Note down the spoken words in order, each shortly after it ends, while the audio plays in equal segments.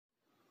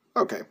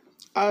Okay,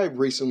 I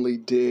recently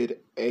did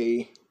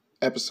a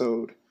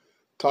episode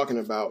talking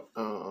about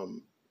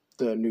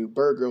the new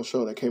Bird Girl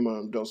show that came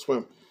on Adult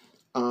Swim.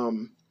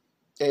 Um,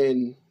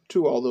 and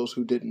to all those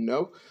who didn't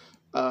know,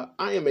 I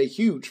am a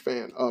huge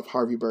fan of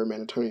Harvey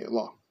Birdman, Attorney at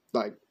Law.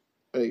 Like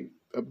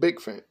a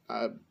big fan.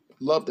 I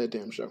love that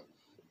damn show.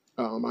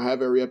 I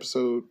have every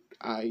episode.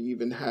 I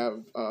even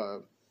have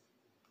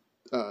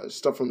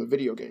stuff from the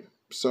video game.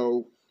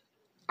 So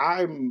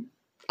I'm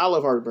I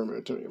love Harvey Birdman,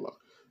 Attorney at Law.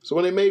 So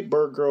when they made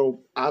Bird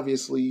Girl,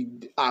 obviously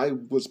I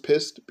was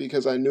pissed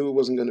because I knew it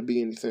wasn't going to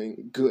be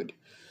anything good.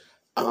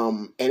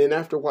 And then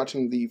after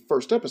watching the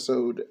first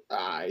episode,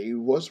 I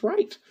was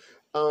right.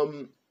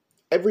 Um,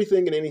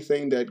 Everything and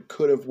anything that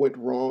could have went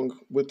wrong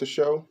with the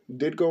show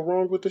did go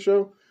wrong with the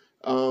show.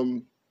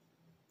 Um,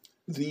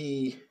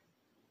 the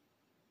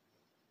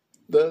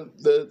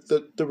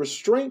the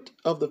restraint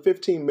of the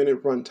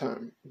 15-minute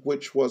runtime,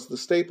 which was the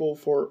staple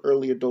for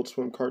early Adult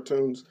Swim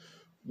cartoons,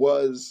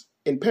 was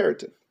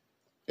imperative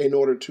in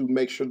order to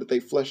make sure that they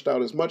fleshed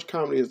out as much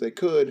comedy as they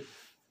could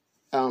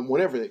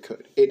whenever they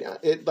could.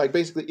 It like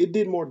basically it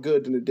did more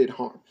good than it did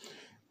harm,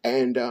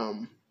 and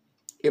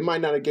it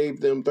might not have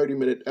gave them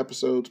 30-minute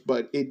episodes,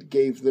 but it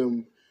gave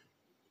them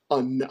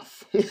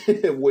enough,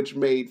 which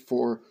made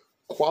for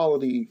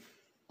quality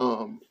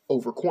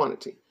over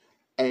quantity,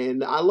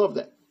 and I love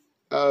that.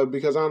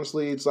 Because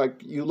honestly, it's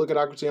like you look at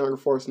Aqua Teen Hunger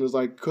Force and it's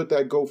like, could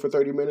that go for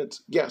 30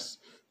 minutes? Yes.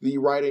 The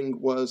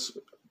writing was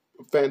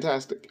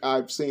fantastic.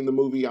 I've seen the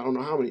movie I don't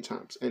know how many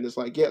times. And it's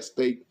like, yes,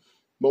 they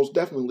most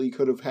definitely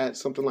could have had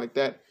something like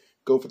that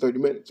go for 30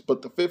 minutes.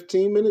 But the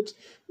 15 minutes,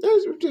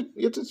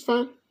 it's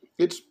fine.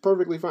 It's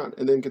perfectly fine.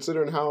 And then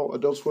considering how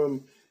Adult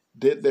Swim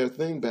did their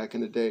thing back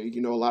in the day,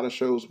 a lot of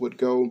shows would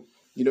go,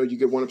 you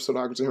get one episode of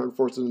Aqua Teen Hunger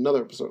Force and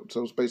another episode.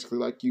 So it's basically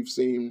like you've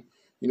seen,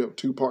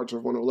 two parts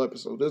of one whole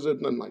episode. There's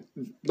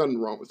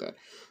nothing wrong with that.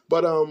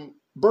 But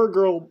Bird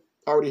Girl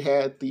already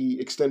had the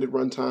extended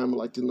runtime,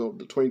 like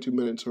the 22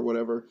 minutes or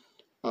whatever.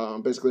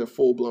 Basically a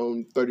full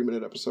blown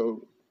 30-minute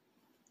episode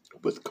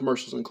with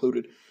commercials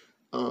included.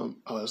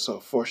 So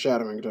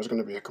foreshadowing, there's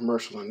going to be a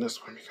commercial in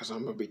this one because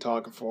I'm going to be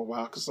talking for a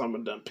while because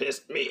someone done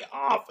pissed me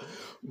off.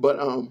 But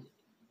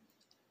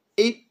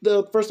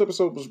the first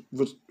episode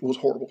was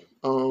horrible.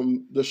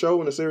 The show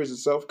and the series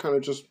itself kind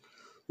of just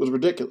was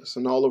ridiculous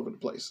and all over the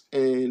place,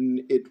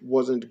 and it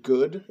wasn't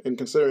good. And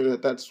considering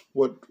that that's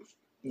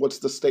what's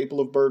the staple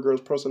of Bird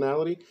Girl's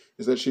personality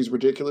is that she's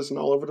ridiculous and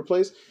all over the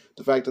place.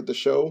 The fact that the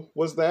show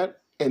was that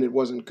and it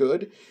wasn't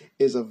good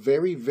is a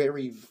very,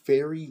 very,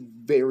 very,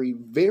 very,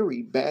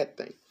 very bad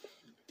thing.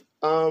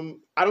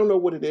 I don't know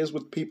what it is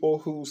with people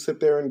who sit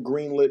there and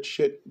greenlit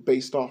shit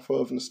based off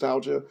of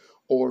nostalgia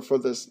or for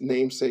this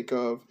namesake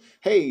of,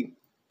 hey,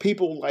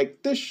 people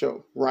like this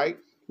show, right?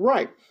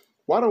 Right.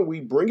 Why don't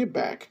we bring it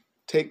back,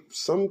 take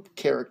some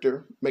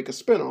character, make a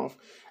spinoff,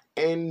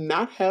 and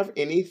not have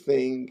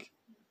anything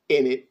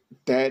in it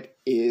that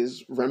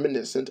is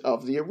reminiscent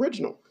of the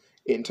original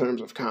in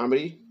terms of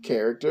comedy,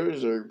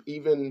 characters, or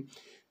even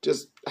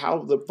just how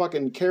the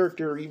fucking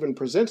character even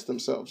presents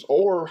themselves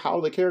or how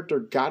the character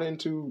got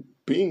into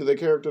being the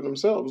character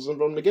themselves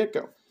from the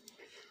get-go.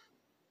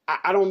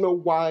 I don't know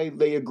why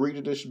they agree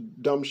to this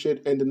dumb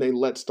shit and then they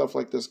let stuff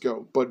like this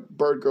go. But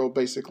Bird Girl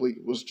basically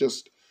was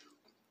just,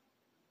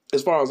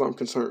 as far as I'm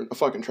concerned, a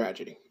fucking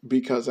tragedy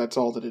because that's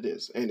all that it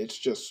is. And it's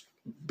just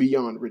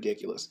beyond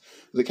ridiculous.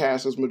 The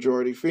cast is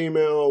majority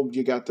female.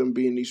 You got them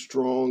being these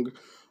strong,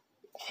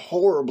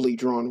 horribly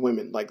drawn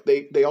women. Like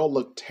they all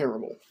look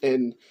terrible.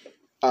 And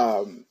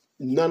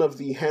none of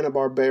the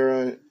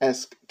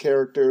Hanna-Barbera-esque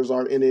characters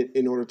are in it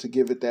in order to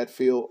give it that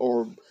feel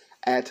or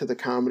add to the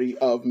comedy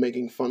of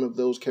making fun of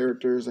those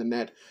characters and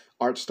that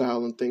art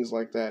style and things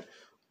like that.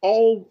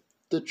 All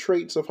the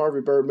traits of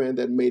Harvey Birdman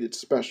that made it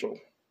special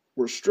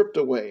were stripped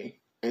away,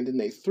 and then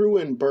they threw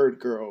in Bird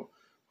Girl,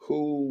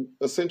 who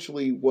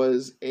essentially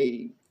was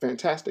a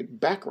fantastic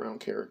background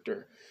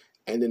character,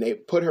 and then they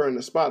put her in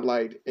the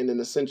spotlight and then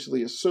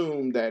essentially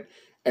assumed that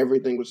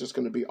everything was just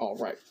going to be all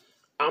right.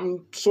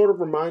 I'm sort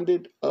of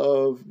reminded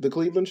of the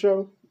Cleveland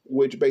Show,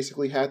 which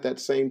basically had that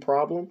same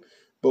problem.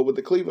 But with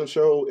the Cleveland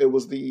Show, it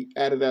was the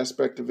added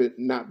aspect of it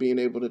not being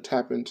able to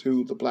tap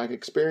into the black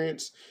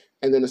experience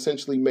and then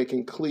essentially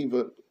making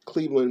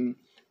Cleveland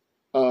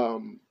a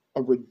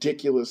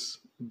ridiculous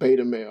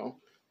beta male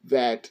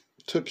that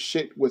took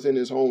shit within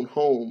his own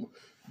home,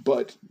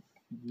 but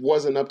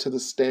wasn't up to the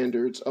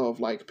standards of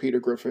like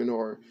Peter Griffin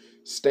or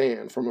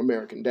Stan from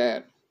American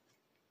Dad.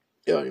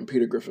 Yeah, and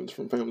Peter Griffin's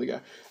from Family Guy.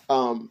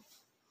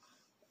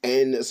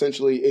 And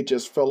essentially it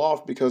just fell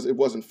off because it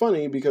wasn't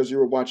funny because you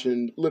were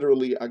watching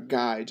literally a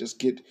guy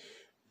just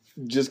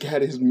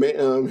had his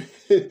man,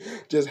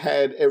 just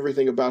had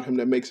everything about him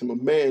that makes him a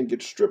man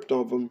get stripped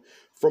of him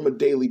from a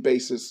daily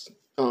basis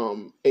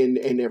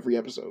in every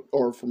episode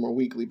or from a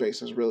weekly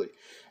basis really.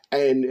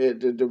 And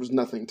there was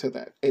nothing to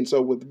that. And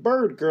so with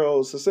Bird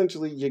Girls,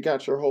 essentially you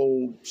got your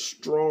whole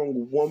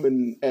strong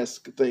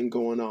woman-esque thing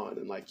going on.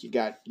 And like you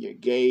got your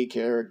gay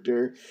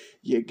character,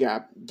 you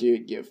got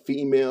your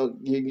female,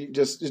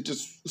 it's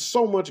just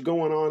so much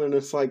going on. And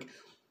it's like,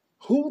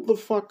 who the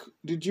fuck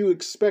did you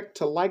expect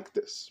to like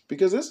this?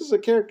 Because this is a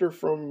character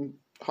from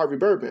Harvey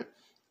Birdman.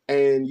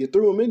 And you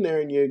threw him in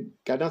there and you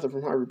got nothing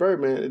from Harvey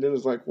Birdman. And then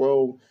it's like,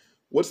 well,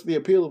 what's the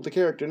appeal of the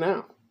character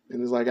now?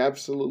 And it's like,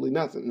 absolutely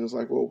nothing. And it's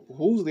like, well,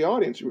 who's the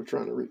audience you were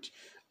trying to reach?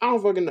 I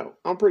don't fucking know.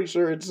 I'm pretty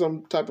sure it's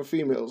some type of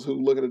females who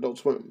look at Adult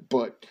Swim.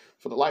 But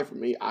for the life of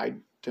me, I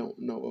don't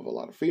know of a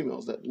lot of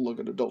females that look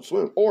at Adult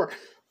Swim. Or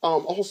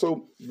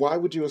also, why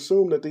would you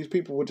assume that these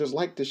people would just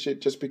like this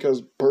shit just because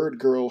Bird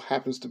Girl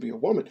happens to be a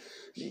woman?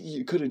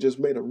 You could have just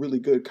made a really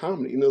good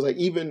comedy. And it was like,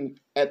 even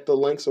at the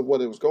lengths of what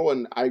it was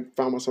going, I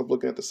found myself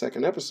looking at the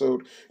second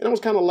episode, and I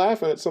was kind of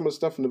laughing at some of the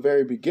stuff in the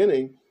very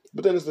beginning.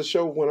 But then as the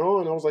show went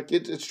on, I was like,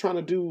 it's trying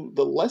to do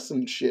the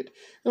lesson shit.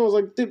 And I was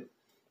like,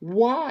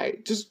 why?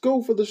 Just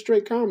go for the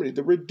straight comedy,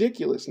 the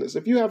ridiculousness.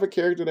 If you have a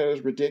character that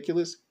is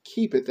ridiculous,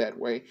 keep it that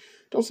way.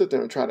 Don't sit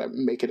there and try to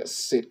make it a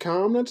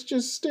sitcom. That's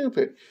just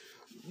stupid.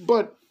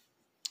 But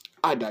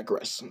I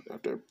digress.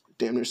 After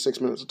damn near 6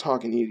 minutes of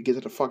talking, you need to get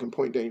to the fucking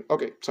point, Daniel.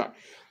 Okay, sorry.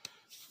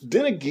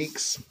 Den of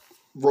Geeks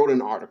wrote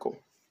an article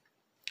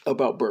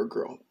about Bird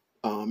Girl,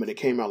 and it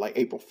came out like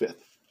April 5th.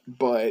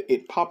 But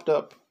it popped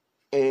up,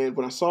 and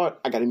when I saw it,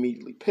 I got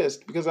immediately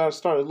pissed because I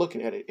started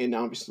looking at it and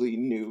obviously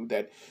knew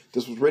that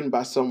this was written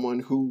by someone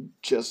who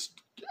just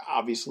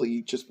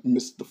obviously just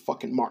missed the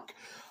fucking mark.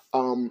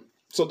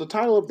 So the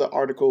title of the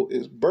article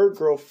is Bird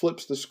Girl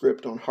Flips the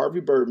Script on Harvey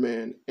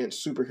Birdman and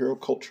Superhero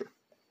Culture.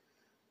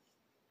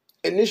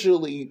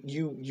 Initially,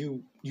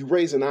 you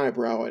raise an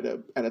eyebrow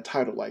at a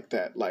title like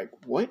that. Like,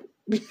 what?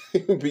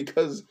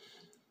 Because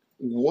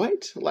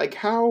what? Like,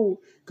 how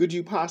could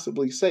you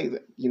possibly say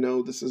that? You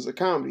know, this is a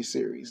comedy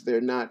series. They're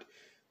not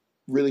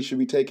really should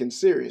be taken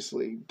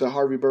seriously. The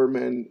Harvey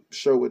Birdman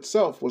show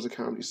itself was a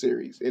comedy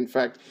series. In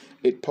fact,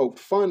 it poked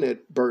fun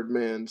at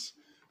Birdman's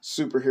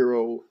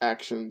superhero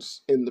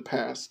actions in the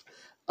past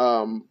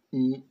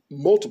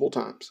multiple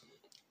times.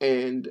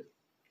 And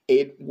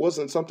it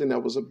wasn't something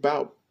that was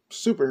about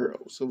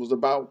superheroes. It was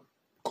about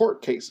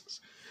court cases.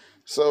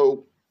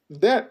 So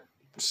that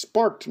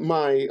sparked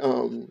my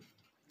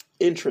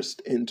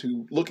interest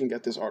into looking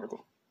at this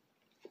article.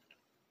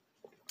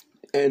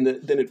 And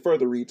then it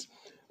further reads,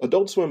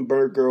 Adult Swim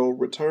Bird Girl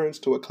returns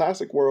to a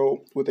classic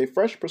world with a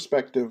fresh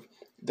perspective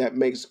that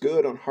makes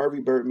good on Harvey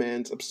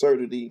Birdman's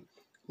absurdity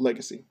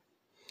legacy.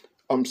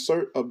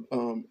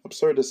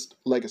 Absurdist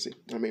legacy.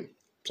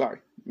 Sorry,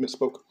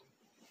 misspoke.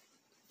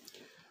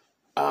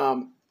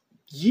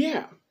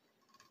 Yeah.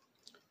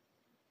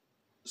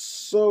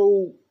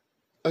 So,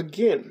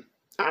 again,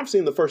 I've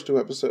seen the first 2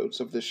 episodes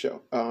of this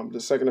show. The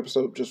second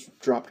episode just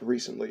dropped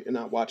recently, and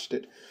I watched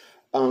it.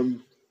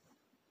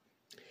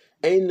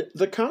 And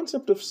the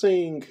concept of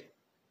saying,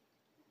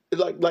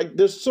 like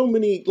there's so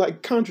many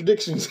like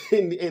contradictions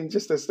in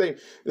just that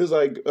statement. It's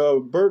like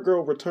Bird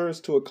Girl returns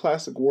to a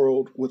classic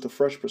world with a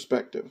fresh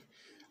perspective.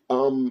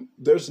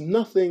 There's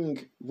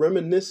nothing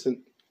reminiscent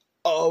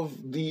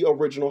of the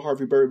original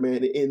Harvey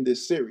Birdman in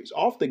this series.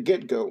 Off the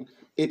get-go,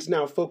 it's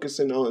now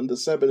focusing on the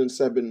 7 and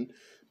 7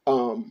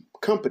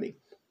 company,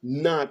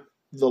 not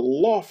the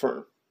law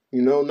firm.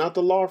 You know, not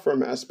the law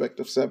firm aspect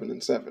of 7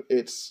 and 7.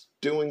 It's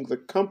doing the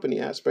company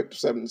aspect of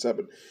 7 and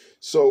 7.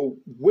 So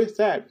with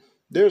that,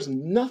 there's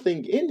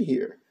nothing in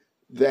here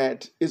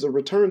that is a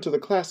return to the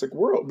classic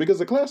world, because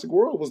the classic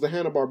world was the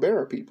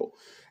Hanna-Barbera people.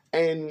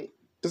 And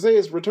to say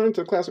it's return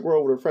to the classic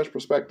world with a fresh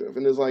perspective,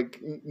 and it's like,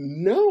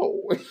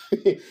 no.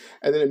 And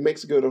then it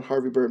makes good on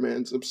Harvey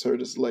Birdman's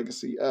absurdist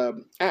legacy.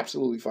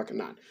 Absolutely fucking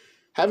not.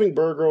 Having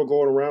Bird Girl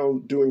going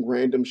around doing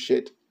random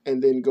shit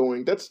and then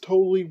going, that's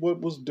totally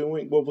what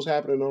was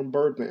happening on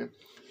Birdman.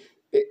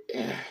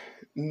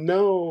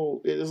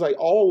 No, it is like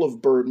all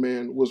of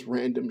Birdman was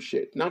random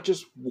shit, not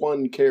just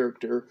one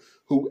character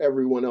who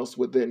everyone else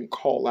would then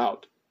call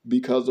out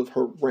because of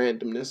her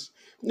randomness.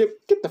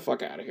 Get the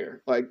fuck out of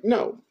here. Like,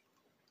 no.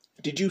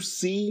 Did you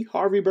see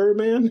Harvey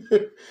Birdman?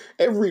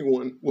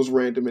 Everyone was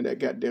random in that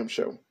goddamn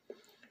show.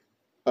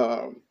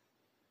 Harvey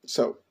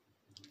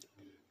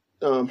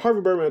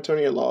Birdman,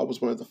 Attorney at Law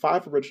was one of the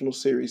 5 original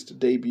series to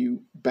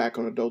debut back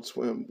on Adult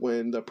Swim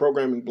when the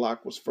programming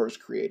block was first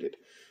created.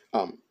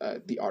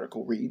 The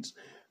article reads,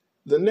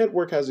 the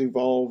network has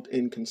evolved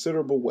in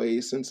considerable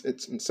ways since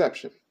its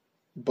inception.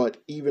 But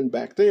even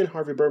back then,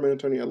 Harvey Birdman,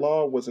 Attorney at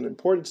Law was an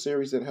important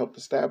series that helped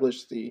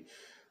establish the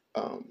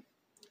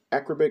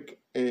acrobatic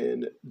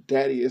and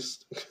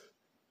daddiest.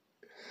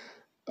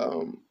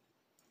 I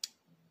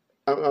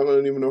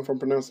don't even know if I'm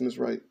pronouncing this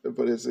right,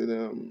 but is it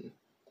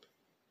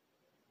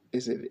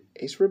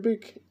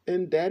acerbic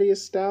and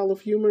daddiest style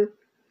of humor?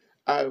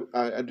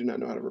 I do not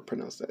know how to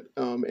pronounce that.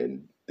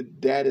 And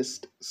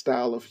daddist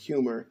style of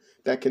humor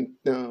that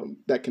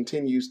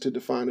continues to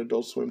define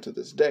Adult Swim to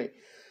this day.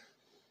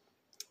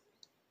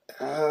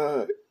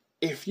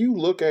 If you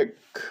look at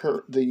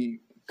the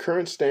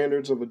current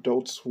standards of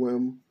Adult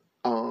Swim,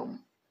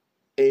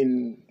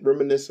 in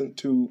reminiscent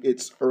to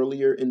its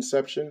earlier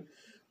inception,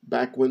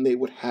 back when they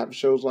would have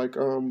shows like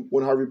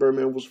when Harvey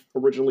Birdman was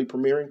originally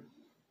premiering,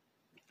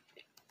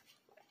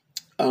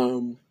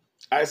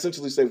 I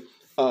essentially say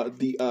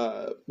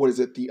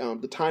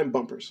The time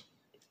bumpers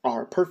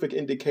are a perfect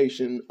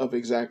indication of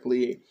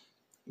exactly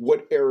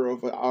what era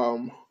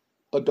of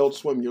Adult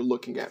Swim you're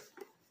looking at.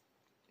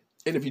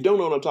 And if you don't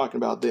know what I'm talking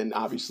about, then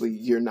obviously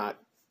you're not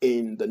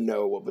in the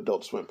know of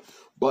Adult Swim.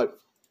 But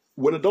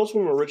when Adult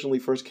Swim originally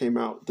first came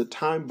out, the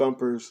time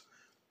bumpers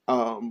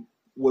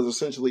was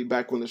essentially,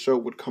 back when the show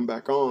would come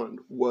back on,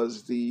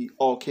 was the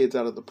All Kids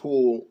Out of the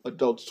Pool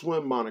Adult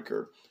Swim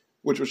moniker,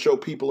 which would show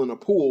people in a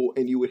pool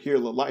and you would hear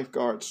the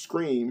lifeguards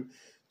scream,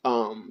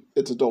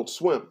 it's Adult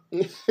Swim.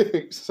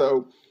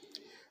 So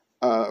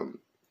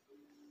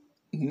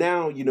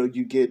now,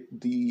 you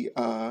get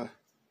the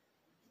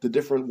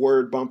different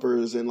word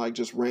bumpers and like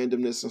just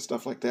randomness and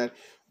stuff like that.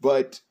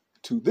 But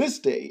to this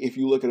day, if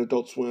you look at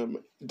Adult Swim,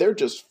 they're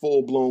just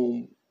full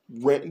blown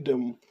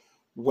random,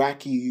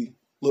 wacky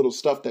little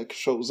stuff that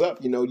shows up.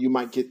 You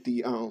might get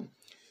the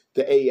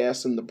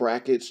AS and the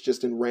brackets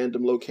just in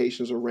random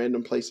locations or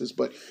random places,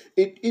 but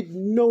it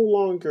no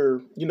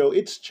longer,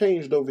 it's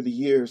changed over the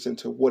years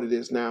into what it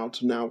is now,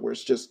 to now where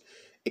it's just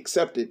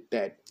accepted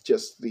that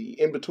just the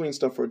in-between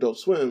stuff for Adult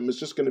Swim is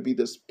just going to be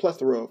this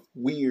plethora of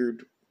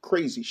weird,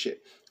 crazy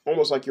shit.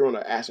 Almost like you're on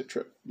an acid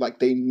trip. Like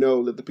they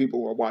know that the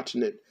people who are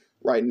watching it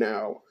right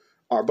now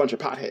are a bunch of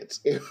potheads,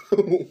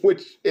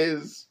 which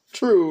is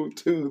true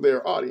to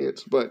their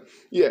audience. But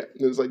yeah,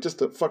 it's like, just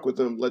to fuck with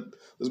them, let's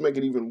make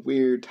it even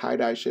weird,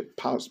 tie-dye shit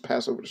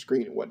pass over the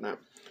screen and whatnot.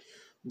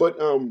 But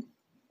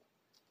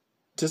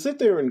to sit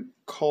there and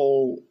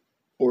call,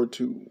 or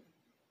to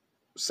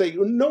say,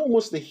 no one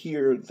wants to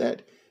hear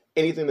that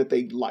anything that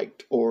they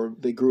liked or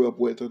they grew up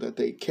with or that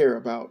they care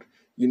about,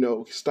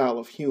 style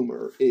of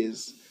humor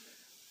is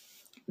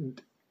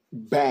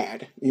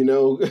bad,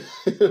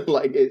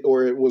 like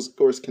or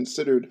it's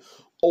considered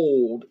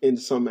old in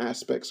some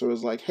aspects, or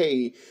it's like,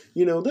 hey,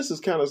 this is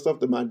kind of stuff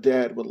that my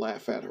dad would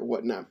laugh at or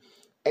whatnot.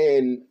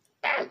 And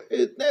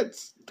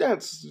that's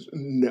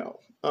no.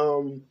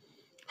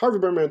 Harvey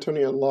Birdman,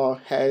 Attorney at Law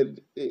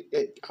had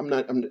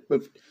I'm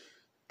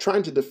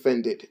trying to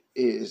defend it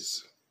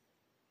is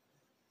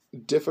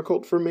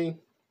difficult for me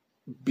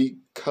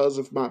because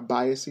of my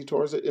bias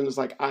towards it, and it's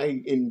like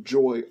I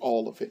enjoy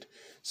all of it.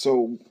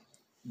 So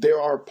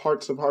there are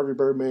parts of Harvey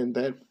Birdman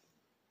that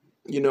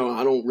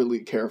I don't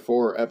really care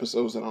for,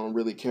 episodes that I don't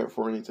really care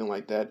for, anything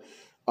like that,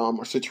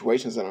 or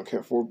situations that I don't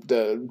care for.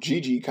 The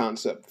Gigi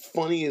concept,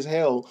 funny as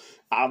hell.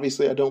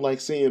 Obviously, I don't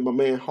like seeing my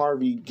man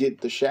Harvey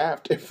get the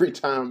shaft every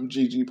time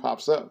Gigi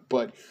pops up,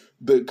 but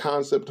the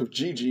concept of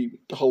Gigi,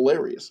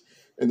 hilarious.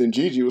 And then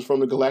Gigi was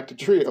from the Galactic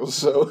Trio,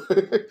 so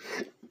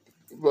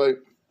but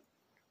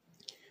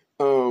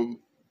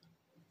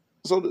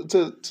so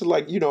to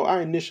like,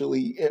 I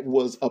initially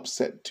was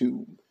upset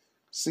to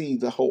see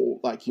the whole,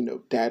 like,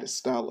 dad's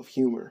style of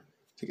humor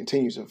to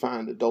continue to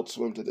find Adult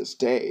Swim to this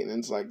day. And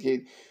it's like,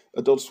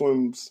 Adult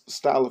Swim's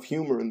style of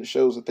humor and the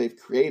shows that they've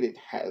created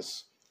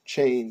has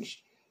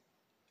changed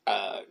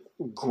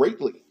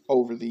greatly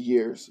over the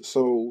years.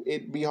 So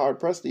it'd be hard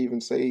pressed to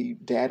even say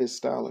dad's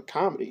style of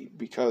comedy,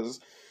 because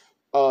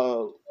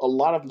a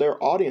lot of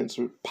their audience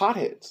are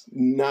potheads,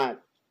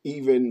 not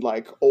even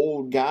like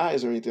old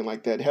guys or anything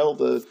like that. Hell,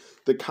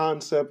 the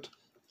concept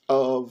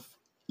of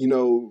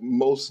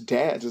most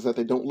dads is that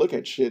they don't look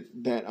at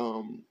shit that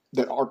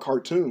are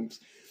cartoons,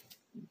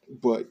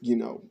 but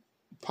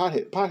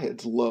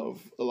potheads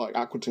love like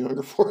Aqua Teen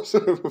Hunger Force,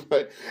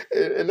 but,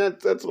 and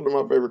that's one of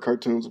my favorite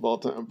cartoons of all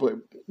time. But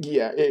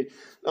yeah,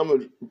 I'm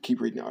gonna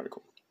keep reading the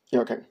article.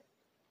 Okay,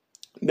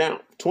 now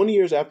 20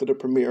 years after the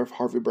premiere of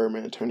Harvey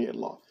Birdman, Attorney at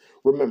Law.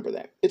 Remember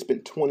that. It's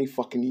been 20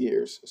 fucking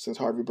years since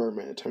Harvey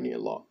Birdman, Attorney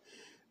at Law.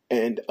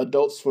 And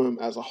Adult Swim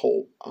as a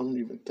whole, I don't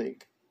even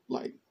think,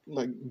 like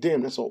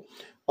damn, that's old.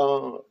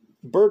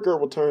 Bird Girl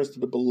returns to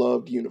the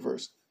beloved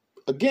universe.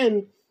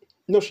 Again,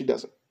 no, she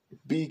doesn't.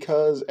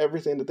 Because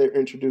everything that they're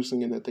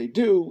introducing and that they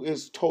do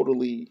is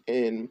totally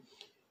and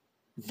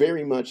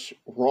very much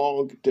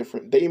wrong,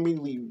 different. They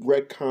immediately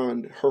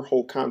retconned her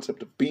whole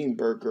concept of being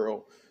Bird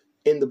Girl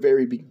in the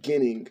very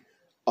beginning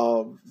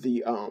of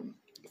the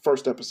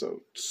first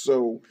episode.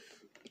 So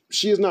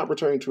she is not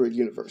returning to her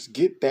universe.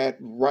 Get that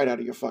right out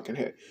of your fucking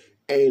head.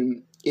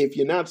 And if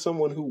you're not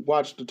someone who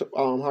watched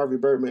Harvey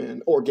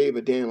Birdman or gave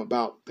a damn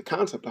about the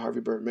concept of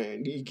Harvey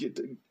Birdman,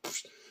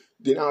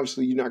 then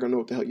obviously you're not going to know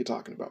what the hell you're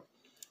talking about.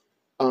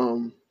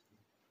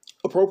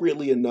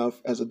 Appropriately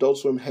enough, as Adult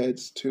Swim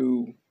heads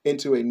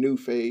into a new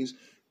phase,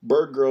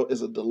 Bird Girl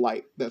is a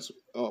delight that's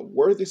a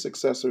worthy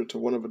successor to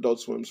one of Adult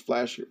Swim's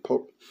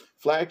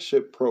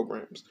flagship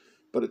programs.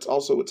 But it's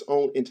also its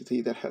own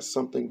entity that has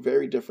something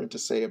very different to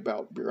say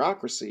about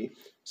bureaucracy,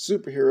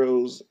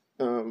 superheroes,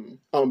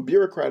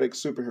 bureaucratic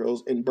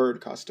superheroes in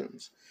bird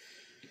costumes.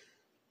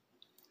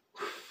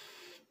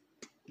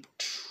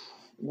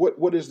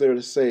 What is there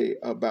to say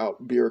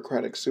about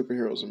bureaucratic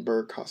superheroes in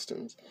bird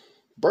costumes?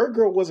 Bird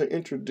Girl wasn't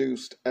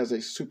introduced as a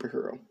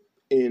superhero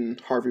in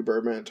Harvey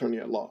Birdman, Attorney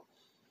at Law.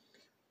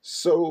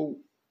 So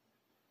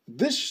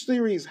this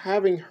series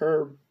having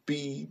her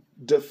be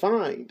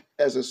defined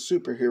as a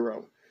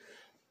superhero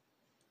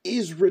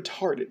is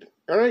retarded.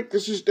 All right,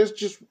 that's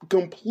just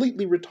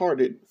completely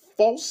retarded,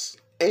 false,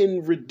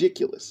 and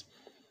ridiculous.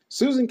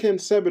 Susan Ken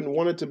Sebin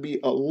wanted to be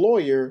a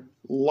lawyer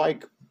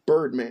like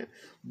Birdman,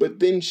 but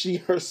then she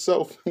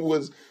herself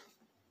was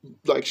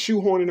like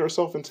shoehorning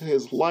herself into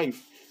his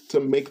life to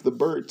make the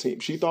Bird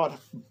team. She thought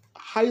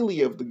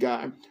highly of the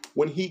guy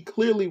when he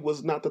clearly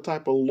was not the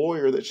type of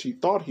lawyer that she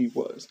thought he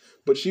was,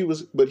 but he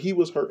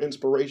was her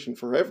inspiration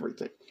for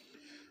everything.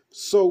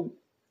 So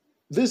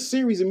this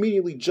series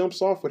immediately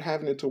jumps off with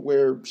having it to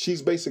where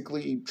she's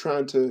basically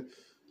trying to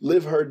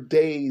live her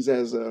days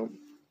as a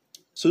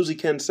Susie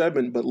Ken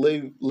Sebin, but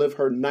live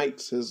her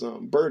nights as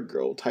Bird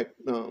Girl type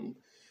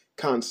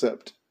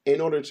concept in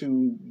order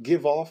to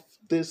give off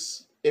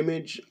this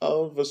image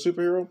of a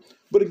superhero.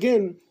 But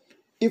again,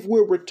 if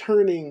we're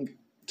returning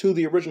to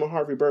the original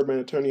Harvey Birdman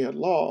Attorney at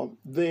Law,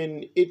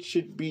 then it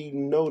should be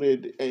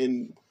noted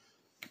and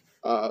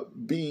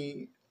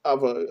be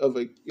of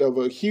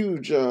a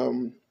huge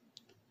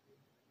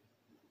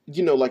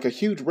like a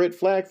huge red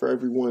flag for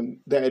everyone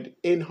that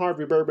in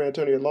Harvey Birdman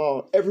Attorney at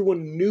Law,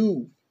 everyone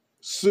knew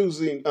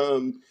Susan.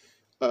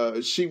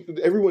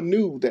 Everyone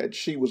knew that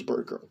she was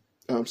Bird Girl.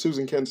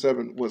 Susan Ken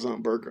Sebin was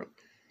on Bird Girl.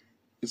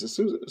 Is it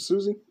Susan?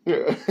 Susie?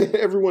 Yeah.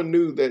 Everyone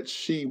knew that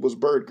she was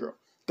Bird Girl.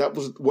 That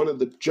was one of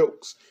the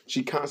jokes.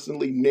 She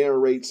constantly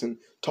narrates and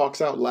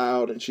talks out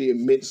loud, and she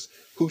admits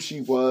who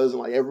she was,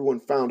 and like everyone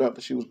found out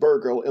that she was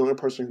Bird Girl. And the only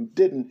person who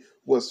didn't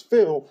was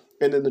Phil.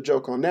 And then the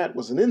joke on that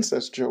was an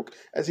incest joke,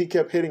 as he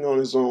kept hitting on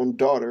his own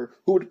daughter,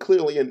 who had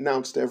clearly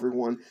announced to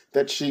everyone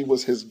that she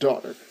was his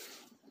daughter.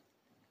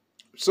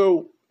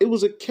 So it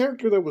was a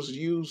character that was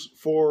used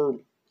for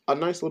a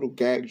nice little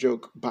gag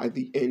joke by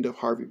the end of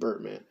Harvey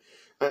Birdman.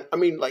 I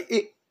mean, like,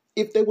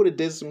 if they would have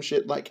did some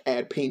shit like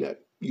add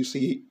Peanut, you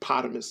see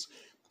Potamus,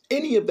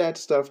 any of that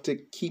stuff to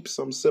keep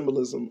some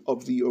symbolism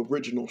of the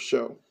original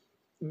show,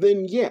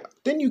 then yeah,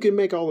 then you can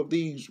make all of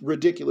these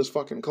ridiculous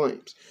fucking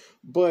claims.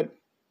 But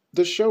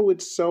the show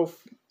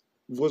itself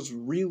was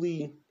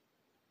really,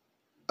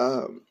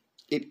 I'm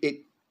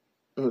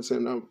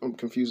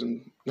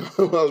confusing. I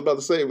was about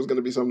to say it was going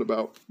to be something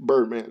about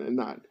Birdman and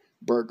not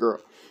Bird Girl.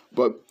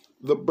 But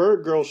the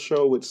Bird Girl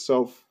show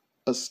itself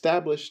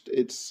established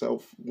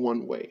itself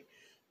one way,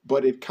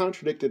 but it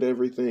contradicted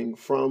everything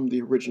from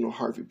the original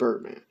Harvey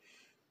Birdman,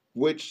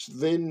 which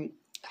then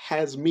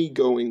has me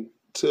going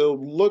to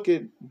look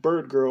at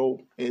Bird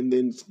Girl and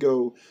then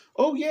go,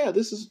 oh yeah,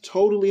 this is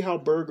totally how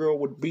Bird Girl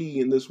would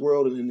be in this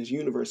world and in this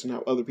universe and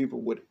how other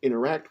people would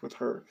interact with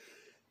her.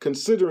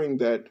 Considering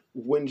that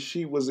when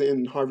she was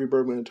in Harvey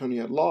Birdman Attorney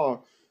at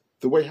Law,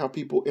 the way how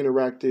people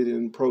interacted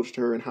and approached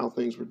her and how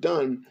things were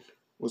done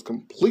was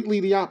completely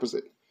the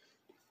opposite.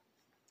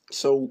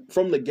 So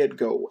from the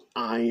get-go,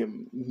 I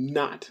am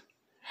not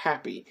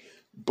happy,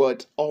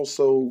 but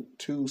also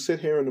to sit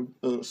here and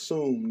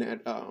assume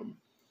that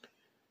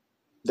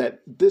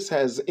that this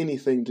has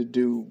anything to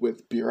do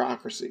with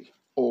bureaucracy,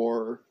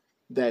 or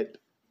that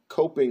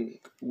coping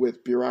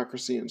with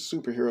bureaucracy and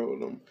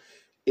superherodom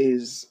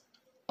is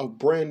a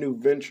brand new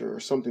venture, or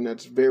something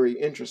that's very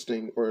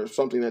interesting, or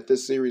something that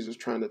this series is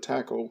trying to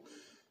tackle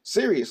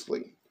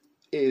seriously,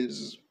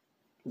 is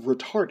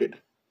retarded.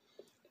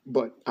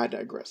 But I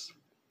digress.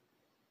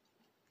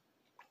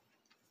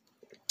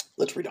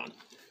 Let's read on.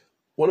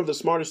 One of the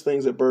smartest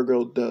things that Bird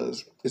Girl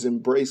does is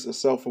embrace a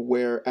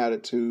self-aware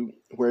attitude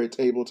where it's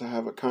able to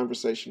have a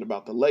conversation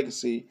about the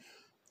legacy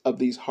of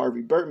these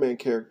Harvey Birdman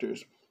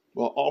characters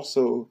while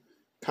also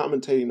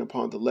commentating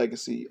upon the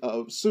legacy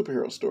of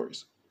superhero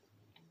stories.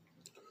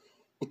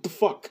 What the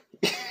fuck?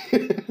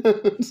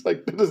 It's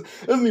like, that doesn't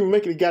even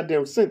make any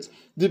goddamn sense.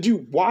 Did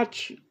you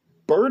watch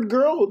Bird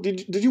Girl?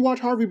 Did you watch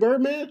Harvey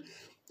Birdman?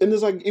 And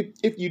it's like,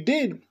 if you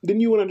did, then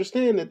you would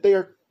understand that they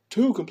are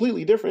two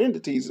completely different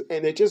entities,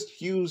 and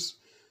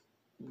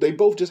they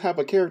both just have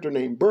a character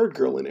named Bird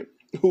Girl in it,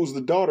 who's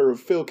the daughter of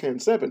Phil Ken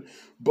Sebin,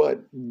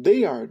 but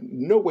they are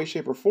no way,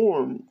 shape, or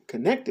form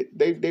connected.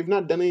 They've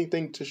not done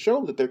anything to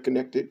show that they're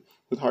connected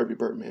with Harvey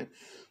Birdman.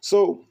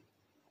 So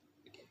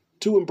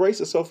to embrace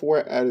a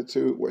self-aware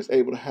attitude where it's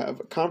able to have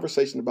a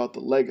conversation about the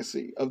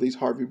legacy of these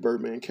Harvey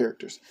Birdman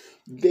characters,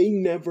 they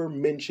never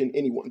mention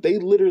anyone. They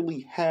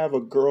literally have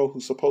a girl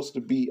who's supposed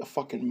to be a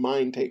fucking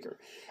mind taker,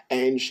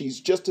 and she's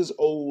just as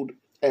old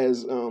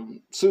as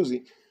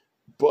Susie,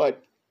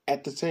 but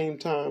at the same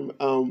time,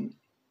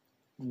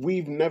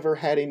 we've never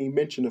had any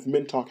mention of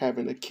Mintalk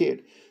having a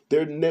kid.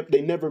 They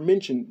never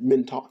mention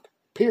Mintalk.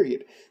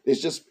 Period.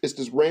 It's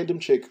this random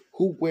chick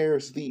who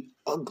wears the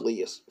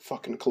ugliest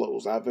fucking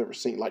clothes I've ever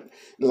seen. Like,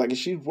 it's like,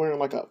 she's wearing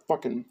like a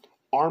fucking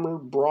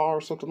armored bra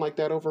or something like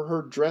that over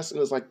her dress, and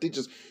it's like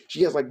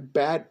she has like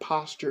bad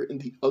posture and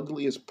the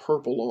ugliest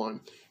purple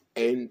on,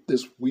 and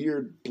this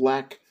weird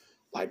black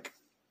like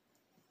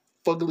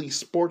fugly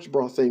sports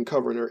bra thing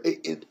covering her.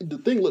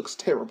 The thing looks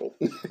terrible.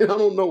 And I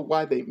don't know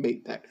why they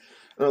made that.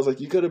 And I was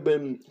like, you could have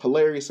been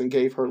hilarious and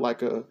gave her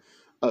like a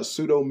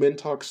pseudo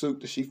Mintalk suit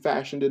that she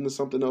fashioned into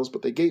something else,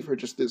 but they gave her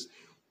just this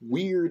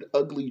weird,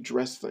 ugly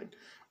dress thing.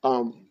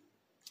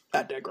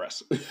 I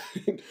digress.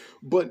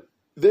 But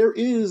there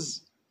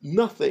is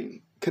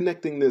nothing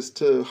connecting this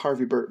to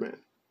Harvey Birdman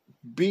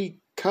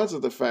because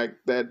of the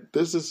fact that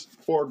this is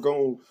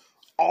foregone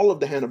all of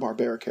the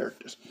Hanna-Barbera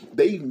characters.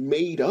 They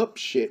made up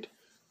shit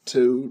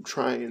to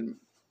try and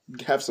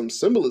have some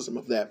symbolism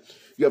of that.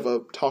 You have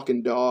a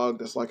talking dog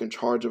that's like in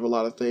charge of a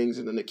lot of things,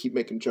 and then they keep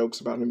making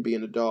jokes about him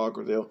being a dog,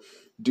 or they'll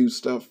do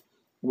stuff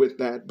with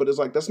that. But it's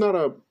like, that's not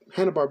a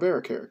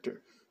Hanna-Barbera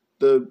character.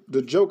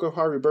 The joke of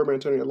Harvey Birdman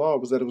Attorney at Law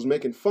was that it was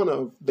making fun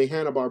of the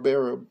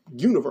Hanna-Barbera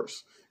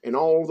universe and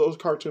all those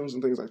cartoons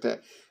and things like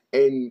that.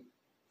 And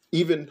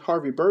even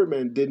Harvey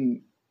Birdman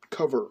didn't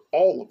cover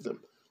all of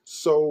them.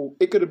 So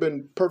it could have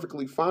been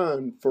perfectly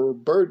fine for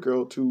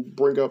Birdgirl to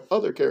bring up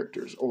other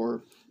characters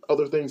or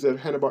other things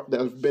that that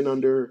have been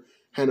under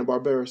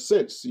Hanna-Barbera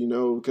since. You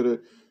know, could have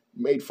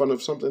made fun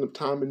of something of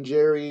Tom and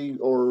Jerry,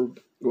 or,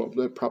 well,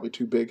 they're probably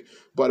too big,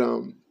 but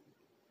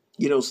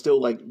you know,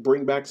 still like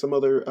bring back some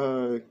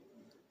other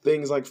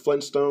things like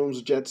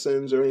Flintstones,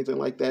 Jetsons, or anything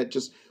like that.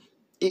 Just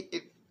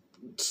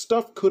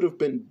stuff could have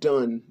been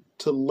done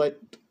to let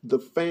the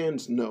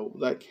fans know,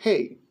 like,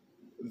 hey,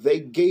 they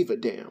gave a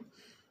damn.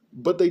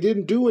 But they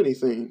didn't do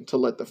anything to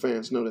let the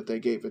fans know that they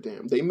gave a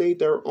damn. They made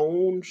their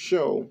own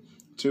show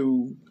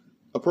to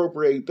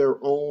appropriate their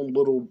own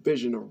little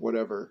vision or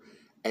whatever,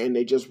 and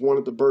they just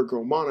wanted the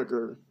Birdgirl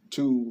moniker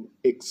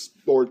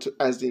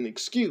as an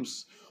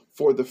excuse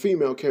for the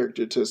female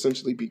character to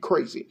essentially be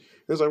crazy.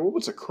 It's like, well,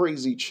 what's a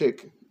crazy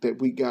chick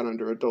that we got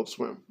under Adult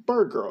Swim?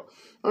 Birdgirl.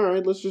 All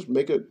right, let's just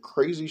make a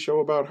crazy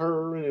show about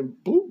her, and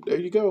boop, there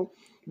you go.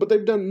 But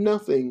they've done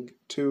nothing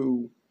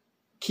to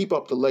keep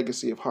up the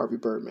legacy of Harvey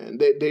Birdman.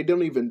 They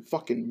don't even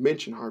fucking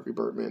mention Harvey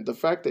Birdman. The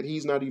fact that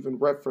he's not even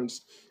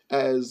referenced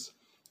as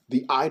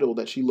the idol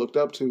that she looked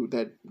up to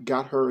that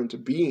got her into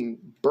being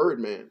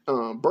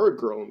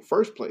Birdgirl in the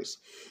first place,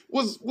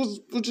 was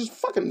just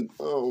fucking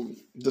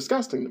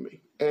disgusting to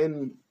me.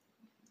 And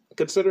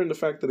considering the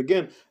fact that,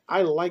 again,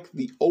 I like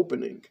the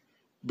opening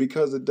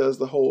because it does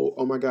the whole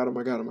oh my god, oh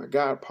my god, oh my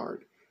god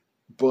part.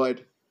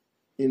 But,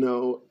 you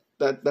know,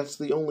 that's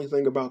the only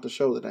thing about the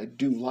show that I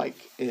do like,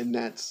 and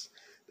that's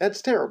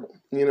terrible.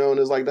 You know, and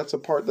it's like, that's a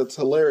part that's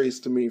hilarious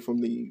to me from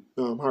the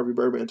Harvey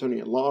Birdman Attorney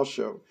at Law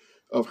show,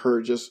 of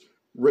her just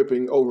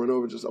ripping over and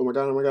over, just oh my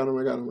god, oh my god, oh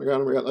my god, oh my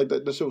god, oh my god, like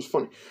that shit was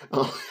funny.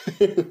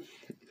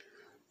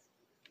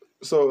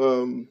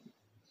 So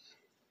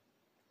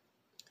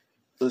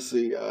let's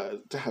see,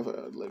 to have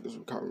a legacy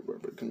of Harvey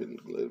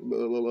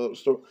Birdman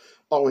story.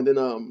 Oh, and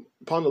then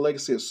upon the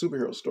legacy of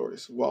superhero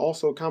stories, while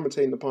also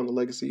commentating upon the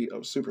legacy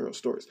of superhero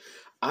stories.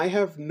 I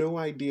have no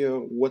idea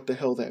what the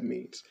hell that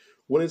means.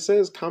 When it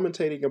says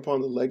commentating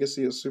upon the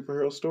legacy of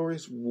superhero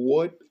stories,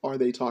 what are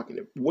they talking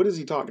about? What is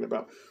he talking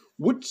about?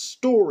 What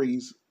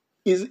stories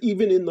is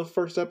even in the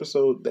first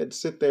episode that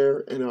sit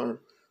there and are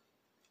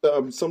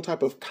some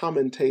type of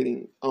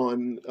commentating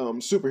on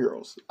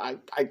superheroes? I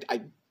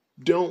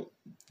don't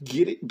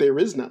get it. There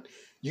is none.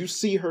 You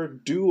see her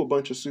do a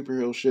bunch of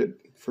superhero shit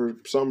for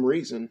some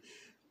reason,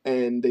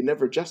 and they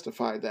never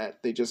justify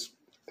that. They just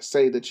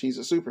say that she's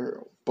a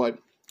superhero. But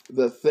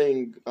the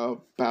thing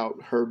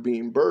about her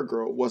being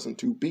Birdgirl wasn't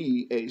to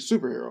be a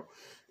superhero.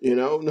 You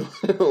know,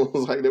 it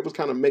was like, it was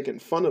kind of making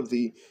fun of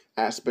the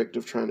aspect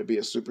of trying to be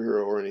a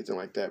superhero or anything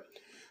like that.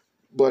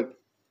 But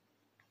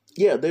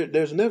yeah,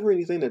 there's never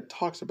anything that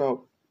talks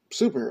about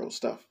superhero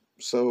stuff.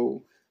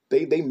 So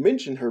they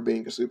mention her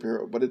being a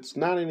superhero, but it's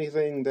not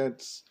anything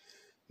that's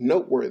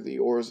noteworthy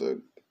or is a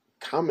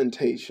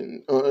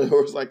commentation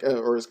or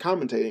is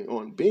commentating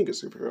on being a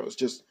superhero. It's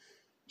just,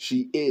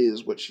 she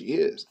is what she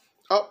is.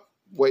 Oh,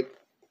 wait,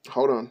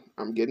 hold on.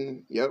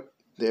 Yep,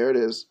 there it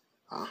is.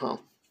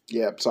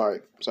 Yeah,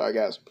 sorry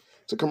guys.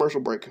 It's a commercial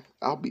break.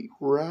 I'll be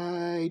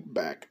right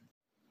back.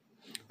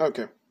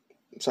 Okay,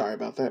 sorry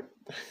about that.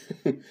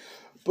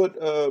 But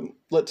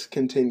let's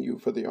continue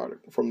from the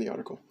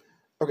article.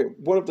 Okay,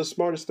 one of the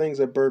smartest things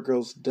that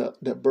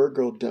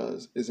Birdgirl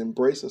does is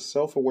embrace a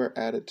self-aware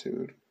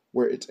attitude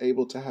where it's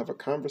able to have a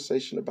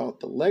conversation about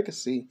the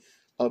legacy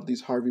of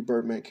these Harvey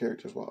Birdman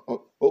characters. Well,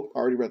 I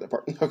already read that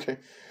part. Okay,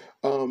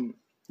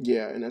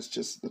 yeah, and that's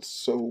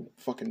so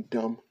fucking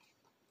dumb.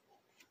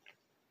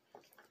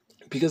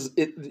 Because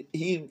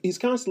he's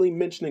constantly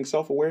mentioning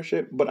self-aware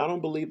shit, but I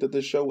don't believe that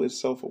this show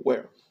is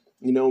self-aware.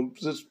 You know,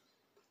 just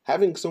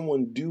having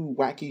someone do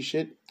wacky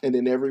shit and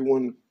then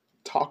everyone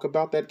talk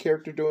about that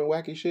character doing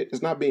wacky shit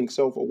is not being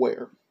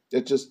self-aware.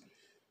 That's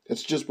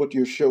just what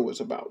your show is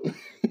about.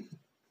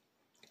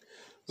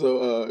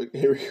 So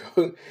here we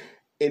go.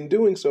 In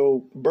doing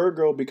so,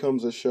 Birdgirl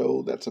becomes a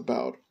show that's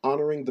about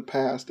honoring the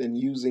past and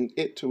using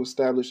it to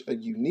establish a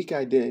unique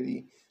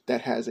identity that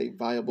has a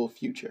viable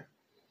future.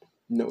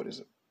 No, it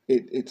isn't.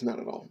 It's not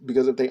at all.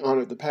 Because if they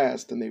honored the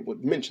past, then they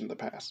would mention the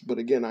past. But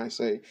again, I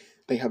say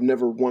they have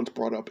never once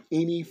brought up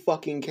any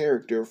fucking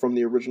character from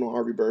the original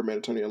Harvey Birdman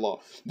Attorney at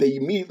Law. They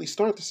immediately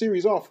start the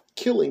series off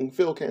killing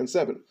Phil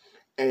Can7.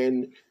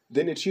 And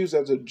then it's used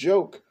as a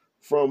joke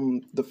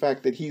from the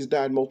fact that he's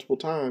died multiple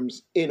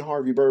times in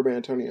Harvey Birdman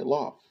Attorney at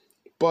Law.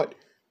 But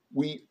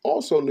we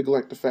also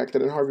neglect the fact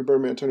that in Harvey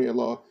Birdman Attorney at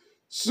Law,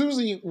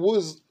 Susie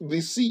was the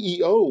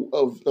CEO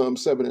of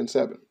 7 and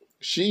 7.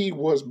 She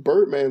was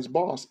Birdman's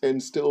boss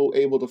and still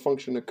able to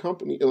function a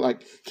company,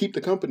 like keep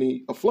the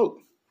company afloat.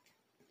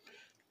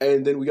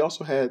 And then we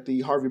also had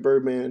the Harvey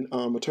Birdman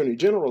Attorney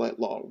General at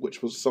Law,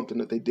 which was something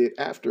that they did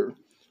after,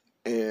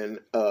 and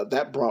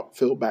that brought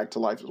Phil back to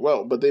life as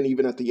well. But then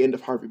even at the end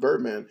of Harvey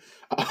Birdman,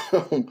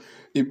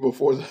 even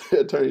before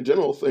the Attorney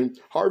General thing,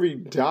 Harvey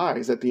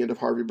dies at the end of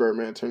Harvey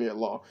Birdman Attorney at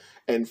Law,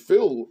 and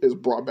Phil is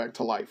brought back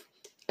to life.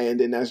 And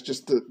then that's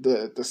just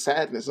the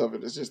sadness of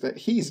it. It's just that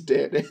he's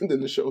dead, and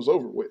then the show's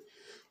over with.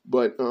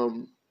 But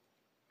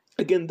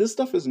again, this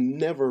stuff is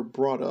never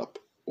brought up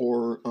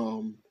or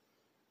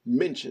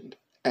mentioned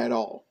at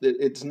all.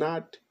 It's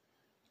not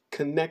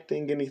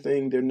connecting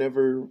anything. They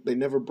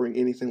never bring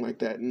anything like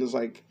that. And it's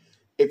like,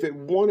 if it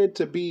wanted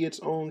to be its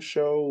own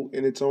show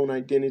and its own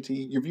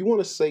identity, if you want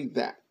to say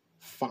that,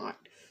 fine.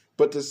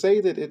 But to say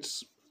that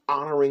it's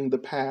honoring the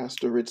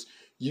past or it's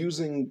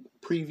using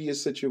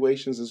previous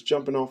situations as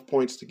jumping off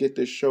points to get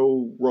this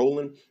show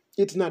rolling,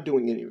 it's not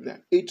doing any of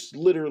that. It's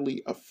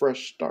literally a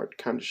fresh start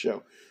kind of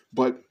show.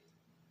 But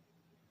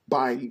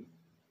by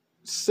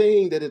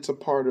saying that it's a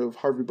part of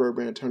Harvey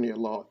Birdman Attorney at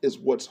Law is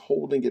what's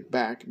holding it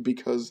back,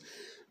 because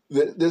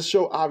this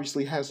show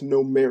obviously has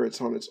no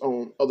merits on its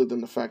own other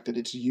than the fact that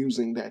it's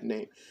using that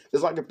name.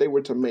 It's like if they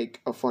were to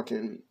make a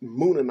fucking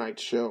Moonanite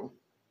show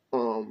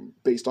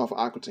based off of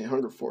Aqua Teen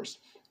Hunger Force,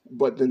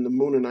 but then the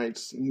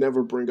Moonanites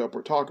never bring up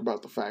or talk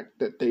about the fact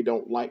that they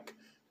don't like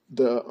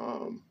the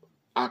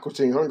Aqua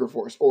Teen Hunger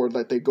Force, or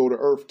that they go to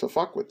Earth to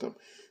fuck with them.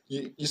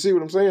 You see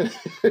what I'm saying?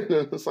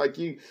 It's like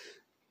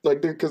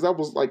because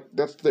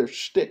that's their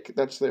shtick,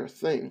 that's their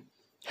thing.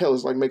 Hell,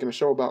 it's like making a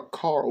show about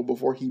Carl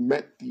before he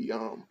met the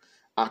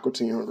Aqua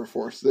Teen Hunger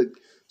Force, that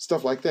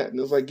stuff like that. And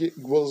it's like,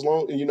 well, as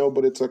long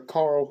but it's a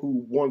Carl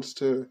who wants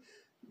to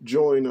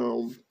join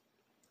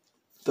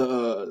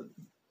the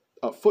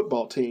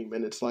football team,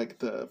 and it's like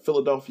the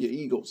Philadelphia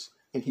Eagles,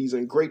 and he's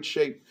in great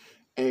shape,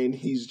 and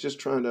he's just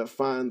trying to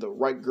find the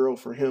right girl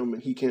for him,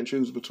 and he can't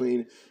choose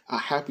between a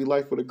happy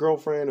life with a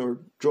girlfriend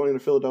or joining the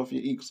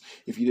Philadelphia Eagles.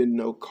 If you didn't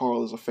know,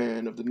 Carl is a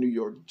fan of the New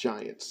York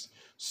Giants.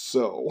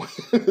 So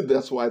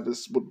that's why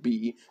this would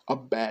be a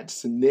bad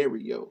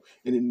scenario,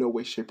 and in no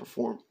way, shape, or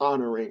form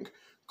honoring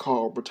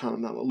Carl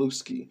Bertana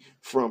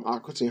from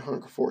Aqua Teen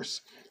Hunger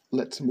Force.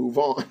 Let's move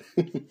on.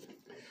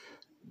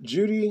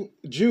 Judy,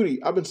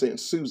 I've been saying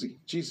Susie.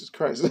 Jesus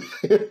Christ.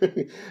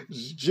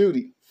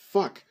 Judy,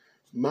 fuck.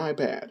 My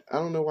bad. I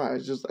don't know why. I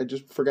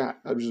just forgot.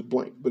 I just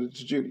blanked. But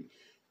it's Judy.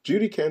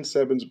 Judy Ken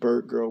Seven's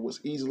Bird Girl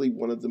was easily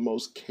one of the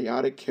most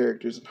chaotic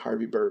characters in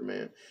Harvey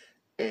Birdman.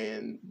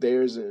 And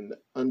there's an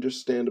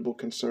understandable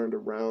concern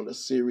around a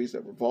series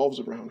that revolves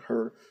around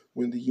her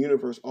when the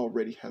universe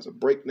already has a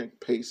breakneck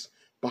pace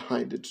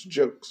behind its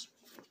jokes.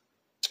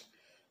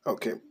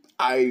 Okay.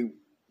 I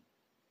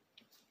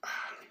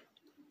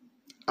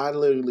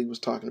literally was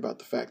talking about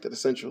the fact that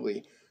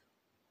essentially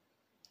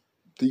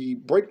the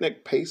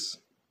breakneck pace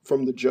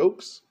from the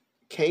jokes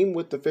came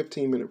with the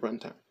 15-minute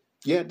runtime.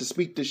 You had to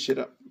speed this shit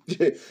up.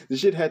 The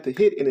shit had to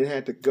hit, and it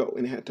had to go,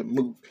 and it had to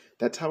move.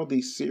 That's how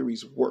these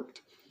series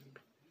worked.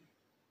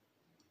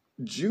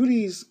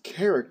 Judy's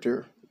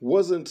character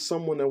wasn't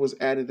someone that was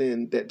added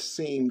in that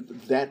seemed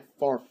that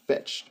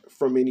far-fetched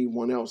from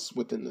anyone else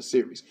within the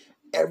series.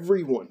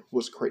 Everyone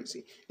was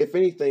crazy. If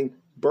anything,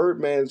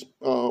 Birdman's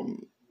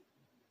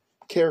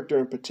character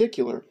in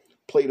particular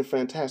played a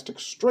fantastic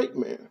straight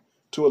man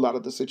to a lot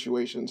of the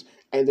situations,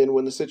 and then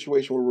when the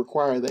situation would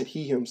require that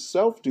he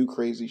himself do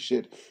crazy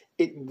shit,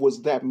 it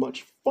was that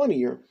much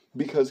funnier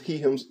because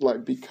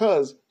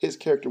because his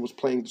character was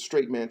playing the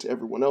straight man to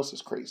everyone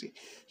else's crazy.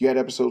 You had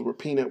episodes where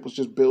Peanut was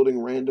just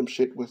building random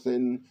shit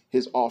within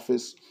his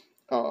office,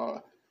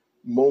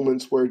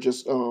 moments where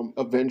just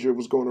Avenger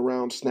was going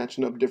around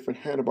snatching up different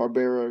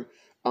Hanna-Barbera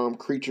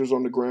creatures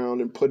on the ground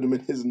and putting them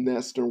in his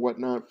nest or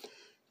whatnot.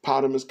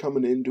 Potamus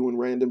coming in doing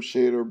random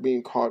shit or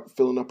being caught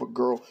filling up a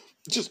girl.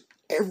 Just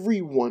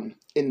everyone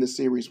in the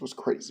series was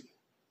crazy,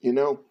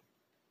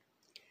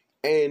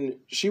 And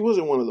she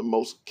wasn't one of the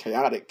most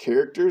chaotic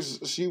characters.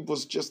 She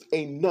was just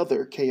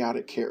another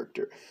chaotic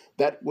character.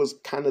 That was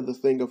kind of the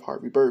thing of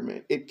Harvey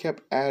Birdman. It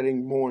kept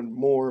adding more and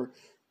more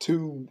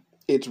to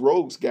its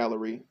rogues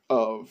gallery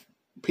of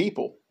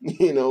people,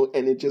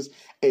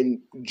 and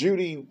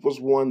Judy was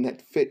one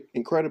that fit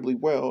incredibly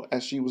well,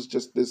 as she was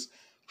just this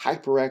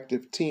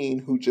hyperactive teen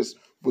who just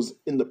was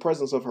in the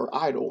presence of her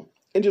idol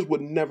and just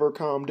would never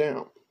calm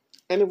down.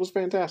 And it was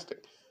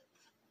fantastic.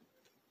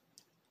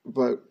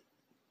 But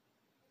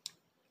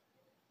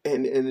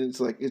and it's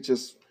like, it's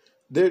just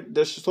there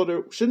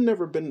should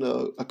never been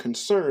a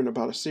concern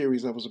about a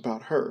series that was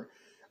about her,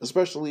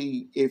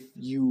 especially if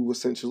you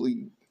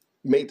essentially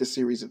made the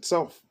series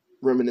itself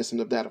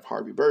reminiscent of that of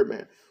Harvey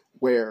Birdman,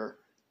 where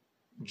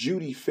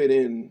Judy fit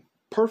in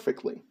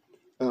perfectly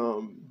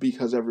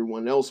because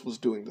everyone else was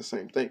doing the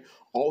same thing.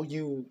 All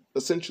you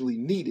essentially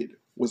needed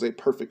was a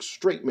perfect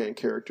straight man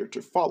character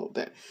to follow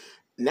that.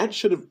 And that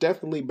should have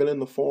definitely been in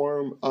the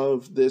form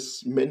of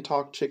this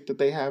Mentalk chick that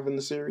they have in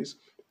the series,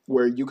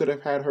 where you could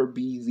have had her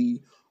be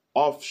the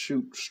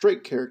offshoot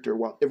straight character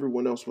while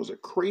everyone else was a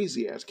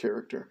crazy ass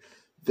character.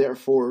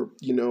 Therefore,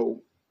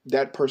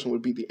 that person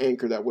would be the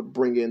anchor that would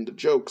bring in the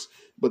jokes,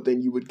 but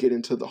then you would get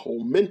into the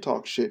whole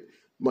Mintalk shit,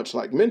 much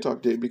like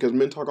Mintalk did, because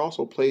Mintalk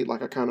also played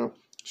like a kind of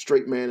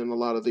straight man in a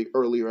lot of the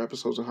earlier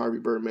episodes of Harvey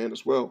Birdman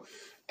as well,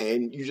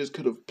 and you just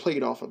could have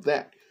played off of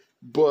that.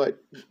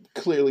 But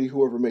clearly,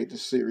 whoever made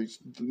this series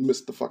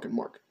missed the fucking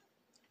mark.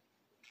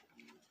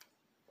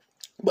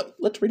 But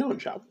let's read on,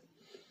 shall we?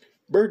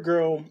 Bird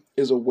Girl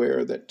is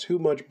aware that too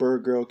much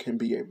Bird Girl can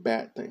be a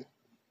bad thing.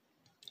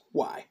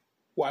 Why?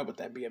 Why would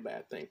that be a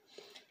bad thing?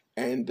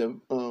 And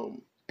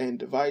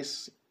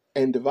devises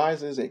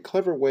a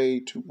clever way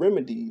to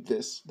remedy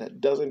this that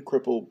doesn't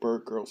cripple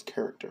Bird Girl's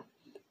character.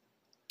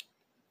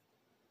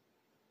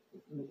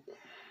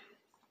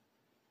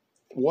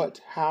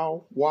 What?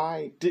 How?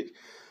 Why?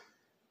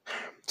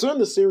 So in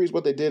the series,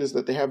 what they did is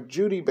that they have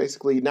Judy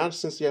basically, not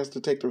since she has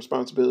to take the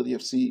responsibility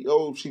of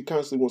CEO, she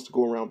constantly wants to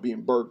go around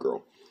being Bird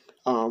Girl.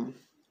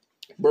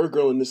 Bird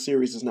Girl in this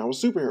series is now a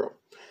superhero.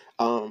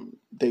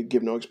 They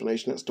give no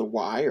explanation as to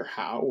why or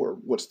how or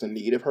what's the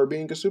need of her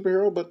being a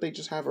superhero, but they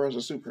just have her as a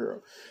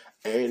superhero.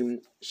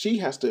 And she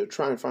has to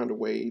try and find a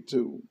way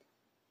to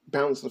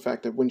balance the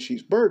fact that when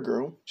she's Bird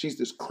Girl, she's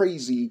this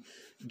crazy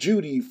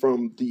Judy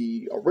from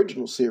the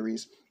original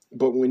series.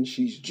 But when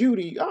she's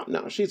Judy, oh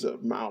no, she's a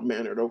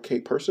mild-mannered,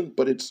 okay person,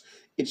 but it's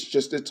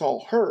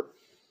all her.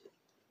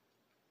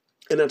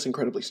 And that's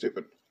incredibly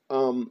stupid.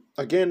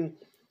 Again,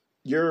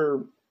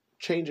 you're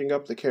changing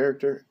up the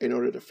character in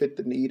order to fit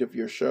the need of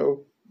your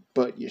show,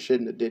 but you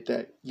shouldn't have did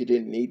that. You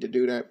didn't need to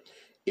do that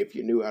if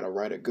you knew how to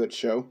write a good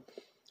show.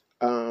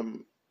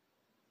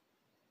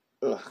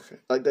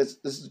 This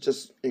is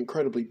just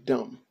incredibly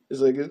dumb.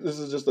 It's like, this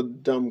is just a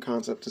dumb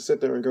concept to sit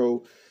there and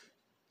go,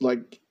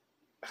 like,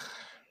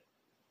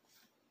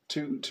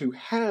 to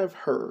have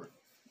her,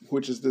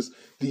 which is this,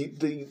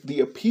 the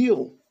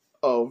appeal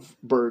of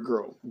Bird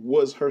Girl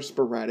was her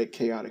sporadic,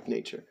 chaotic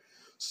nature.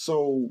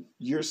 So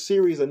your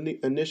series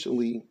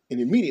initially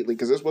and immediately,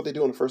 because that's what they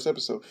do in the first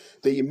episode,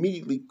 they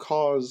immediately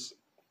cause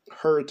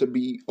her to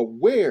be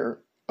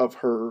aware of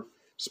her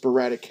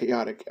sporadic,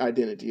 chaotic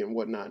identity and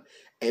whatnot,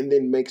 and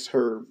then makes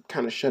her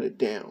kind of shut it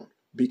down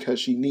because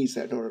she needs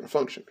that in order to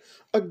function.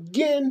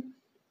 Again,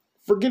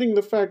 forgetting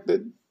the fact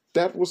that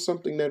that was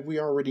something that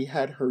we already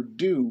had her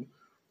do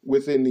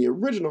within the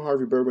original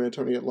Harvey Birdman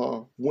Attorney at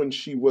Law when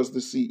she was the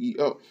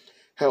CEO.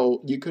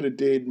 Hell, you could have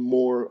did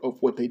more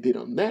of what they did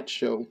on that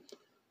show,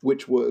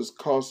 which was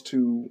caused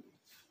to,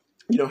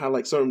 how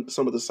like some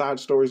of the side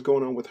stories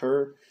going on with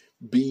her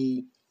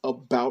be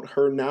about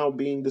her now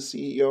being the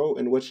CEO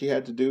and what she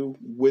had to do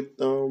with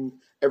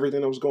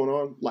everything that was going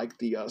on, like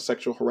the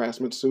sexual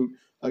harassment suit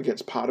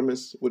against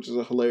Potamus, which is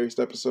a hilarious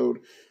episode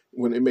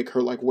when they make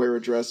her like wear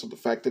a dress, of the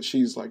fact that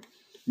she's like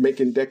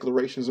making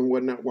declarations and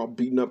whatnot while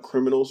beating up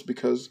criminals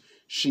because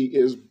she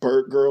is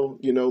Bird Girl.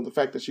 The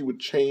fact that she would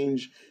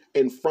change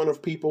in front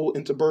of people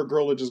into Bird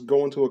Girl or just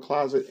go into a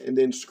closet and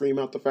then scream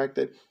out the fact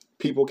that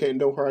people can't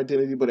know her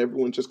identity, but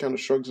everyone just kind of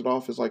shrugs it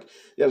off as like,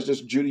 yeah, it's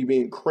just Judy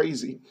being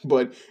crazy.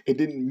 But it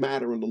didn't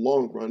matter in the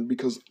long run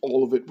because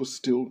all of it was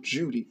still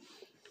Judy.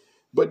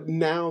 But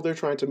now they're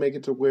trying to make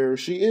it to where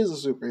she is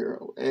a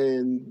superhero,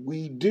 and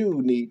we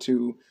do need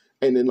to.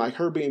 And then like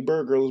her being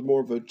Bird Girl is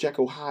more of a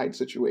Jekyll Hyde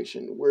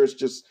situation where it's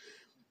just,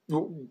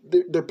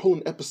 they're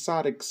pulling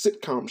episodic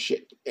sitcom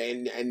shit,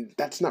 and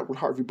that's not what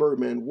Harvey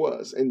Birdman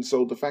was. And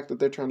so the fact that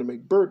they're trying to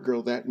make Bird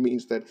Girl that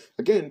means that,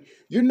 again,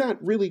 you're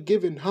not really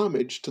giving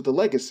homage to the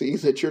legacy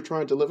that you're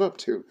trying to live up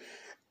to.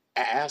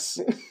 Ass.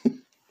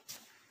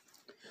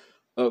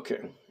 Okay.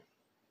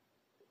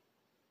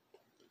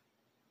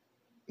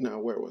 Now,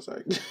 where was I?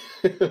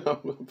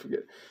 I'll forget.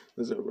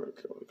 There's a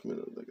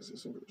committed legacy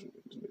supervision.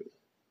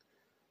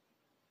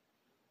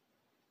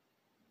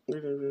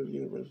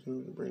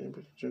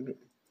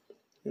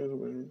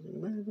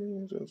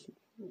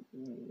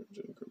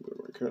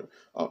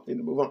 Oh, need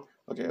to move on.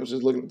 Okay, I was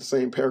just looking at the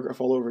same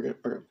paragraph all over again.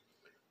 Okay.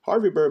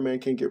 Harvey Birdman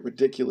can get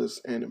ridiculous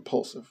and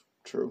impulsive,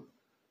 true.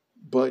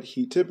 But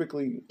he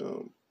typically,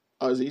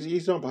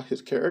 he's talking about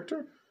his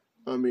character?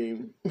 I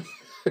mean,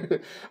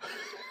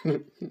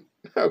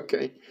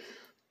 okay.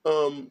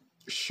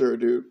 Sure,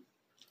 dude.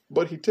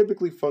 But he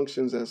typically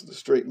functions as the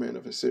straight man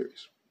of his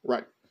series.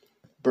 Right.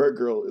 Bird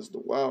Girl is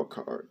the wild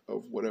card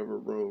of whatever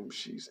room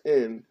she's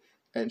in,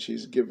 and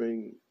she's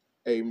giving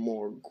a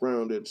more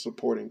grounded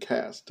supporting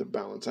cast to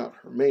balance out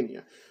her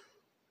mania.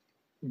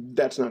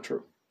 That's not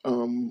true.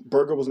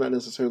 Bird Girl was not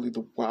necessarily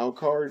the wild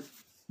card,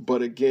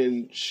 but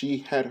again, she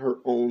had her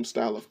own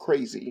style of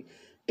crazy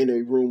in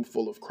a room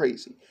full of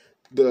crazy.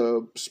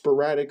 The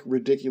sporadic,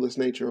 ridiculous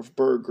nature of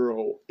Bird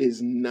Girl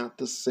is not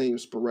the same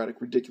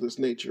sporadic, ridiculous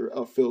nature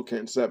of Phil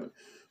Can 7,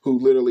 who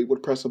literally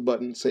would press a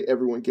button, say,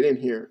 everyone get in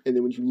here, and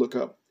then when you look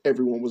up,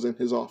 everyone was in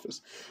his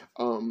office.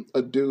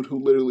 A dude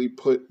who literally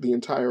put the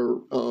entire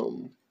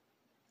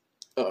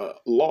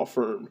law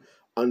firm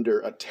under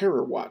a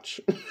terror watch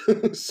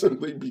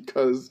simply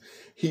because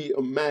he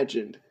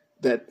imagined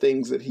that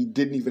things that he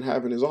didn't even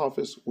have in his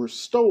office were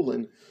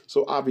stolen,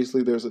 so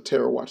obviously there's a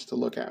terror watch to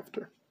look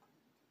after.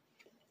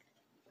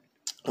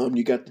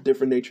 You got the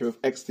different nature of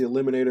X the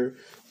Eliminator,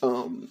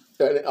 and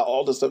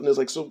all this stuff. And it's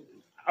like, so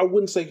I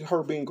wouldn't say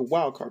her being a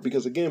wild card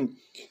because, again,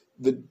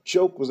 the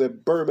joke was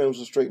that Birdman was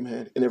a straight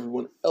man and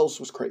everyone else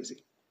was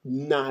crazy.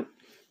 Not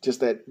just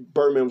that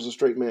Birdman was a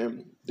straight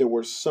man. There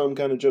were some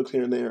kind of jokes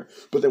here and there.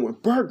 But then when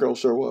Bird Girl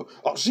showed up,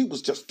 oh, she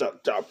was just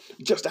out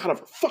of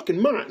her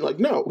fucking mind. Like,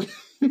 no.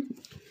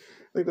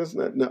 Like, that's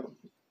not, no.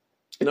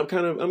 And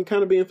I'm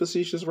kind of being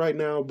facetious right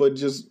now, but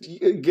just,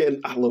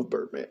 again, I love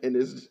Birdman, and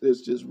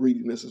it's just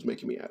reading this is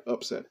making me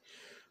upset.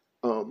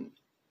 And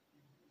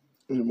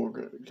more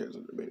grounded because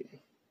of the media.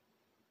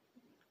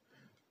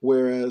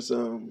 Whereas,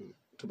 to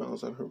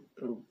balance out her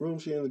room,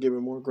 she ends up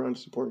giving more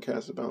grounded support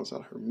cast to balance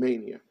out her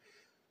mania.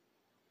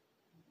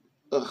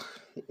 Ugh.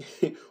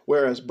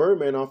 Whereas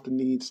Birdman often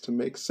needs to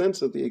make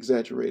sense of the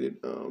exaggerated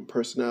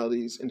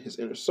personalities in his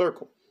inner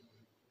circle.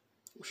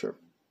 Sure.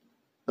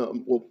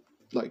 Well,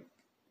 like,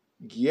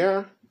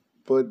 yeah,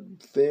 but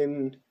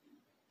then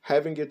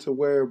having it to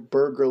where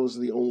Bird Girl is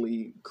the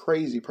only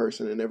crazy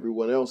person and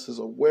everyone else is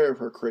aware of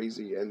her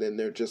crazy, and then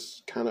they're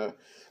just kind of,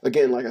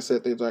 again, like I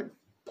said, they're like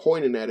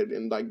pointing at it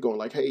and like going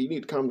like, hey, you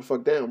need to calm the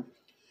fuck down.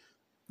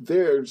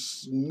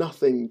 There's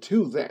nothing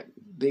to that.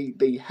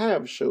 They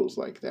have shows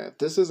like that.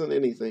 This isn't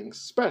anything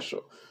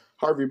special.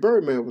 Harvey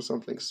Birdman was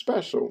something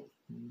special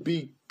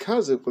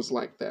because it was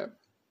like that.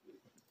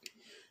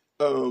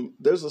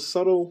 There's a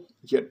subtle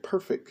yet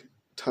perfect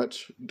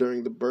touch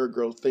during the Bird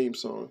Girl theme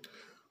song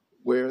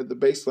where the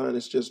bass line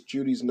is just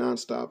Judy's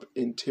nonstop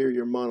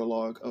interior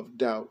monologue of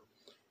doubt.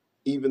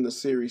 Even the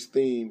series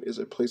theme is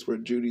a place where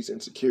Judy's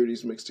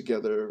insecurities mix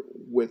together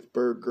with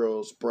Bird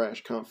Girl's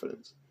brash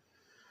confidence.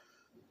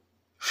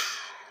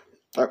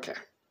 Okay.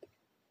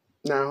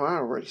 Now, I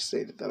already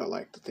stated that I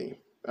like the theme.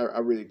 I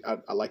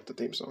like the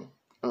theme song.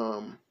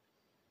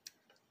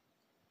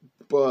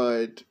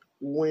 But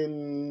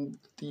when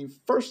the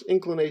first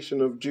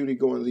inclination of Judy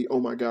going the oh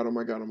my god, oh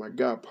my god, oh my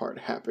god part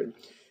happened,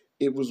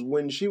 it was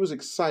when she was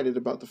excited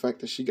about the fact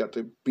that she got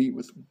to be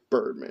with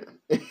Birdman.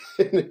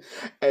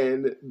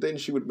 And then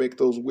she would make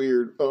those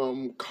weird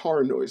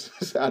car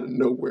noises out of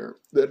nowhere,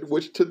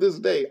 which to this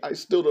day, I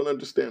still don't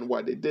understand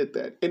why they did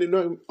that. And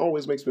it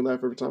always makes me laugh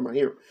every time I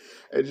hear it.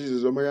 And she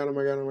says, oh my god, oh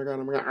my god, oh my god,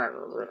 oh my god.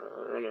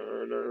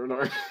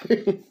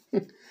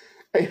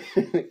 And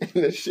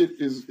that shit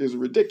is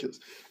ridiculous.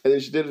 And then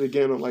she did it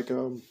again on like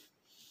one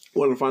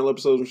of the final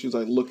episodes when she was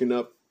like looking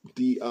up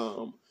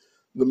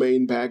the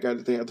main bad guy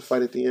that they had to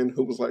fight at the end,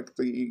 who was like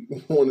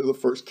one of the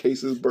first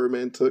cases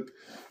Birdman took.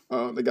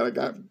 The guy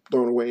got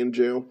thrown away in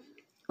jail.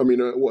 I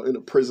mean, in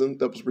a prison.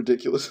 That was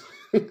ridiculous.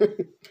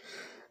 and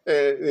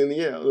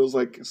yeah, it was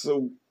like,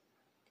 so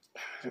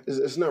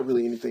it's not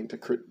really anything to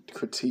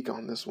critique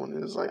on this one.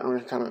 It's like, I'm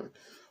kind of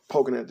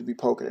poking at it to be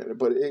poking at it.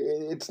 But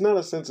it's not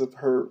a sense of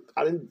her.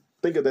 I didn't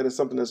think of that as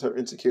something that's her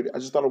insecurity. I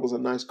just thought it was a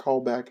nice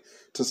callback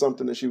to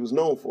something that she was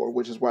known for,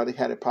 which is why they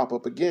had it pop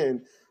up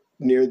again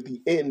near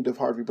the end of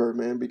Harvey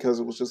Birdman, because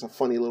it was just a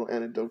funny little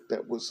anecdote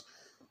that was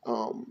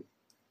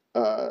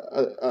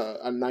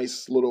a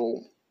nice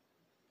little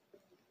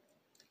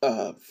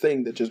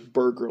thing that just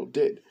Bird Girl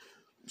did.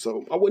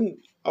 So I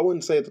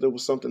wouldn't say that it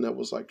was something that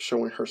was like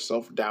showing her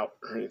self-doubt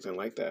or anything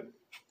like that.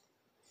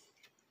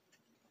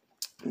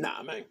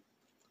 Nah, man.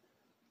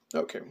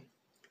 Okay.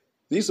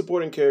 These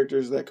supporting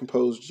characters that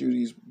compose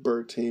Judy's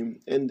Bird team,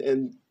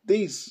 and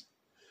these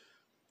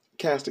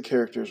cast of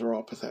characters are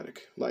all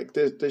pathetic. Like,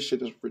 this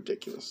shit is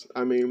ridiculous.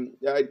 I mean,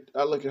 I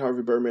look at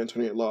Harvey Birdman,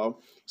 28 Law.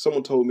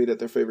 Someone told me that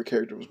their favorite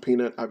character was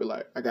Peanut. I'd be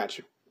like, I got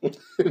you. And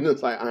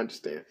it's like, I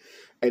understand.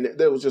 And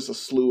there was just a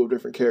slew of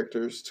different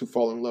characters to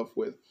fall in love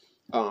with.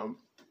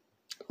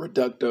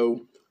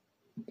 Reducto,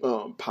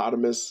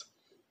 Potamus,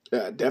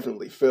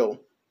 definitely Phil,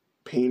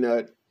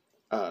 Peanut,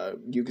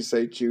 you could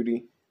say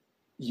Judy.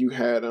 You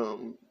had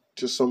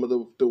just some of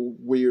the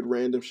weird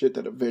random shit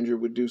that Avenger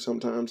would do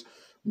sometimes.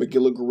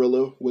 Magilla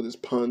Gorilla with his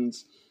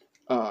puns.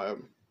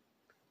 I'm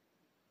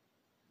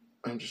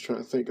just trying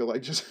to think of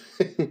like just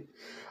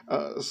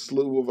a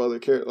slew of other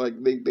characters. Like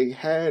they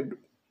had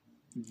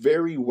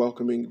very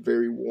welcoming,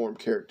 very warm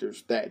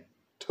characters that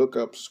took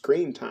up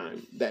screen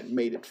time that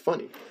made it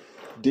funny.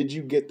 Did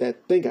you get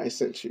that thing I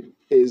sent you?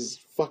 Is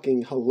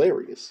fucking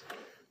hilarious.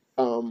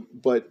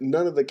 But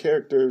none of the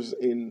characters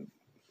in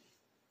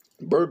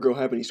Bird Girl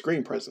have any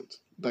screen presence.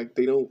 Like,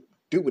 they don't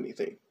do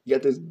anything. You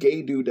got this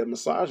gay dude that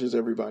massages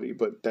everybody,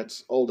 but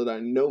that's all that I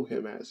know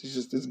him as. He's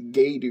just this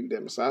gay dude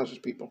that massages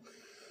people.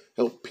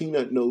 Hell,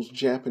 Peanut knows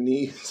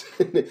Japanese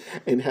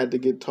and had to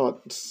get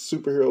taught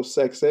superhero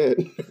sex ed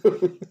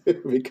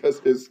because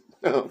his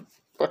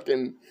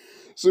fucking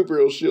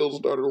superhero shield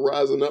started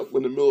rising up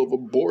in the middle of a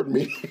board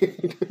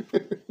meeting.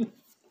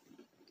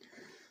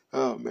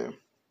 Oh, man.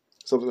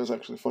 Something that's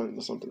actually funny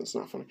and something that's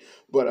not funny.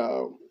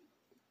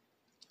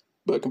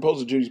 But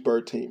composed of Judy's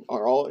Bird team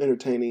are all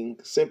entertaining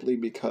simply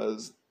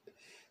because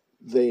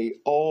they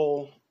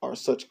all are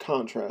such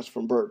contrast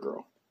from Bird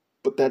Girl.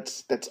 But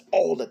that's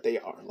all that they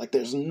are. Like,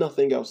 there's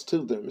nothing else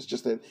to them. It's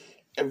just that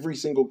every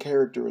single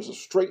character is a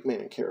straight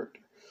man character.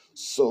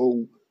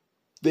 So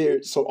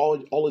There, so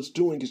all it's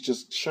doing is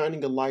just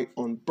shining a light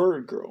on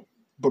Bird Girl.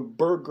 But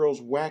Bird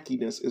Girl's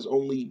wackiness is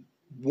only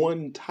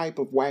one type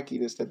of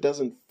wackiness that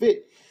doesn't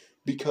fit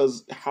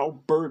because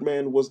how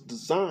Birdman was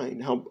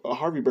designed, how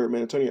Harvey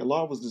Birdman, Attorney at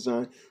Law was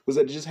designed, was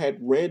that it just had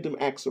random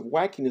acts of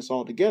wackiness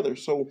altogether.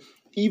 So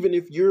even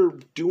if you're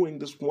doing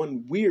this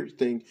one weird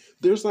thing,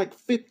 there's like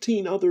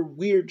 15 other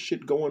weird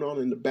shit going on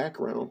in the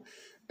background.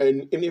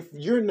 And if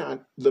you're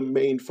not the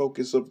main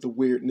focus of the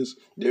weirdness,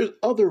 there's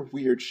other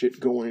weird shit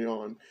going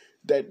on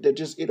that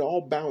just, it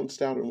all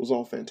balanced out and was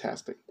all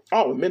fantastic.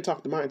 Oh, and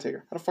Mentok the Mind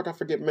Taker. How the fuck I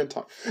forget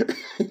Mentok?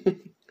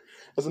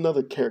 That's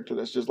another character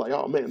that's just like,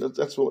 oh man,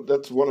 that's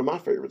one of my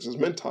favorites is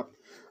Mentok.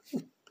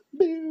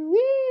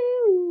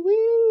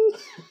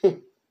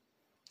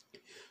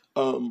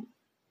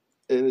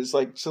 And it's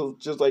like, so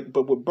just like,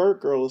 but with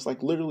Bird Girl, it's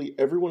like literally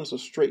everyone is a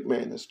straight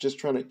man that's just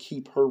trying to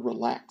keep her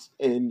relaxed,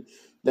 and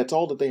that's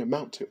all that they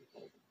amount to.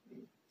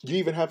 You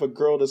even have a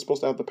girl that's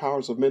supposed to have the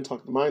powers of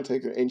Mentok the Mind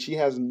Taker, and she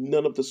has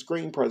none of the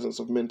screen presence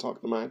of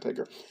Mentok the Mind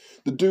Taker.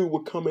 The dude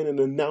would come in and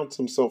announce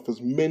himself as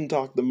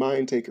Mentok the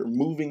Mind Taker,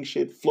 moving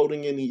shit,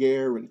 floating in the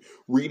air, and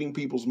reading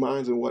people's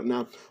minds and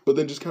whatnot, but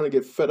then just kind of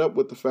get fed up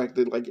with the fact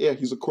that, like, yeah,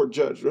 he's a court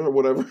judge or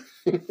whatever.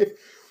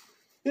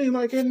 And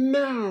like, and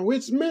now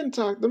it's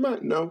Mentok the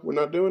Mind. No, we're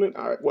not doing it.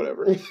 All right,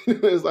 whatever.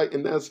 It's like,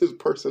 and that's his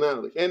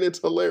personality, and it's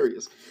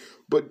hilarious.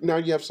 But now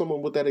you have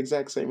someone with that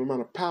exact same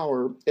amount of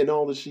power, and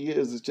all that she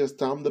is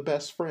just, I'm the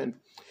best friend.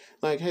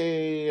 Like,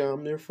 hey,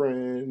 I'm your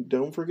friend.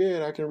 Don't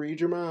forget, I can read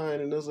your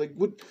mind. And I was like,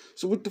 what?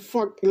 So what the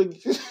fuck?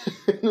 Like,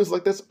 it was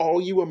like, that's all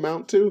you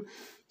amount to?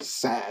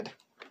 Sad.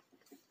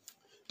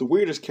 The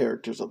weirdest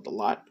characters of the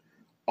lot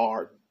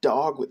are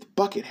Dog with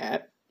Bucket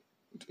Hat,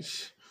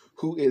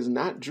 who is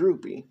not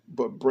droopy,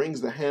 but brings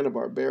the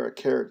Hanna-Barbera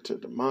character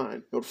to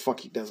mind. No, the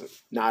fuck he doesn't.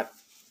 Not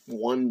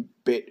one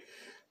bit.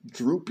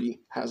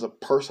 Droopy has a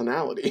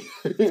personality.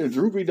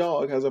 Droopy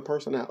Dog has a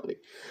personality.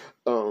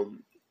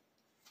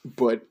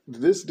 But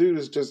this dude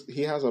is just,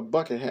 he has a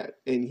bucket hat,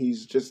 and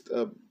he's just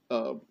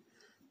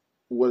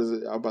what is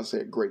it? I'm about to say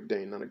a Great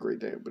Dane, not a Great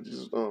Dane, but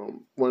just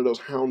one of those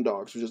hound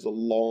dogs with just a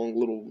long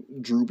little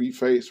droopy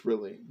face,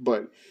 really.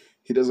 But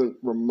he doesn't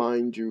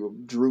remind you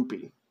of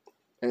Droopy.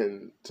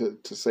 And to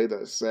say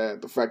that is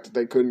sad. The fact that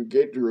they couldn't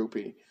get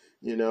Droopy,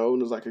 you know,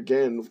 and it's like,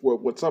 again,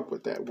 what's up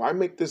with that? Why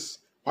make this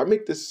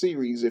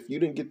series if you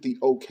didn't get the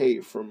okay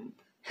from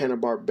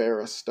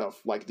Hanna-Barbera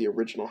stuff like the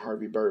original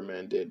Harvey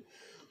Birdman did?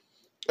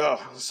 Ugh,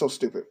 so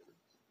stupid.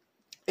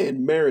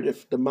 And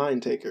Meredith, the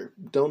Mind Taker,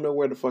 don't know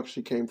where the fuck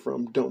she came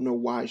from, don't know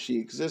why she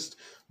exists,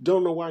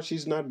 don't know why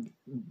she's not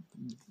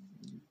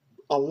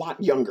a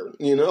lot younger,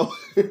 you know?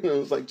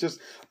 It's like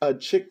just a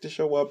chick to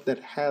show up that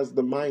has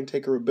the Mind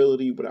Taker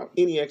ability without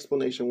any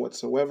explanation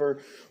whatsoever,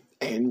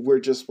 and we're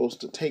just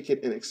supposed to take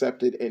it and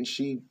accept it, and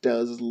she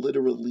does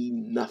literally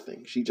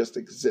nothing. She just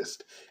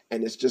exists,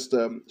 and it's just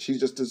she's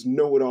just this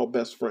know-it-all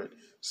best friend.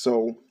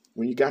 So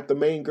when you got the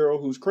main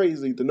girl who's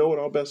crazy, the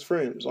know-it-all best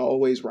friend is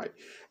always right,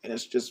 and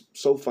it's just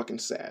so fucking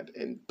sad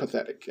and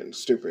pathetic and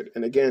stupid.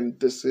 And again,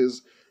 this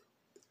is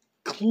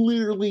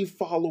clearly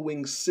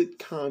following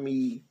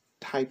sitcom-y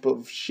type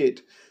of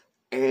shit,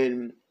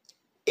 and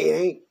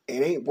it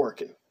ain't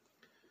working.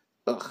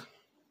 Ugh.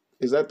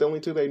 Is that the only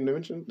two they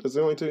mentioned? That's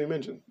the only two they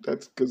mentioned.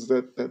 That's because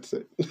that's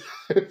it.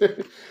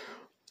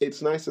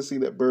 It's nice to see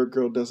that Bird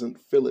Girl doesn't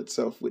fill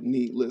itself with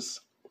needless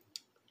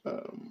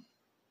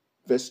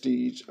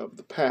vestige of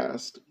the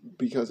past,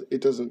 because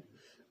it doesn't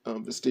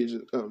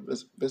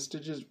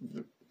vestiges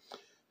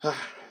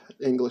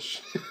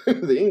English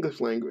the English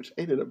language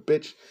ain't it a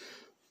bitch.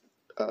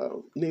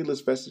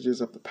 Needless vestiges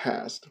of the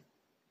past.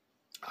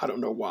 I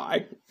don't know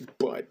why,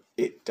 but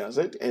it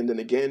doesn't. And then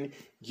again,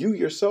 you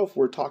yourself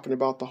were talking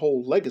about the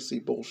whole legacy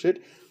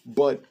bullshit,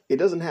 but it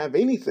doesn't have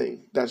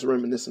anything that's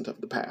reminiscent of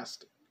the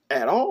past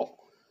at all.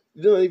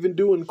 You're not even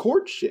doing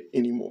court shit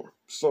anymore.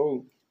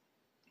 So,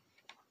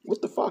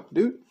 what the fuck,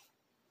 dude?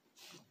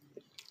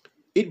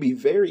 It'd be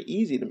very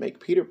easy to make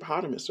Peter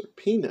Potamus or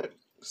Peanut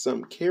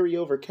some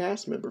carryover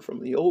cast member from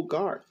the old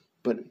guard,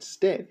 but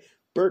instead,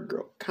 Bird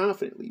Girl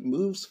confidently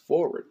moves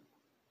forward.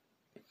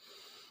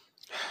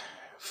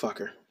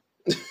 Fucker.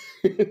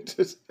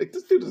 Just like,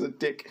 this dude is a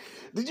dick.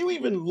 Did you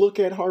even look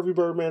at Harvey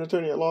Birdman,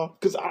 Attorney at Law?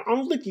 Because I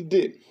don't think you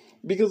did.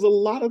 Because a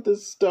lot of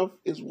this stuff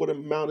is what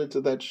amounted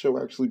to that show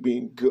actually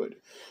being good.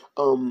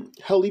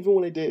 Hell, even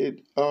when they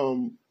did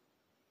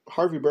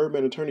Harvey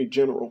Birdman, Attorney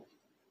General,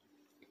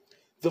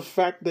 the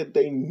fact that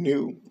they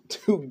knew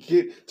to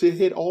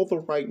hit all the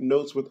right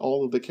notes with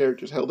all of the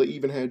characters. Hell, they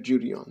even had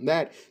Judy on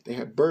that. They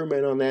had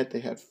Birdman on that. They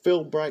had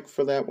Phil Brack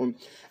for that one.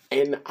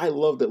 And I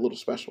love that little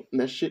special. And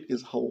that shit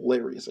is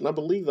hilarious. And I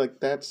believe like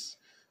that's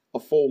a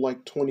full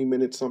like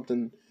 20-minute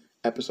something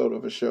episode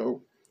of a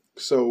show.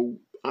 So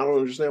I don't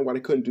understand why they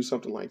couldn't do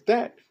something like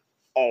that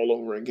all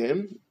over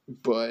again.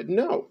 But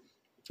no.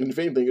 And if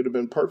anything, it would have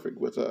been perfect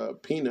with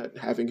Peanut,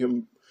 having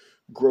him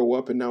grow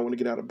up and now want to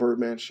get out of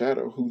Birdman's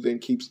shadow, who then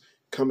keeps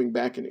coming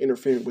back and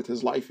interfering with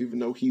his life even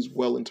though he's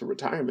well into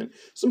retirement.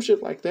 Some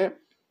shit like that.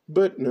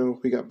 But no,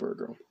 we got Bird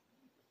Girl.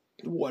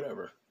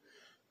 Whatever.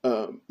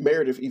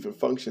 Meredith even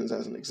functions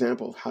as an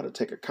example of how to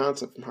take a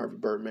concept from Harvey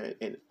Birdman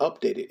and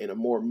update it in a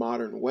more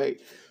modern way.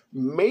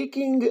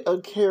 Making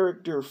a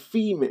character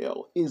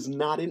female is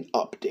not an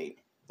update.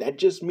 That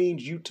just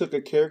means you took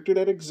a character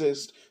that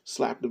exists,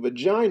 slapped a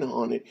vagina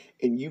on it,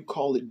 and you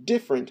call it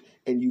different,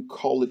 and you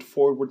call it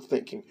forward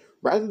thinking.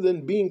 Rather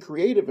than being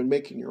creative and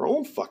making your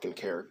own fucking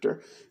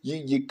character,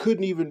 you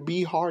couldn't even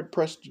be hard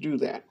pressed to do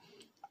that.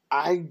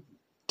 I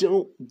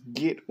don't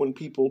get when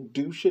people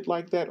do shit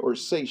like that or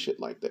say shit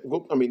like that.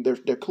 Well, I mean,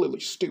 they're clearly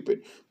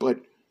stupid,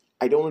 but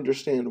I don't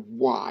understand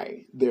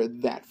why they're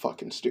that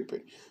fucking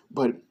stupid.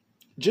 But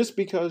just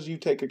because you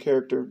take a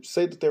character,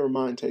 say that they're a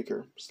mind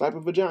taker, slap a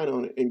vagina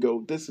on it, and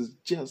go, this is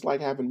just like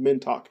having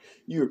men talk,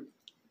 you're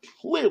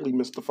clearly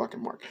missed the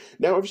fucking mark.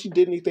 Now, if she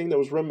did anything that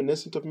was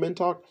reminiscent of men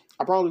talk,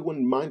 I probably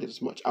wouldn't mind it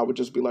as much. I would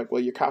just be like,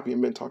 well, you're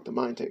copying men talk, the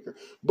mind taker.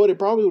 But it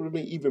probably would have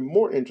been even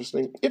more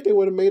interesting if they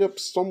would have made up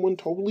someone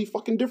totally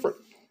fucking different.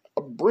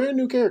 A brand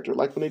new character,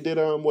 like when they did,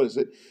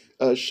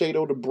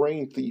 Shado the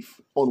Brain Thief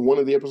on one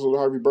of the episodes of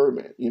Harvey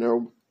Birdman, you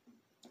know?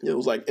 It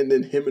was like, and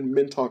then him and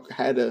Mintalk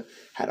had a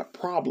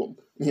problem.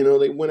 You know,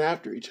 they went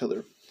after each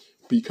other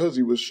because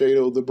he was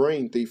Shado the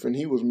Brain Thief and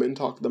he was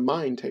Mintalk the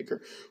Mind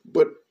Taker.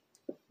 But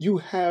you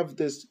have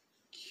this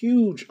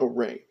huge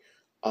array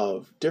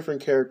of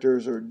different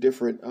characters or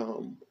different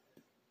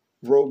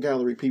rogue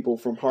gallery people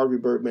from Harvey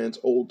Birdman's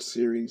old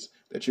series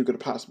that you could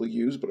possibly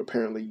use, but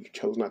apparently you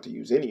chose not to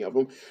use any of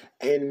them.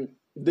 And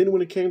then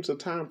when it came to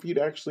time for you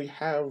to actually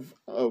have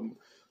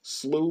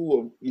slew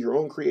of your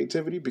own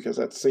creativity, because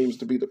that seems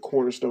to be the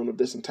cornerstone of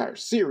this entire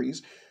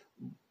series,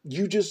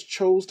 you just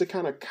chose to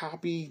kind of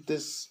copy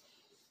this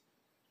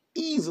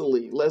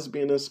easily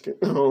lesbianist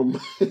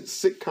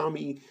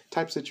sitcom-y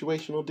type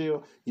situational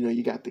deal. You know,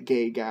 you got the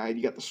gay guy,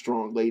 you got the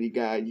strong lady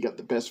guy, you got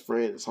the best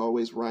friend that's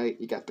always right,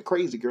 you got the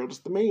crazy girl that's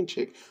the main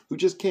chick who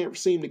just can't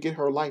seem to get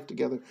her life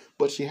together,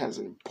 but she has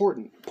an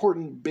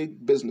important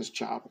big business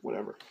job or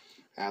whatever.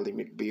 Ally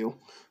McBeal.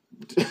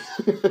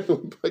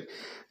 But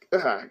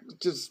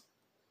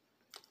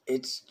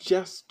it's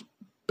just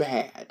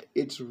bad.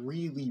 It's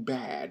really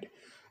bad.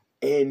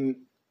 And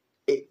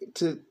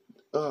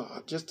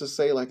just to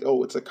say like,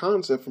 oh, it's a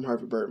concept from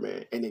Harvey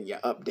Birdman, and then you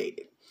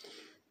update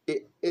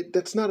it.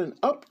 That's not an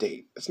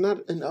update. It's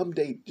not an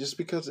update just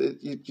because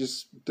it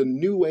just the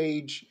new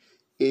age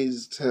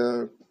is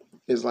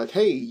like,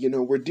 hey, you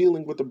know, we're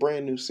dealing with a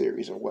brand new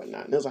series or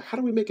whatnot. And it's like, how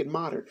do we make it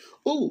modern?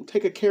 Ooh,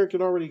 take a character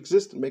that already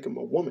exists and make them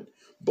a woman,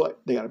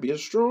 but they got to be a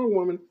strong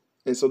woman.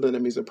 And so then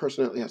that means their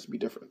personality has to be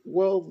different.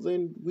 Well,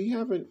 then we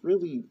haven't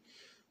really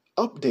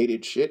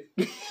updated shit.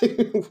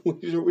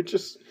 we're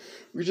just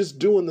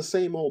doing the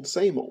same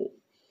old.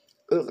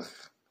 Ugh.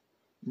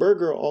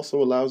 Burger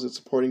also allows its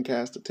supporting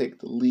cast to take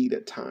the lead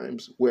at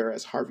times,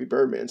 whereas Harvey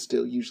Birdman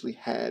still usually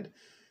had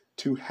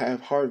to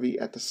have Harvey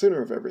at the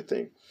center of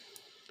everything,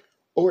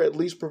 or at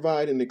least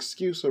provide an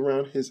excuse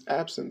around his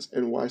absence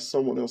and why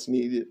someone else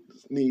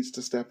needs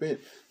to step in.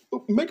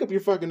 Make up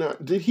your fucking mind.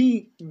 Did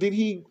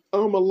he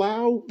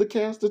allow the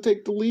cast to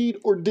take the lead,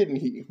 or didn't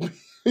he?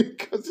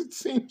 Because it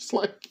seems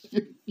like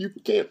you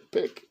can't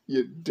pick,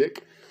 you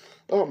dick.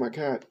 Oh my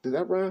god, did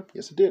that rhyme?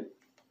 Yes, it did.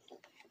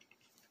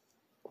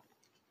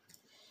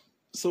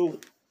 So,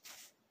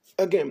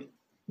 again,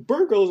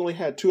 Bird Girls only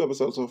had 2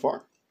 episodes so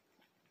far.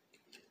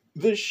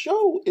 The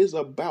show is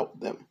about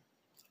them.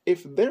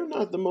 If they're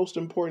not the most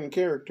important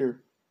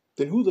character,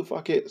 then who the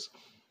fuck is?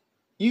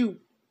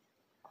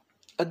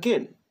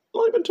 Again,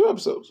 only been 2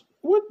 episodes.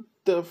 What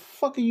the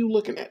fuck are you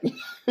looking at?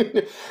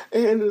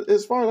 And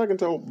as far as I can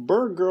tell,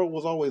 Bird Girl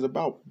was always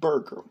about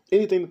Bird Girl.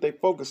 Anything that they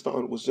focused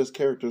on was just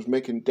characters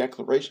making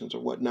declarations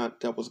or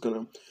whatnot that was going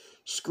to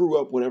screw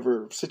up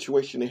whatever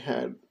situation they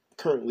had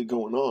currently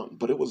going on.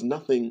 But it was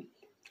nothing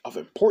of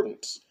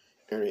importance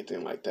or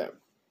anything like that.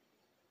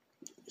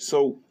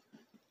 So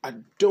I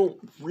don't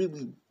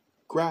really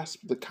grasp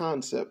the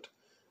concept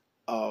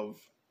of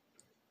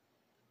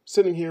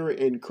sitting here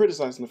and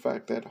criticizing the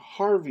fact that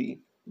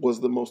Harvey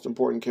was the most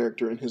important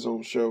character in his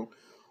own show,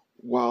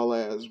 while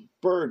as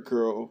Bird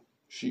Girl,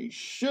 she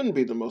shouldn't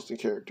be the most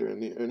important character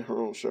in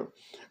her own show.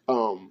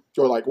 Or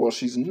like, well,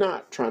 she's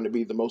not trying to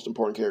be the most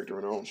important character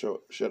in her own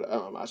show,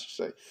 I should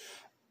say.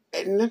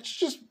 And that's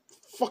just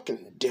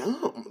fucking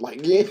dumb.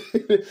 Like, yeah,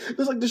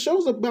 it's like the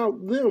show's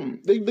about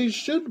them. They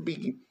should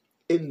be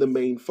in the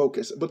main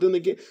focus. But then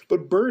again,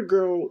 Bird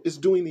Girl is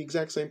doing the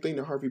exact same thing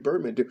that Harvey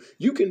Birdman did.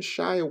 You can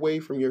shy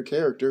away from your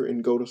character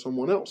and go to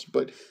someone else.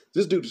 But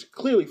this dude is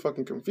clearly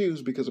fucking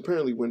confused because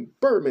apparently when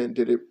Birdman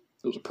did it,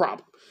 it was a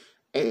problem.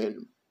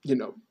 And, you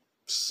know,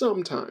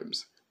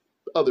 sometimes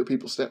other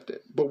people stepped in.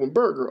 But when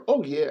Bird Girl,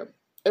 oh yeah,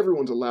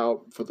 everyone's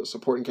allowed for the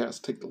supporting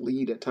cast to take the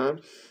lead at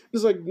times.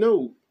 It's like,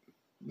 no,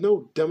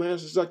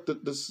 dumbass. It's like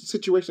the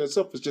situation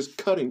itself is just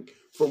cutting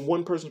from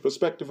one person's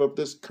perspective of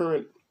this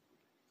current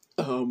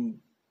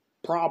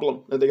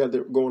problem that they got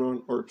going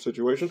on, or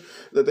situation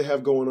that they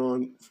have going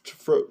on,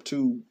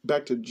 to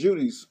back to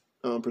Judy's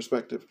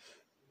perspective,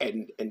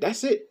 and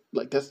that's it.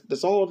 Like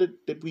that's all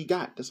that we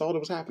got. That's all that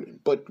was happening.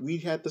 But we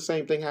had the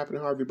same thing happen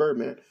to Harvey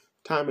Birdman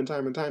time and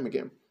time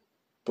again.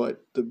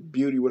 But the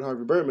beauty with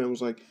Harvey Birdman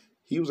was like,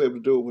 he was able to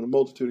do it with a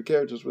multitude of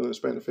characters within a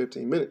span of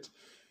 15 minutes.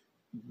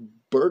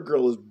 Bird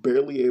Girl is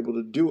barely able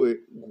to do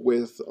it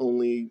with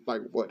only,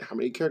 like, what, how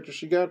many characters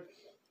she got?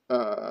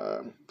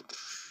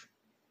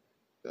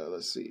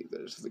 Let's see,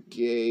 there's the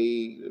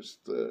gay, there's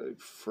the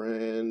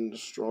friend,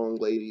 strong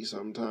lady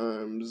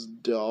sometimes,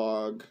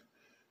 dog.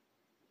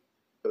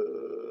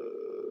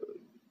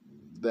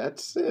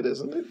 That's it,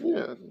 isn't it?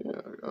 Yeah.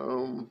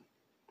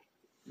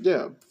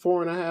 Yeah,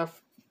 4.5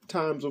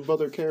 times of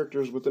other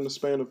characters within the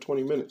span of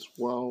 20 minutes,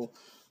 while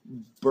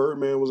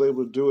Birdman was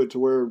able to do it to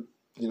where,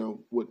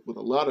 with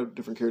a lot of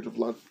different characters, a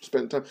lot of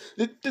spent time.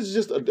 This is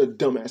just a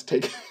dumbass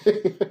take.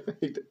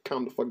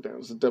 Calm the fuck down.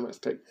 It's a dumbass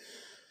take.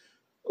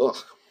 Ugh.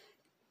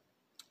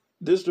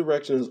 This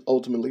direction is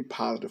ultimately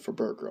positive for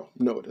Bird Girl.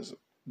 No, it isn't.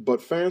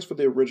 But fans for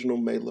the original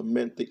may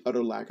lament the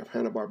utter lack of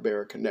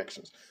Hanna-Barbera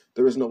connections.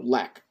 There is no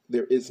lack.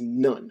 There is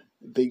none.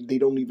 They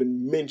don't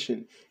even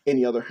mention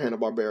any other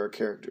Hanna-Barbera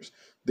characters.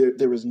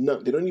 There is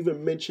none. They don't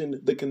even mention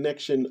the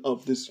connection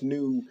of this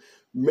new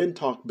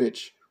Mentalk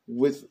bitch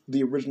with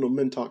the original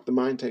Mentalk, the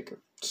Mind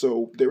Taker.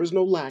 So there is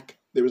no lack.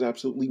 There is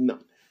absolutely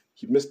none.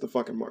 You missed the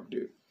fucking mark,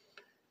 dude.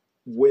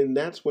 When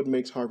that's what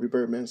makes Harvey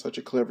Birdman such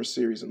a clever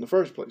series in the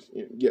first place.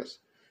 Yes.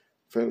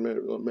 Fans may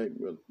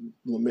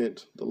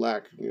lament the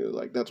lack,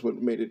 that's what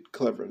made it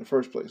clever in the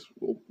first place.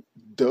 Well,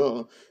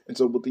 duh. And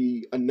so with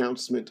the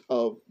announcement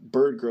of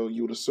Bird Girl,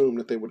 you would assume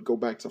that they would go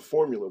back to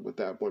formula with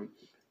that one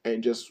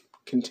and just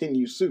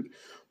continue suit.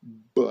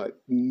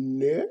 But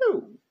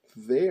no,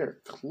 they're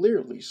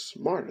clearly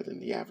smarter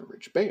than the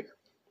average bear.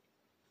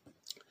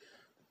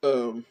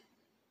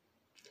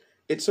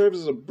 It serves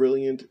as a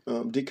brilliant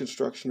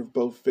deconstruction of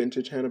both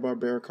vintage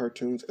Hanna-Barbera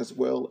cartoons as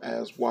well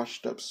as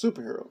washed-up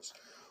superheroes.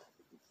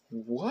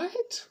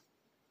 What?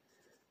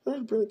 There's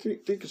a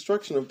brilliant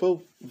deconstruction of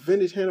both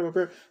vintage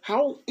Hanna-Barbera.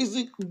 How is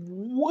it?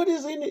 What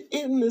is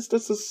in this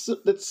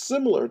that's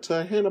similar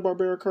to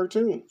Hanna-Barbera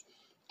cartoons?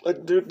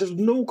 Like there's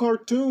no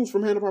cartoons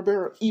from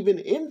Hanna-Barbera even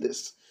in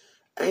this,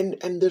 and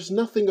there's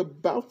nothing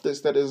about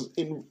this that is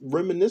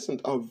reminiscent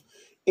of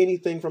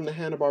anything from the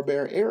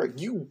Hanna-Barbera era.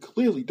 You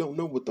clearly don't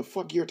know what the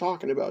fuck you're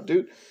talking about,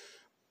 dude.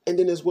 And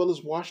then as well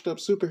as washed up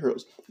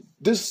superheroes.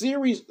 This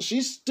series,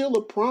 she's still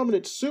a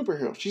prominent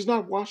superhero. She's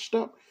not washed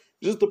up.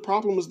 Just the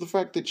problem is the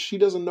fact that she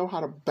doesn't know how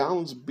to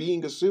balance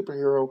being a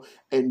superhero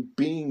and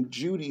being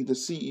Judy, the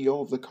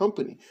CEO of the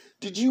company.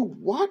 Did you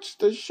watch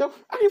the show?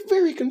 I am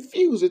very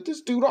confused at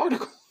this dude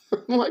article.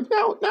 Like,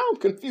 now I'm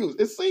confused.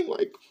 It seemed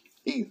like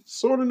he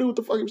sort of knew what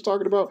the fuck he was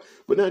talking about,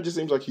 but now it just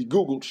seems like he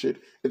Googled shit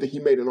and then he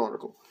made an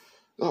article.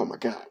 Oh my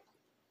God.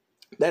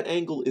 That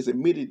angle is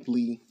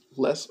admittedly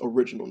less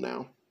original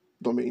now.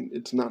 I mean,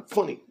 it's not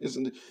funny,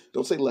 isn't it?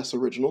 Don't say less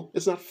original.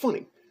 It's not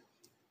funny.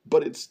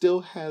 But it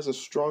still has a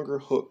stronger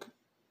hook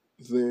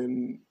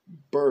than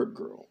Bird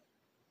Girl.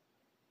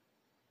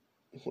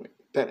 Wait,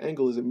 that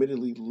angle is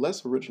admittedly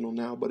less original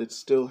now, but it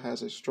still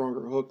has a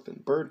stronger hook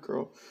than Bird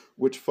Girl,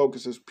 which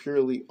focuses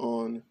purely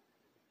on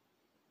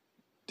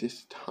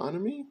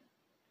dystonomy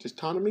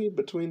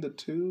between the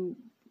two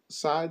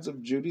sides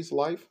of Judy's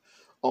life,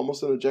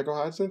 almost in a Jekyll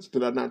Hyde sense.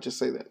 Did I not just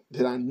say that?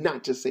 Did I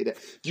not just say that?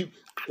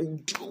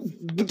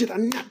 Did I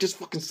not just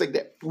fucking say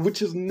that? Which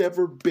has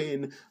never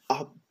been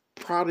a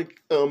product,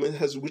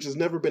 which has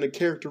never been a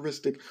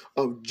characteristic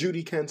of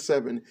Judy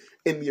Canseven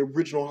in the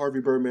original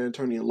Harvey Birdman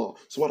Attorney-at-Law.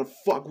 So why the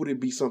fuck would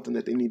it be something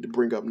that they need to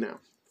bring up now?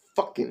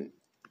 Fucking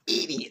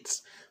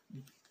idiots.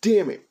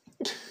 Damn it.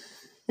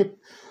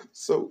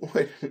 So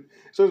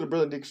there's a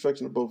brilliant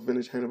deconstruction of both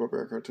vintage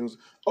Hanna-Barbera cartoons.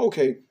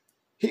 Okay,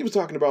 he was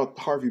talking about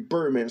Harvey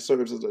Birdman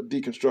serves as a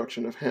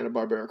deconstruction of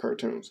Hanna-Barbera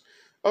cartoons.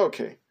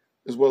 Okay,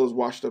 as well as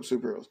washed up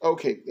superheroes.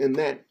 Okay, and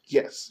that,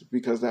 yes,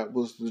 because that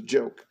was the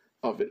joke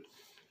of it.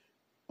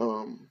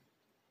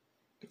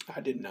 I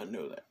did not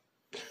know that.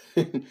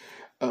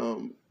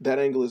 That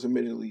angle is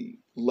admittedly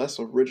less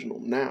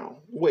original now.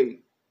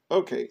 Wait,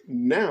 okay,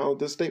 now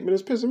this statement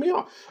is pissing me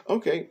off.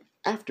 Okay,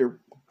 after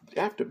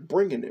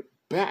bringing it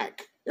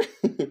back,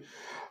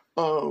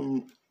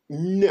 no.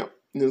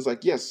 And it's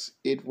like, yes,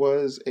 it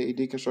was a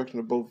deconstruction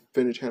of both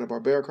vintage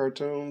Hanna-Barbera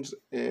cartoons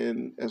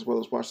and as well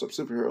as washed up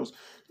superheroes,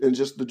 and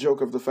just the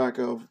joke of the fact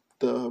of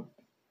the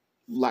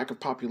lack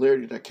of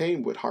popularity that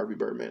came with Harvey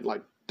Birdman.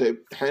 Like, the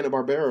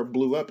Hanna-Barbera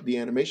blew up the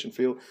animation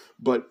field,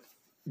 but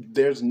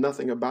there's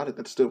nothing about it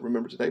that's still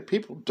remembered today.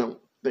 People don't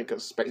think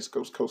of Space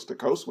Ghost Coast to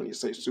Coast when you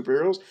say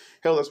superheroes.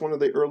 Hell, that's one of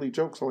the early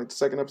jokes on like the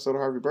second episode of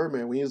Harvey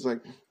Birdman when he was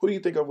like, who do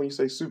you think of when you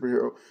say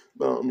superhero?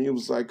 He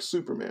was like,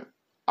 Superman,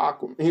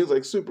 Aquaman. He was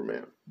like,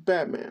 Superman,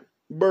 Batman,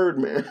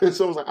 Birdman.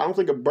 So I was like, I don't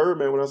think of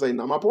Birdman when I say,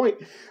 not my point.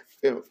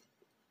 Yeah.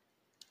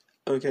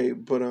 Okay,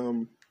 but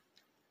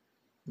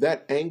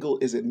that angle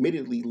is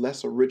admittedly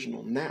less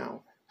original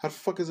now. How the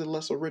fuck is it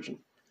less original?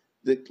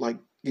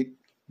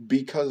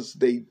 Because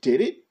they did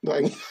it?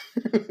 Like,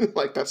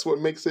 like that's what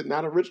makes it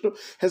not original?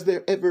 Has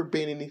there ever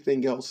been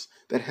anything else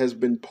that has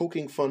been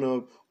poking fun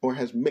of or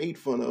has made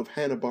fun of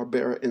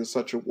Hanna-Barbera in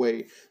such a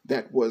way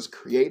that was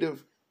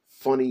creative,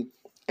 funny,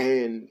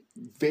 and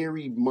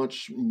very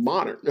much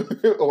modern,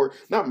 or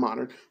not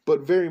modern,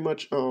 but very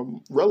much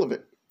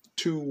relevant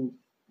to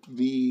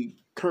the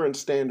current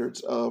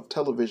standards of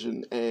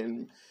television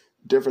and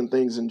different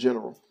things in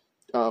general,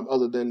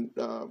 other than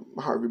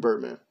Harvey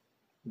Birdman,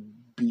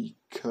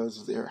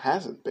 because there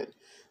hasn't been.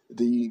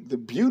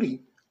 The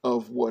beauty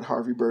of what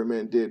Harvey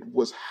Birdman did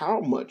was how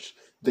much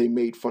they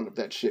made fun of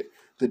that shit.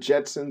 The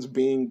Jetsons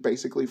being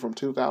basically from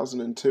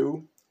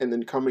 2002 and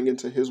then coming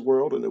into his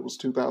world and it was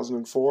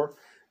 2004,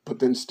 but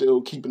then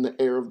still keeping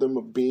the air of them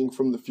of being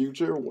from the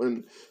future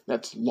when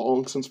that's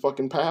long since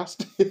fucking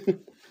passed.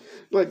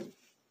 Like,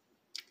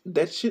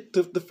 that shit,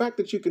 the fact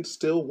that you can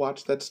still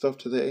watch that stuff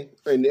today,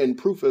 and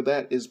proof of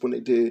that is when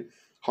they did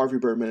Harvey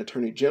Birdman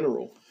Attorney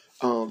General,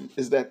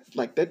 is that,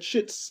 like, that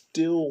shit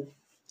still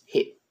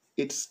hit.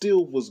 It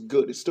still was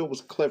good. It still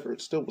was clever.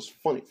 It still was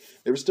funny.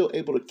 They were still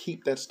able to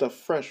keep that stuff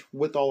fresh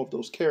with all of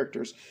those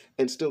characters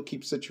and still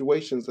keep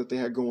situations that they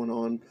had going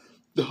on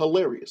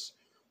hilarious.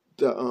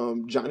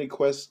 The Johnny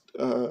Quest,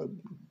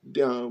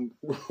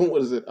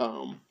 what is it?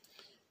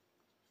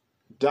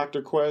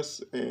 Dr.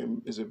 Quest,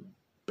 and is it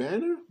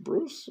Banner,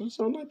 Bruce, or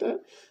something like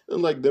that,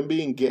 and like them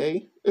being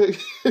gay,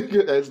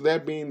 as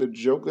that being the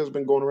joke that's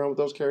been going around with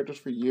those characters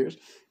for years.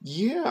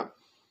 Yeah,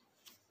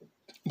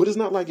 but it's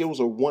not like it was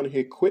a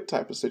one-hit quit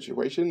type of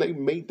situation. They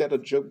made that a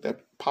joke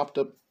that popped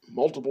up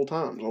multiple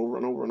times over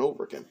and over and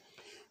over again.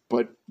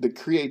 But the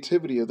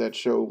creativity of that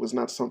show was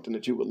not something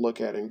that you would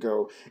look at and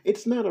go,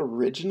 it's not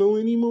original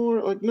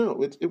anymore. Like,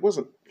 no, it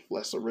wasn't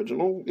less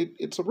original.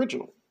 It's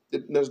original.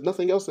 There's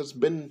nothing else that's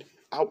been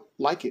out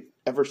like it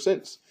ever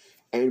since.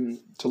 And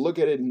to look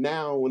at it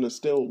now and to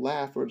still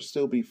laugh or to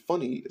still be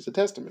funny is a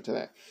testament to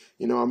that.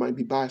 You know, I might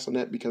be biased on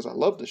that because I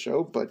love the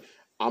show, but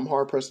I'm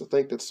hard-pressed to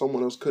think that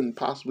someone else couldn't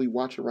possibly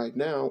watch it right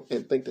now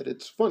and think that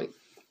it's funny.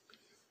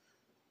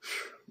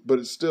 But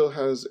it still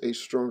has a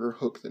stronger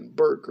hook than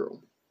Bird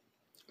Girl,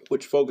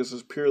 which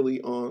focuses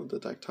purely on the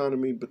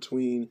dichotomy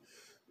between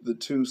the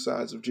two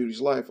sides of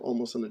Judy's life,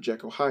 almost in a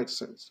Jekyll Hyde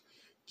sense.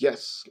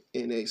 Yes,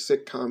 in a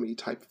sitcom-y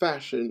type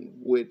fashion,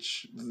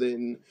 which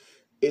then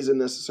isn't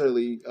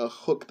necessarily a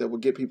hook that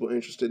would get people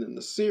interested in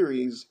the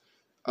series.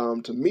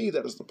 To me,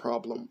 that is the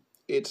problem.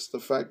 It's the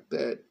fact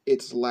that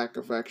its lack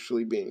of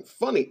actually being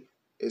funny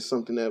is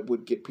something that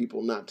would get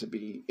people not to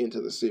be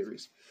into the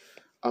series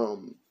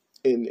in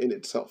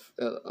itself,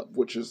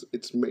 which is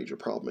its major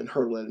problem and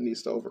hurdle that it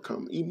needs to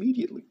overcome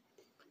immediately.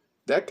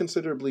 That's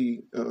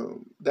considerably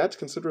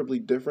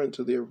different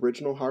to the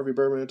original Harvey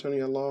Birdman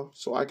Attorney at Law,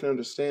 so I can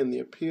understand the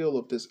appeal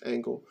of this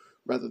angle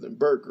rather than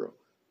Bird Girl.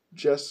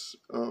 Just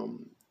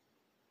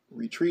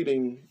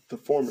retreating the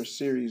former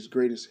series'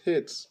 greatest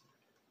hits,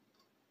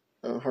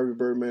 Harvey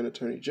Birdman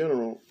Attorney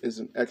General is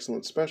an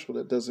excellent special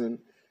that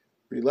doesn't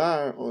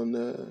rely on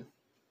the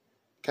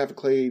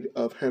cavalcade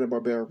of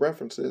Hanna-Barbera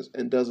references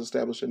and does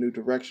establish a new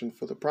direction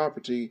for the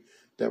property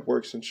that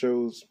works and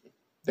shows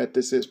that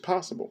this is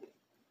possible.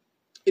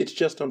 It's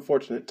just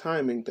unfortunate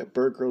timing that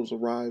Bird Girl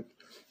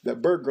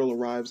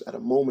arrives at a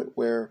moment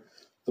where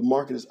the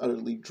market is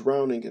utterly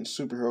drowning in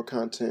superhero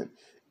content,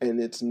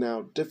 and it's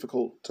now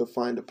difficult to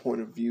find a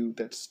point of view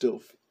that still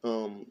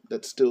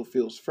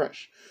feels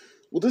fresh.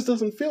 Well, this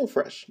doesn't feel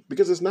fresh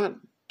because it's not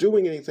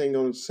doing anything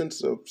on the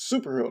sense of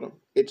superhero.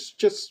 It's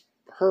just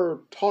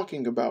her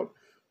talking about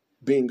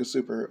being a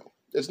superhero.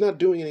 It's not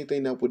doing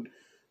anything that would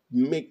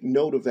make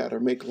note of that or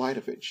make light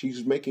of it.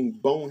 She's making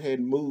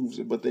bonehead moves,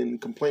 but then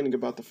complaining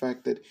about the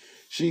fact that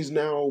she's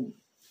now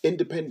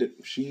independent.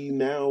 She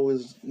now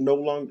is no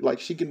longer,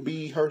 like, she can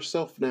be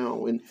herself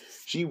now, and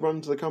she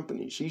runs the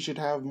company. She should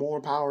have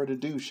more power to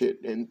do shit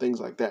and things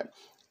like that.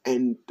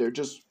 And they're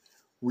just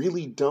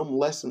really dumb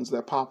lessons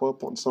that pop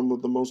up on some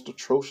of the most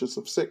atrocious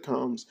of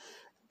sitcoms.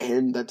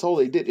 And that's all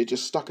they did. It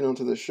just stuck it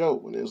onto the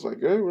show. And it was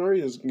like, hey, well,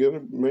 he's going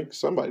to make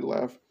somebody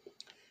laugh.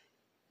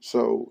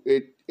 So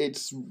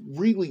it's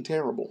really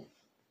terrible.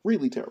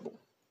 Really terrible.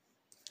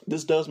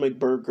 This does make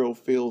Bird Girl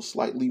feel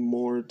slightly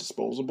more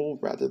disposable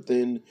rather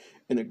than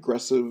an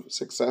aggressive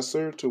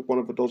successor to one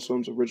of Adult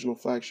Swim's original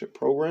flagship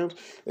programs.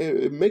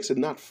 It makes it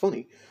not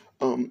funny.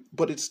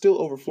 But it's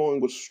still overflowing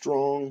with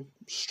strong,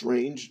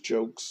 strange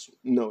jokes.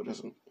 No, it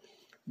doesn't.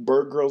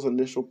 Bird Girl's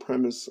initial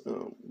premise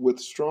with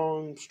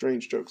strong,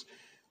 strange jokes.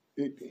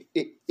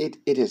 It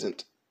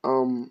isn't.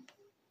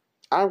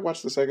 I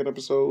watched the second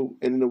episode,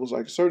 and it was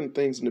like certain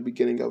things in the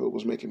beginning of it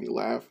was making me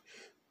laugh,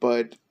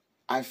 but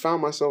I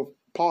found myself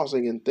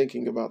pausing and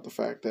thinking about the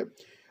fact that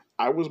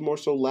I was more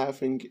so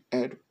laughing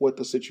at what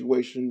the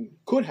situation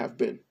could have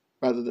been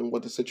rather than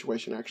what the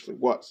situation actually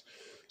was.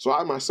 So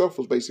I myself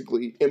was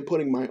basically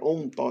inputting my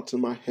own thoughts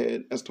in my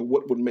head as to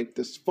what would make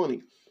this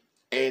funny.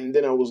 And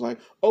then I was like,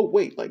 oh,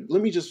 wait, like,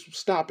 let me just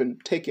stop and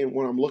take in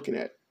what I'm looking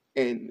at.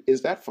 And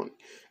is that funny?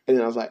 And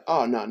then I was like,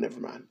 oh, no, never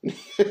mind.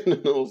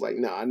 And I was like,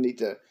 no, I need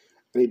to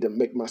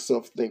make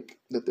myself think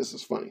that this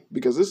is funny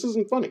because this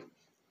isn't funny.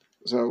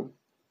 So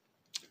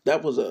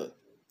that was a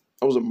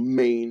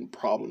main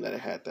problem that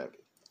it had. That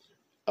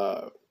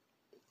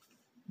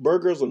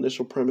Bird Girl's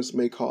initial premise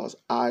may cause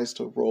eyes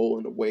to roll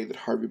in a way that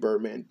Harvey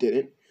Birdman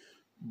didn't,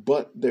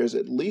 but there's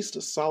at least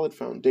a solid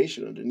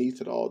foundation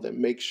underneath it all that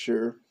makes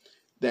sure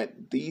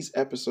that these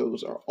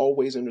episodes are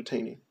always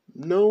entertaining.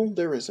 No,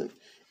 there isn't.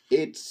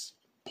 It's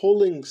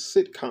pulling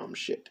sitcom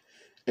shit.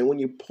 And when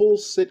you pull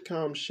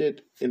sitcom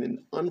shit in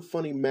an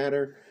unfunny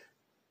manner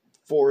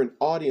for an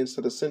audience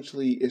that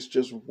essentially is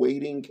just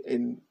waiting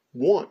and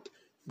want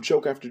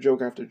joke after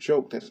joke after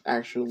joke that's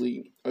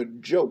actually a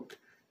joke,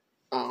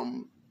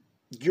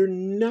 you're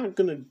not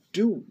going to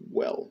do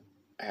well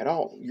at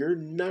all. You're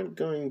not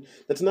going,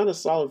 that's not a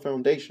solid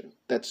foundation.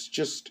 That's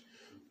just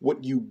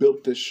what you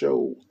built this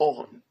show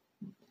on.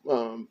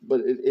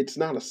 But it's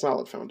not a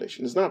solid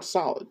foundation. It's not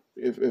solid,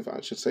 if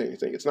I should say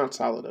anything. It's not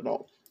solid at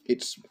all.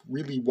 It's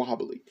really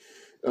wobbly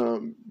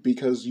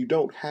because you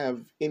don't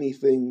have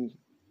anything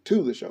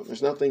to the show.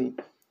 There's nothing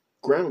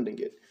grounding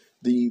it.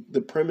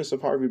 The premise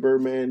of Harvey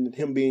Birdman,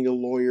 him being a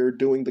lawyer,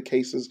 doing the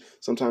cases,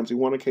 sometimes he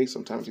won a case,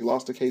 sometimes he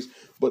lost a case,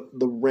 but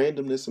the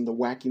randomness and the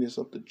wackiness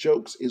of the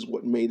jokes is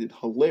what made it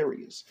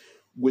hilarious.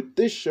 With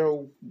this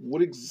show,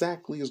 what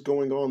exactly is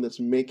going on that's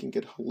making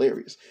it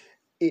hilarious?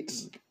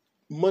 It's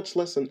much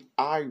less an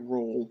eye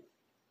roll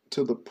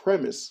to the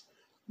premise,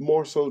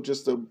 more so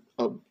just a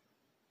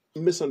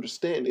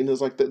misunderstanding.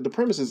 It's like the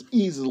premise is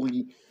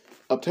easily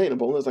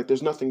obtainable, and it's like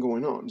there's nothing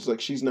going on. It's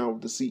like she's now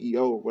the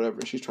CEO or whatever,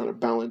 and she's trying to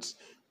balance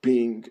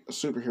being a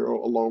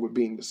superhero along with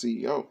being the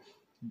CEO.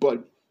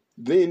 But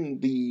then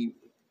the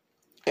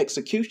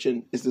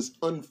execution is this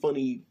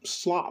unfunny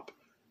slop.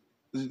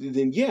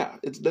 Then yeah,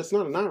 that's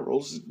not an eye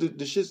roll.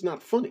 The shit's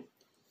not funny.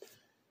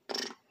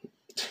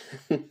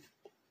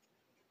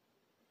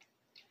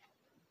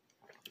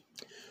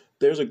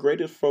 There's a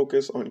greater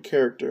focus on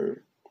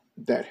character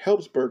that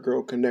helps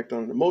Birdgirl connect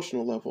on an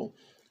emotional level,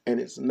 and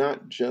it's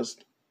not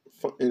just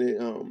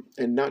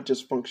and not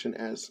just function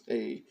as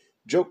a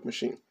joke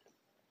machine.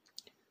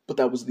 But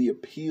that was the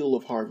appeal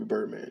of Harvey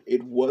Birdman.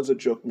 It was a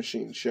joke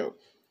machine show.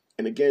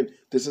 And again,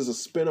 this is a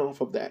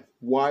spinoff of that.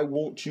 Why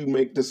won't you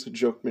make this a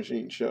joke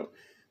machine show?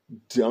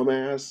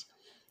 Dumbass.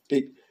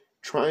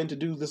 Trying to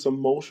do this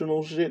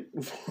emotional shit.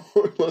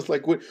 It's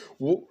like,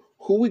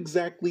 who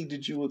exactly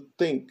did you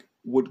think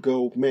would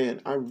go, man,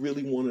 I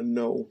really want to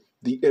know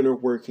the inner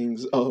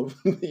workings of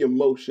the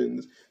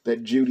emotions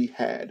that Judy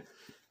had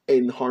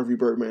in Harvey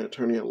Birdman,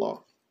 Attorney at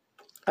Law.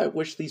 I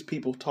wish these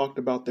people talked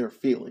about their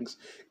feelings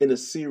in a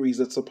series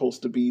that's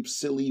supposed to be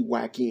silly,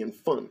 wacky, and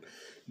fun.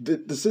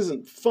 This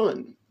isn't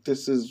fun.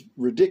 This is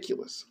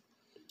ridiculous.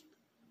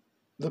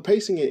 The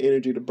pacing and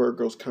energy to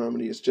Birdgirl's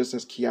comedy is just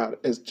as chaotic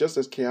as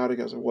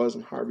it was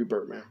in Harvey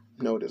Birdman.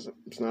 No, it isn't.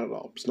 It's not at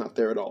all. It's not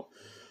there at all.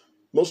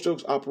 Most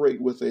jokes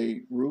operate with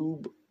a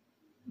Rube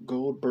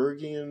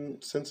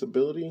Goldbergian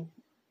sensibility,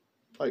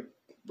 like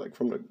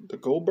from the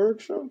Goldberg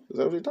show. Is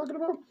that what you're talking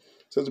about?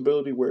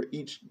 Sensibility where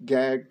each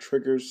gag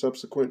triggers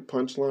subsequent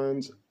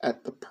punchlines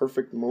at the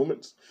perfect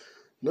moments.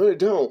 No, they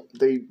don't.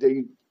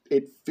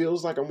 It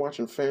feels like I'm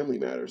watching Family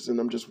Matters, and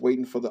I'm just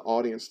waiting for the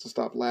audience to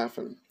stop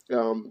laughing.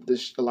 A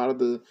lot of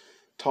the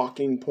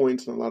talking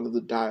points and a lot of the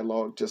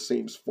dialogue just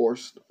seems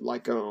forced,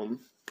 like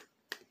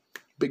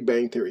Big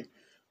Bang Theory,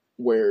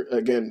 where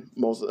again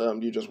most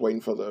you're just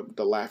waiting for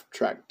the laugh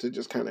track to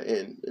just kind of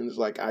end, and it's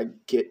like, I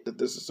get that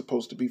this is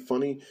supposed to be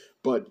funny,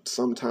 but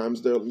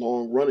sometimes their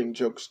long running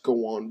jokes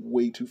go on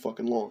way too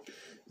fucking long.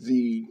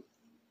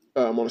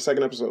 On the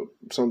second episode,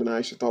 something I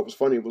actually thought was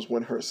funny was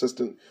when her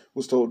assistant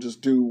was told, just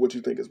do what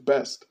you think is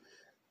best,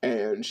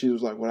 and she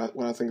was like, what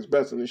I think is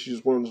best, and then she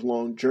just went on this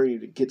long journey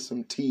to get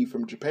some tea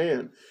from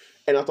Japan,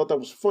 and I thought that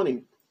was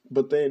funny.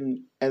 But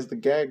then as the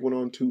gag went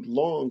on too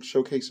long,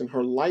 showcasing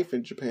her life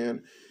in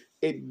Japan,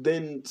 it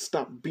then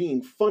stopped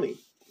being funny,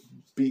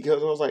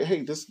 because I was like,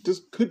 hey, this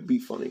could be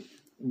funny.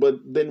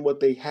 But then what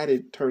they had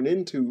it turn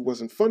into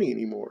wasn't funny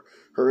anymore.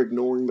 Her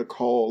ignoring the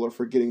call or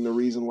forgetting the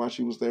reason why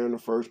she was there in the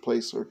first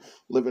place, or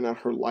living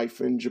out her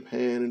life in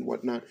Japan and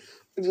whatnot.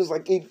 It's just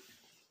like, it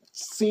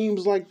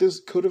seems like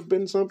this could have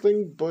been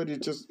something, but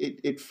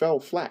it fell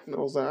flat. And I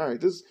was like, all right,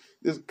 this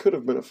could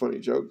have been a funny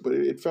joke, but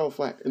it fell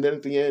flat. And then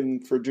at the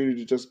end, for Judy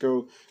to just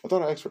go, I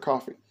thought I asked for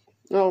coffee.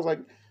 And I was like,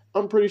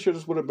 I'm pretty sure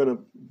this would have been a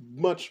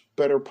much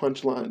better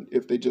punchline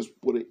if they just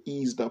would have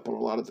eased up on a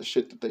lot of the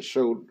shit that they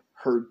showed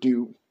her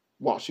do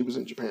while she was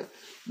in Japan.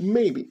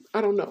 Maybe.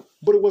 I don't know.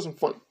 But it wasn't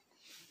fun.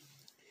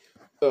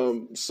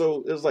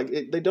 So it's like,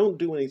 they don't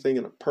do anything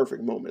in a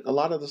perfect moment. A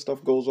lot of the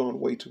stuff goes on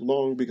way too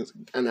long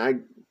and I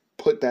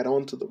put that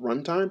onto the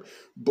runtime,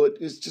 but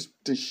it's just,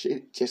 the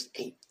shit just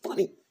ain't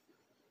funny.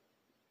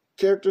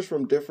 Characters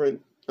from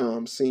different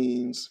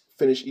scenes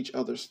finish each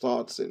other's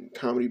thoughts, and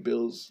comedy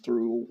builds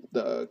through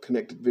the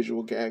connected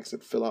visual gags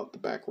that fill out the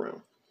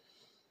background.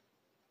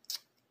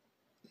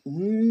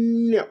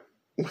 No.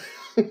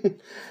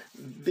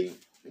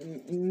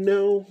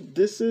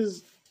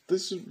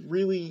 This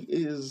really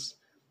is,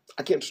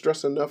 I can't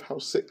stress enough how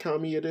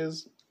sitcom-y it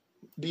is.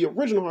 The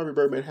original Harvey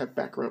Birdman had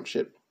background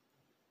shit.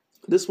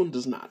 This one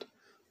does not.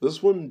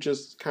 This one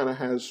just kind of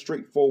has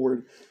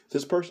straightforward,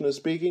 this person is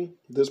speaking,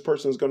 this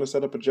person is going to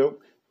set up a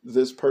joke,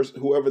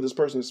 whoever this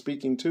person is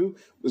speaking to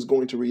is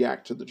going to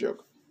react to the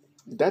joke.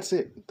 That's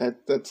it.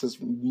 That's as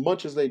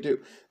much as they do.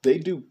 They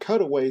do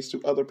cutaways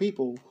to other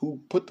people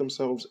who put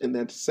themselves in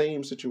that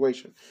same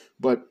situation.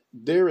 But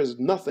there is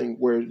nothing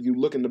where you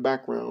look in the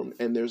background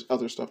and there's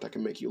other stuff that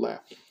can make you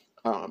laugh.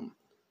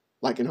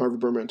 Like in Harvey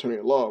Birdman Attorney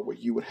at Law, where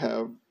you would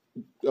have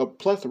a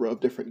plethora of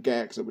different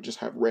gags that would just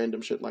have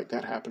random shit like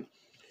that happen.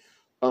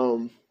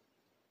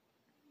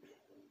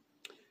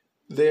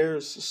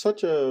 There's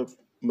such a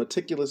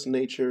meticulous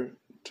nature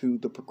to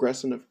the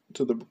progression of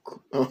to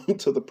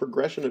the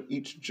progression of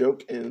each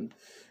joke, and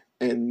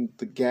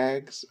the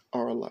gags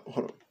are a lot.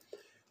 Hold on.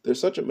 There's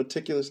such a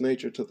meticulous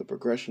nature to the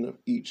progression of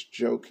each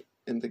joke,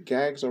 and the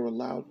gags are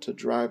allowed to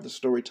drive the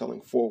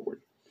storytelling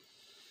forward.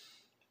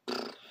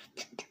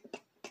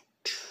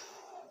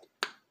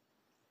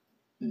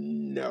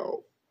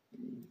 No.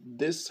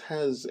 This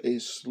has a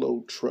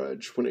slow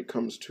trudge when it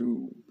comes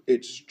to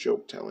its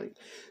joke telling.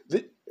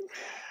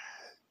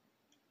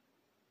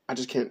 I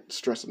just can't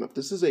stress enough.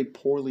 This is a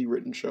poorly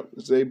written show.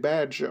 This is a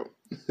bad show.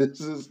 This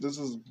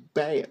is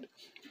bad.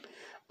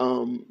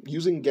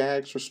 Using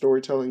gags for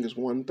storytelling is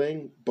one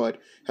thing, but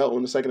hell,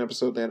 in the second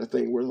episode they had a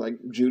thing where like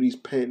Judy's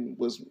pen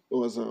was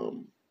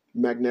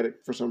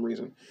magnetic for some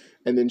reason,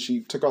 and then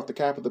she took off the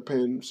cap of the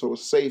pen so a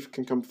safe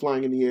can come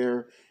flying in the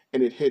air,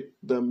 and it hit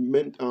the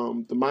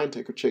mind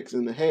taker chicks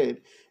in the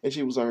head, and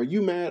she was like, "Are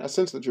you mad? I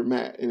sense that you're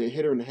mad," and it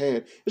hit her in the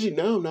head, and she,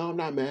 "No, I'm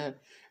not mad,"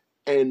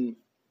 and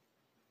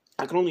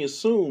I can only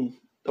assume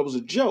that was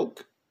a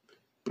joke,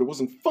 but it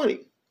wasn't funny.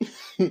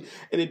 And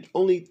the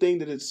only thing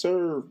that it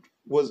served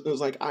was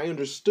like, I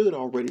understood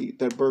already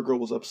that Bird Girl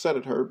was upset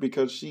at her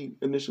because she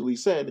initially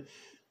said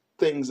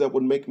things that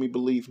would make me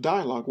believe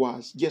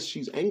dialogue-wise, yes,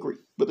 she's angry.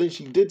 But then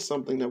she did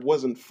something that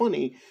wasn't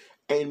funny,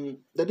 and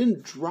that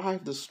didn't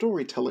drive the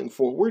storytelling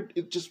forward.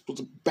 It just was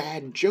a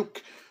bad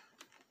joke.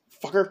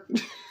 Fucker.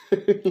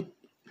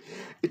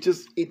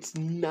 It's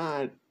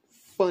not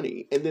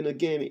funny. And then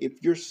again,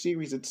 if your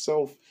series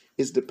itself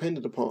is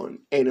dependent upon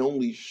and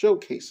only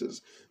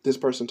showcases this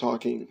person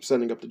talking,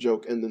 setting up the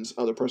joke, and then this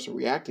other person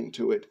reacting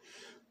to it,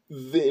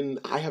 then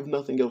I have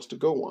nothing else to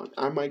go on.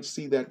 I might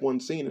see that one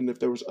scene, and if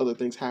there was other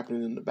things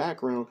happening in the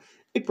background,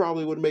 it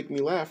probably would make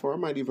me laugh, or I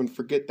might even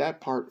forget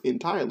that part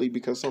entirely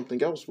because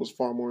something else was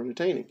far more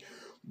entertaining.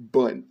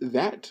 But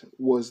that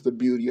was the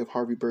beauty of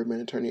Harvey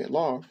Birdman Attorney at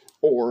Law,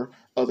 or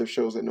other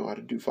shows that know how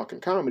to do fucking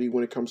comedy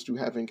when it comes to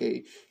having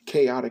a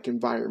chaotic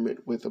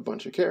environment with a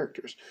bunch of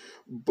characters.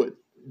 But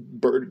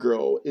Bird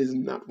Girl is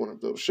not one of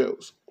those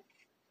shows.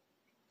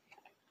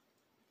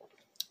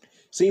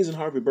 Scenes in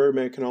Harvey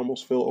Birdman can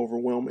almost feel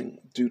overwhelming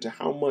due to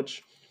how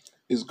much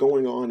is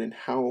going on and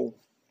how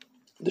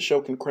the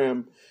show can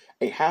cram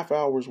a half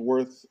hour's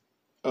worth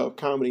of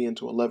comedy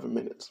into 11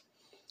 minutes.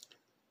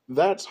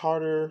 That's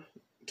harder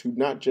to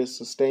not just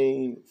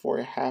sustain for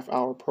a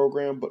half-hour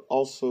program, but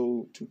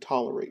also to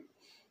tolerate.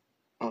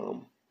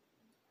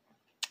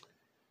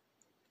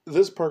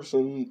 This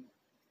person,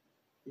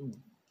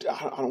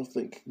 I don't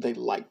think they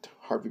liked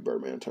Harvey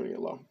Birdman Attorney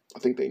at Law. I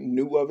think they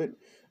knew of it.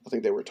 I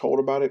think they were told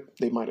about it.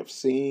 They might have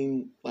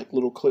seen like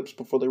little clips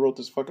before they wrote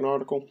this fucking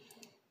article,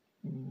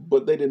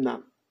 but they did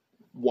not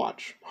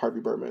watch Harvey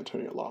Birdman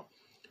Attorney at Law.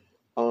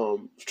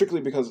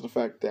 Strictly because of the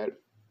fact that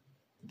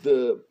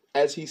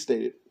as he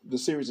stated, the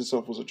series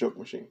itself was a joke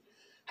machine.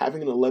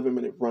 Having an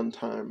 11-minute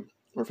runtime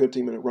or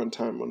 15-minute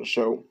runtime on a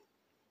show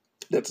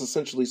that's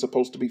essentially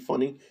supposed to be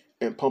funny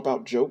and pump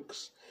out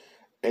jokes,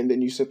 and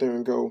then you sit there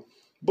and go,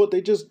 but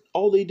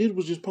all they did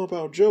was just pump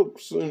out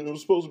jokes and it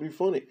was supposed to be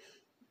funny.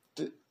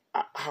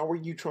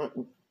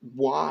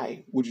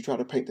 Why would you try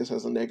to paint this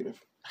as a negative?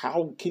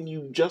 How can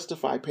you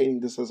justify painting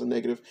this as a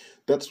negative?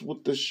 That's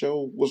what the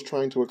show was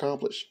trying to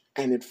accomplish,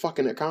 and it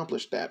fucking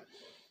accomplished that.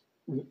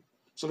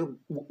 So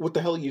what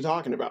the hell are you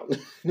talking about?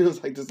 It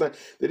was like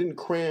they didn't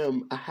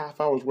cram a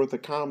half hour's worth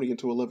of comedy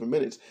into 11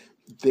 minutes.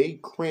 They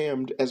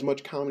crammed as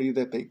much comedy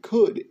that they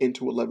could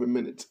into 11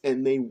 minutes,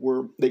 and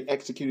they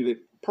executed it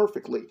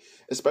perfectly,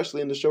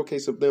 especially in the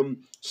showcase of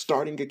them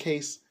starting a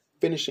case,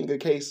 finishing a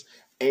case,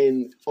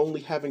 and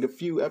only having a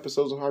few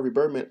episodes of Harvey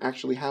Birdman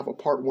actually have a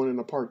part 1 and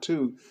a part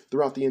 2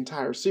 throughout the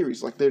entire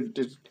series. Like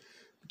there's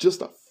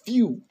just a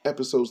few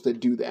episodes that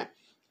do that.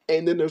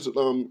 And then there's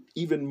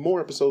even more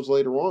episodes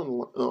later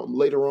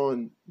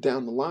on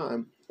down the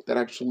line that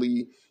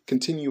actually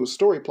continue a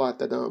story plot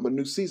that a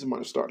new season might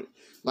have started.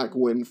 Like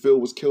when Phil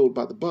was killed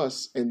by the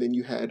bus, and then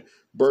you had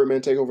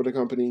Birdman take over the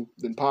company,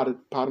 then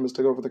Potamus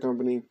took over the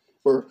company,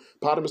 or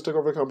Potamus took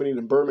over the company,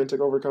 then Birdman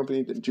took over the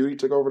company, then Judy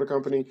took over the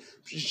company,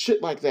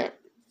 shit like that.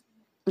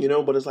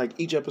 But it's like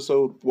each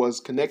episode was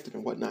connected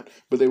and whatnot,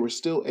 but they were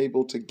still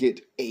able to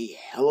get a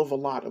hell of a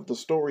lot of the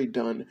story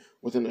done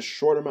within a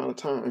short amount of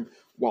time,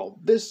 while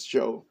this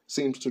show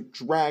seems to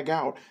drag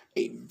out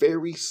a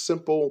very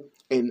simple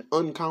and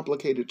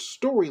uncomplicated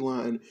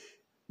storyline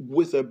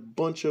with a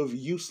bunch of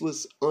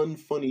useless,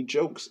 unfunny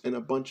jokes and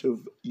a bunch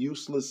of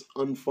useless,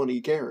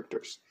 unfunny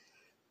characters.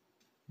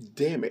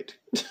 Damn it.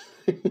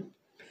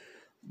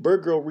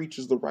 Bird Girl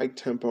reaches the right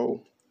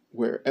tempo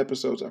where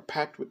episodes are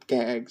packed with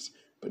gags,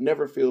 but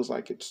never feels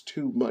like it's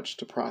too much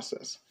to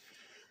process.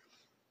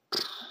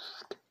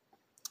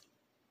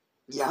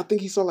 Yeah, I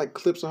think he saw like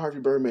clips of Harvey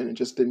Birdman and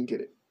just didn't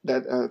get it.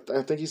 That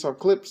I think he saw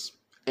clips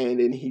and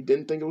then he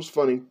didn't think it was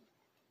funny,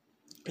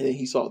 and then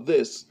he saw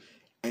this,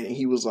 and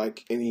he was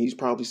like, and he's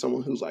probably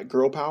someone who's like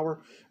girl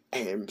power,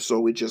 and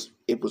so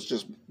it was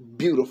just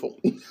beautiful,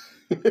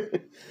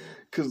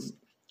 because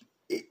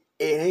it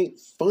ain't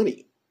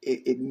funny.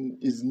 It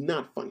is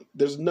not funny.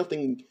 There's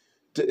nothing.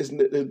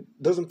 It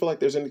doesn't feel like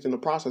there's anything to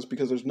process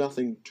because there's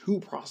nothing to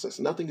process.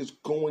 Nothing is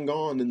going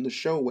on in the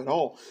show at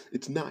all.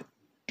 It's not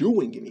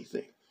doing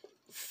anything.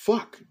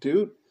 Fuck,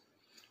 dude.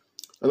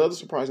 Another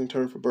surprising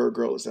turn for Bird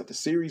Girl is that the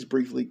series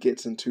briefly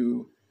gets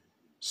into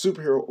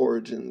superhero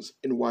origins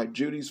and why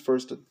Judy's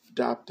first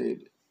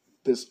adopted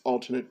this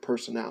alternate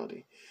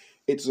personality.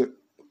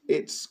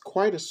 It's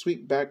quite a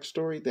sweet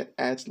backstory that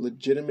adds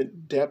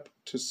legitimate depth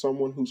to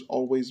someone who's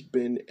always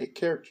been a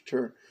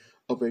caricature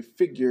of a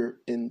figure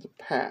in the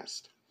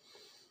past.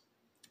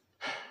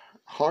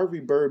 Harvey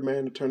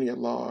Birdman, attorney at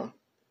law,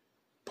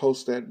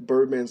 posts that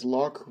Birdman's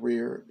law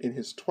career in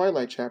his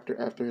twilight chapter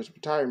after his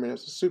retirement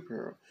as a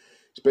superhero.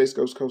 Space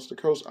Ghost Coast to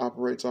Coast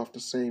operates off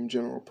the same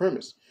general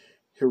premise.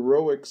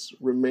 Heroics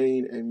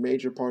remain a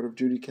major part of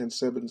Judy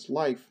Kansebin's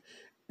life,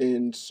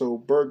 and so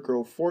Bird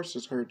Girl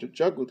forces her to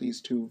juggle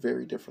these two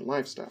very different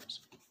lifestyles.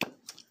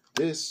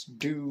 This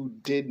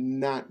dude did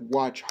not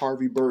watch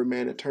Harvey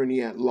Birdman,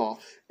 attorney at law,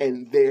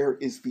 and there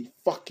is the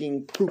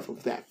fucking proof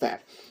of that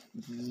fact.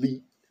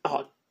 The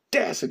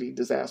audacity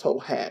this asshole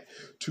had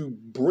to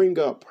bring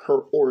up her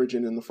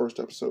origin in the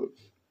first episode.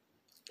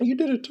 You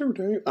did it too,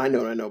 Dave. I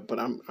know, but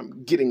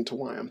I'm getting to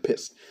why I'm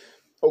pissed.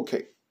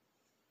 Okay.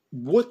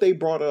 What they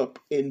brought up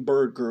in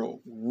Bird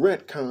Girl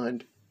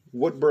retconned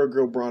what Bird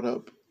Girl brought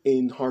up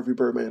in Harvey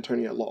Birdman,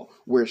 attorney at law,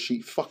 where the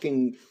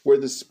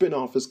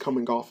spinoff is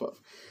coming off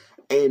of.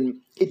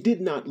 And it did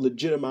not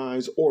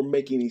legitimize or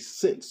make any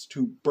sense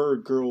to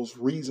Bird Girl's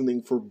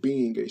reasoning for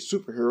being a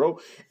superhero.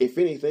 If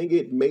anything,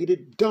 it made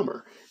it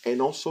dumber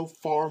and also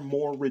far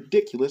more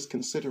ridiculous,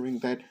 considering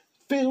that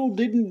Phil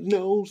didn't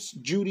know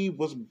Judy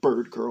was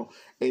Bird Girl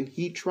and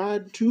he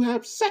tried to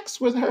have sex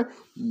with her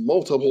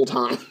multiple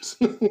times.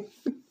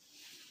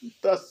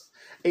 Thus,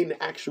 an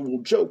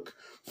actual joke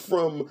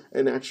from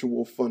an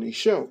actual funny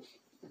show.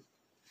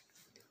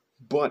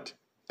 But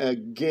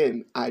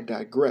again, I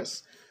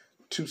digress.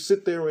 To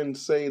sit there and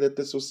say that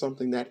this was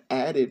something that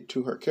added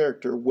to her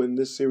character when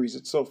this series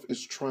itself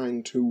is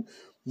trying to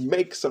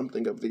make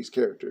something of these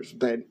characters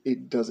that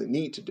it doesn't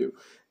need to do.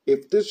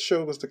 If this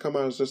show was to come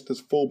out as just this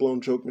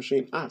full-blown joke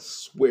machine, I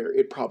swear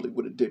it probably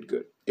would have did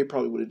good. It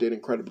probably would have did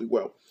incredibly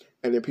well.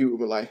 And then people would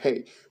be like,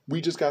 hey,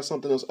 we just got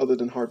something else other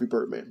than Harvey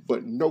Birdman.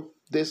 But nope,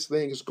 this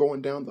thing is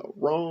going down the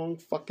wrong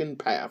fucking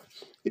path.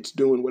 It's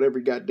doing what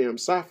every goddamn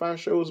sci-fi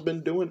show has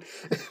been doing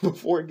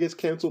before it gets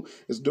canceled.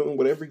 It's doing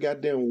what every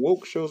goddamn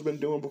woke show has been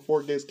doing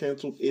before it gets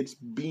canceled. It's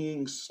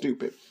being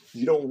stupid.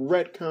 You don't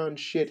retcon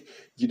shit.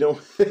 You don't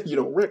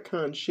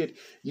retcon shit.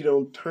 You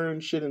don't turn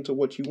shit into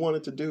what you want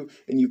it to do.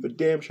 And you for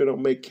damn sure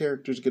don't make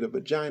characters get a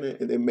vagina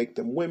and then make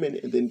them women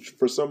and then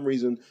for some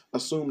reason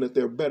assume that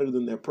they're better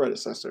than their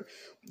predecessor.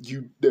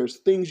 There's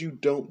things you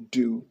don't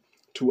do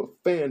to a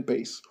fan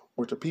base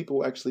or to people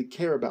who actually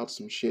care about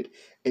some shit,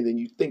 and then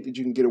you think that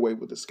you can get away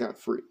with it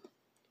scot-free.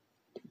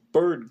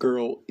 Bird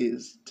Girl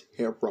is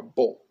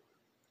terrible.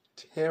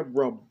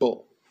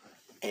 Terrible.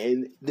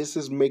 And this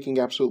is making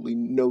absolutely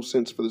no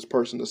sense for this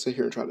person to sit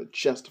here and try to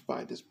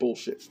justify this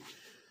bullshit.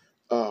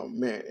 Oh,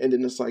 man. And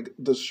then it's like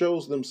the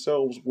shows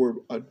themselves were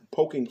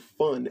poking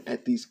fun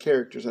at these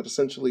characters that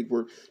essentially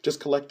were just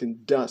collecting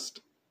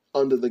dust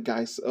under the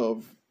guise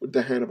of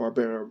the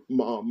Hanna-Barbera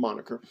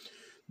moniker.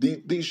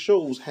 These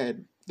shows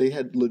had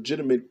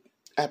legitimate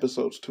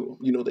episodes to them.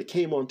 You know, they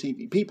came on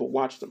TV. People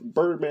watched them.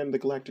 Birdman and the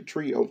Galactic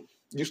Trio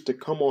used to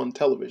come on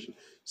television.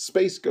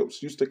 Space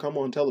Ghost used to come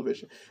on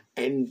television.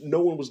 And no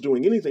one was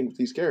doing anything with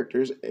these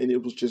characters, and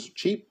it was just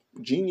cheap,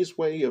 genius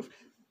way of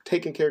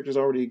taking characters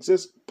that already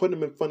exist, putting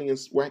them in funny and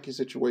wacky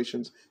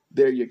situations.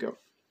 There you go.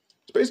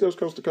 Space Ghost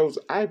Coast to Coast,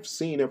 I've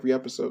seen every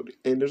episode,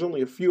 and there's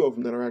only a few of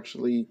them that are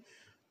actually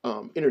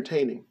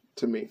entertaining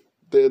to me.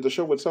 The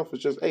show itself is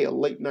just, a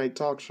late night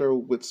talk show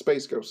with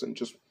Space Ghosts and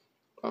just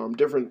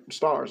different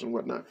stars and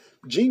whatnot.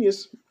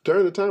 Genius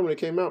during the time when it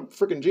came out,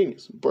 freaking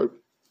genius. But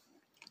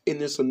in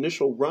this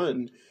initial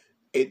run,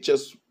 it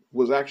just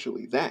was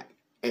actually that.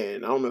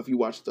 And I don't know if you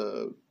watched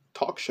the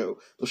talk show;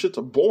 those shits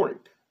are boring.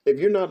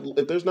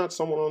 If there's not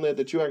someone on there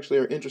that you actually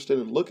are interested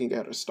in looking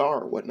at, a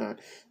star or whatnot,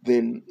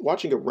 then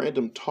watching a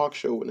random talk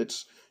show and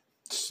its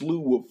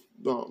slew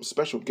of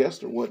special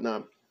guests and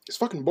whatnot is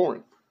fucking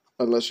boring.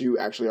 Unless you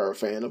actually are a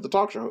fan of the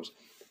talk show host.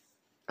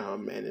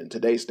 And in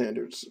today's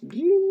standards,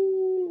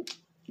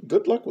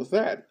 good luck with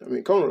that. I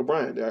mean, Conan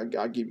O'Brien,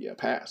 I'll give you a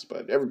pass,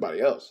 but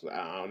everybody else,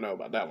 I don't know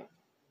about that one.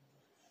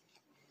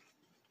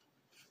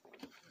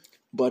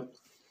 But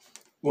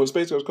when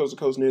Space Ghost Coast to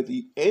Coast near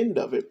the end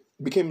of it,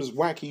 became this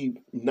wacky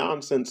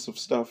nonsense of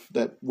stuff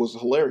that was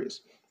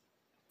hilarious.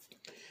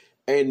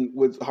 And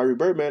with Harvey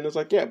Birdman, it's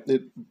like,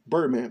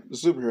 Birdman, the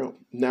superhero,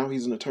 now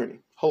he's an attorney.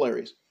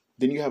 Hilarious.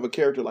 Then you have a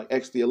character like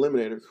X the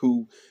Eliminator,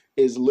 who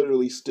is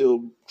literally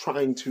still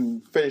trying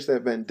to finish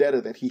that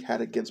vendetta that he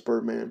had against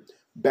Birdman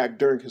back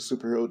during his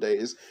superhero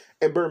days,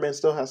 and Birdman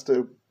still has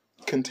to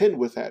contend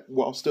with that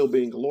while still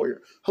being a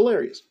lawyer.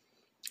 Hilarious.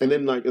 And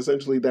then like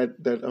essentially that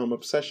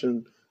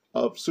obsession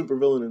of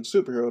supervillain and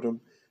superherodom,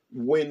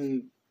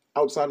 when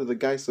outside of the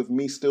guise of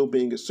me still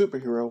being a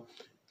superhero,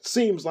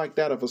 seems like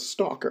that of a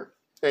stalker.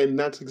 And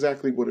that's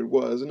exactly what it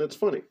was, and it's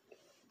funny.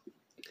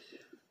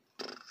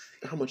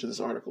 How much of this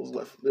article is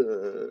left?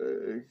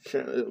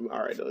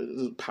 All right,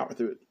 let's power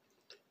through it.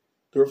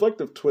 The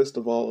reflective twist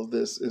of all of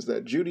this is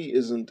that Judy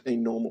isn't a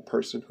normal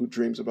person who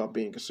dreams about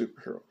being a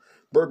superhero.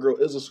 Birdgirl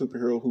is a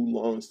superhero who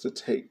longs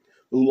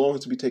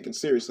to be taken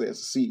seriously as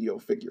a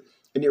CEO figure.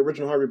 In the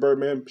original Harvey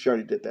Birdman, she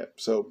already did that,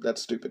 so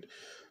that's stupid.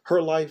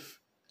 Her life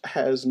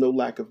has no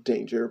lack of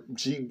danger.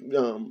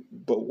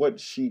 But what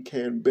she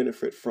can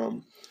benefit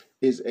from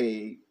is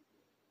a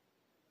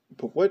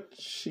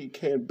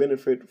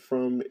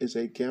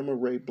gamma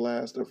ray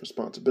blast of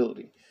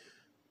responsibility.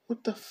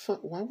 What the fuck?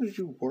 Why would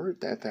you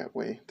word that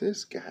way?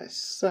 This guy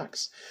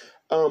sucks.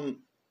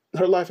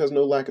 Her life has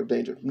no lack of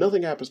danger.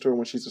 Nothing happens to her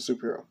when she's a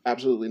superhero.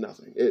 Absolutely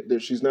nothing.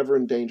 She's never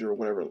in danger or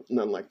whatever.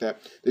 Nothing like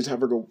that. They just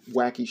have her go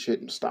wacky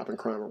shit and stopping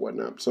crime or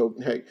whatnot. So,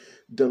 hey,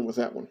 done with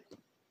that one.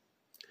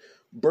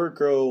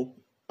 Birdgirl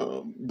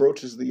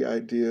broaches the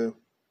idea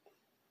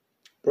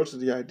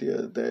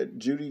that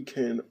Judy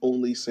can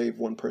only save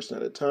one person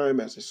at a time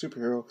as a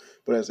superhero,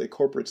 but as a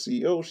corporate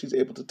CEO, she's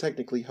able to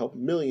technically help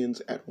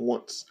millions at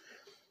once.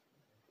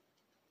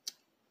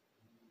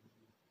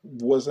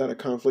 Was that a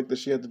conflict that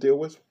she had to deal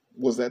with?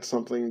 Was that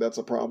something that's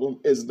a problem?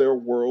 Is their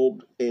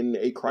world in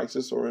a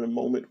crisis or in a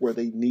moment where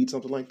they need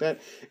something like that?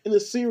 In a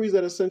series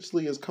that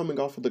essentially is coming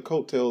off of the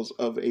coattails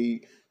of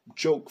a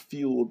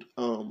joke-fueled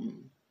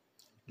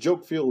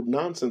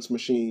nonsense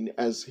machine,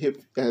 as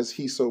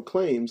he so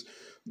claims,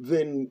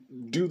 then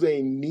do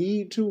they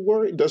need to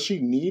worry? Does she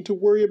need to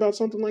worry about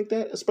something like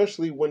that?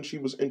 Especially when she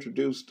was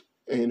introduced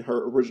and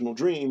her original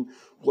dream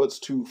was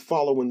to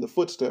follow in the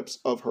footsteps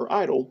of her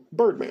idol,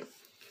 Birdman.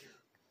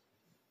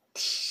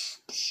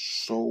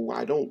 So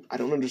I don't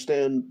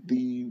understand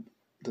the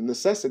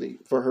necessity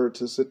for her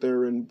to sit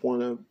there and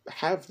want to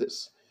have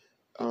this.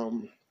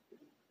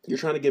 You're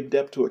trying to give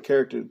depth to a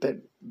character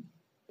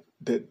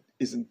that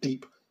isn't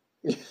deep.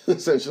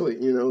 Essentially,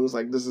 it's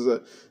like this is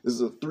a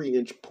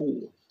 3-inch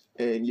pool,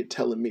 and you're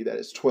telling me that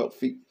it's 12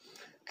 feet,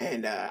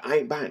 and I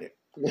ain't buying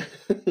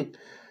it.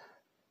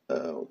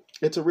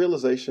 It's a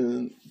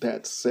realization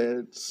that's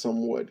said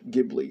somewhat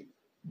Ghibli,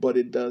 but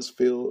it does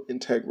feel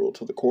integral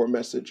to the core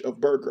message of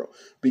Birdgirl,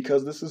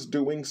 because this is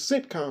doing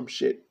sitcom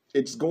shit.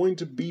 It's going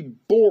to be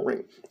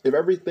boring if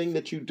everything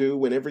that you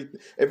do and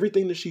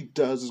everything that she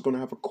does is going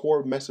to have a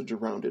core message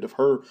around it of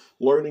her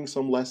learning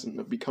some lesson,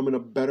 of becoming a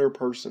better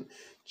person.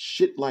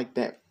 Shit like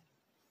that.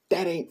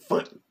 That ain't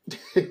funny.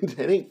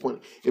 That ain't funny.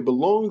 It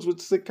belongs with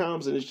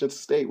sitcoms, and it should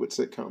stay with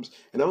sitcoms.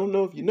 And I don't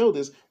know if you know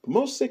this, but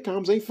most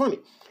sitcoms ain't funny.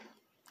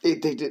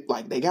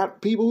 They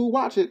got people who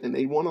watch it and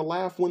they want to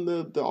laugh when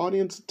the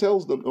audience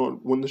tells them, or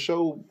when the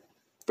show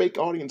fake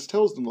audience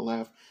tells them to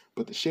laugh,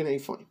 but the shit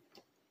ain't funny.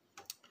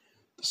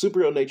 The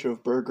superhero nature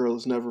of Birdgirl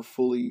is never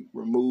fully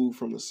removed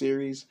from the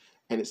series,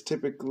 and it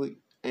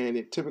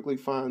typically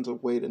finds a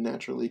way to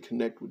naturally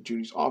connect with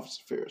Judy's office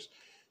affairs.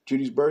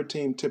 Judy's Bird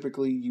team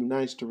typically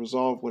unites to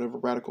resolve whatever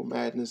radical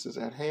madness is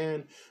at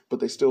hand, but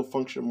they still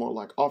function more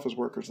like office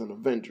workers than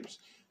Avengers.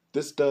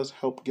 This does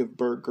help give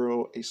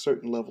Birdgirl a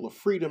certain level of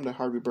freedom that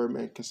Harvey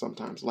Birdman can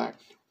sometimes lack.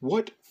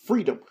 What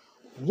freedom?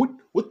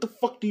 What the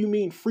fuck do you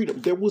mean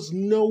freedom? There was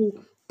no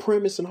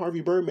premise in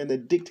Harvey Birdman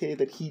that dictated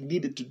that he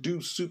needed to do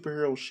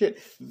superhero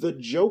shit. The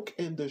joke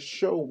and the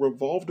show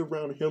revolved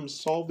around him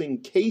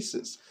solving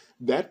cases.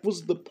 That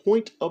was the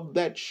point of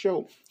that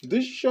show.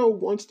 This show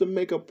wants to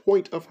make a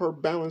point of her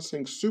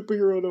balancing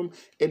superherodom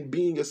and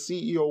being a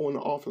CEO and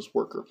an office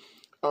worker.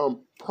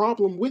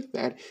 Problem with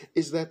that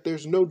is that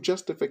there's no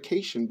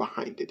justification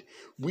behind it.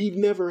 We've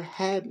never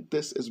had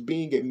this as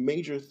being a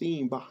major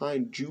theme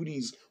behind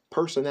Judy's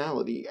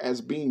personality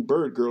as being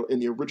Birdgirl in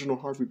the original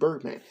Harvey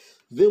Birdman.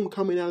 Them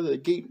coming out of the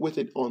gate with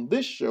it on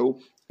this show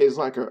is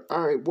like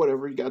alright,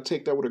 whatever, you gotta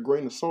take that with a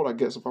grain of salt, I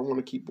guess, if I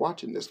want to keep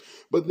watching this.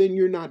 But then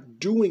you're not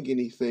doing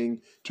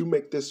anything to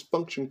make this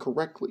function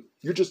correctly.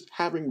 You're just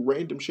having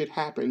random shit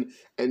happen,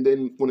 and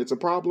then when it's a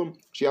problem,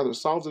 she either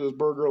solves it as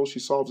Birdgirl, she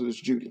solves it as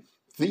Judy.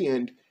 The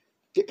end,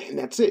 and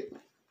that's it.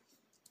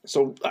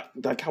 So,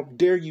 like, how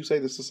dare you say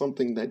this is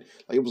something that,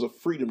 like, it was a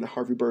freedom that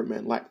Harvey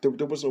Birdman lacked?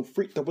 There was no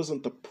that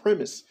wasn't the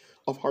premise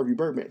of Harvey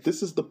Birdman.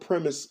 This is the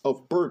premise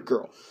of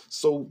Birdgirl.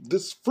 So,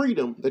 this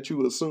freedom that you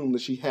would assume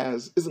that she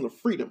has isn't a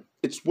freedom.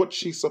 It's what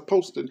she's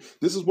supposed to.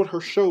 This is what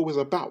her show is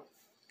about.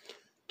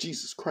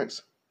 Jesus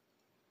Christ.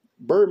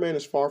 Birdman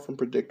is far from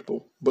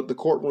predictable, but the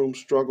courtroom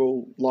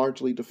struggle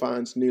largely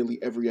defines nearly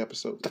every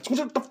episode. That's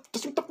what the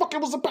fuck it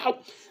was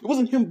about. It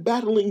wasn't him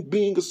battling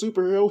being a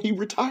superhero. He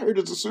retired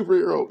as a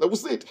superhero. That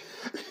was it.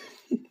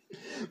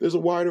 There's a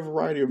wider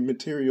variety of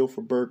material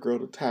for Birdgirl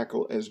to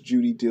tackle as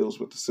Judy deals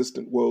with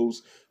assistant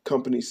woes,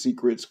 company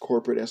secrets,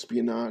 corporate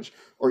espionage,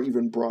 or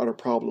even broader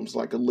problems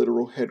like a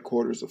literal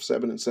headquarters of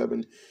 7 and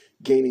 7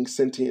 gaining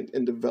sentient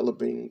and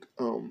developing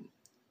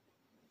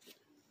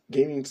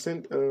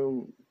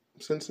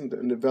sentient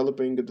and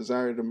developing a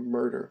desire to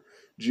murder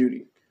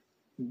Judy.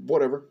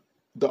 Whatever.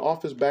 The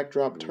office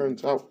backdrop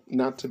turns out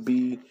not to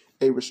be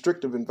a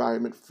restrictive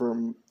environment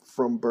from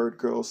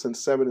Birdgirl, since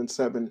 7 and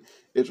 7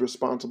 is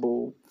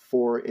responsible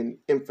for an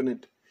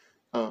infinite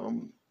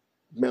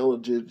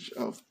melodage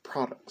of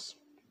products.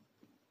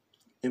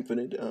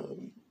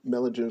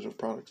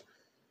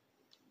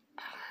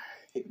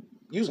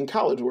 Using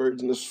college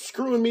words and it's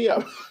screwing me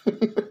up.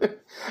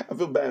 I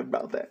feel bad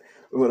about that.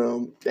 But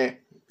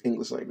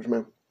English language,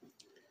 man.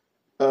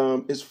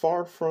 Is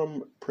far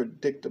from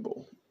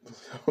predictable.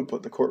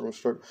 But the courtroom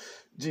struggle.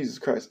 Jesus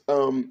Christ.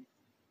 Oh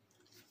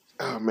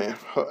man,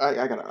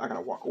 I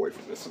gotta walk away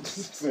from this.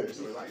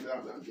 Seriously,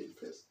 I'm getting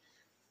pissed.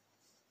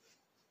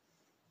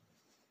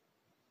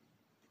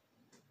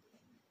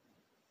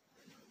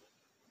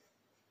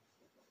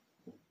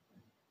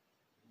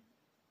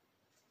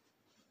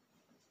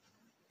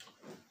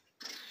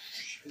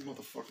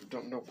 Motherfucker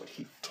don't know what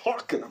he's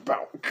talking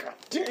about. God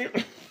damn.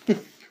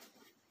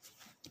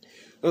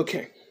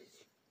 Okay.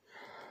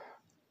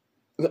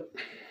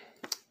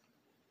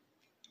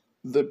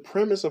 The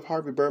premise of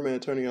Harvey Birdman,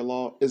 Attorney at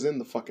Law, is in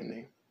the fucking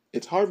name.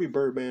 It's Harvey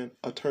Birdman,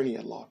 Attorney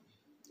at Law.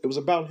 It was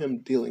about him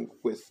dealing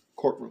with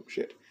courtroom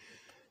shit.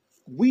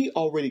 We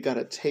already got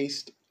a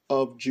taste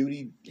of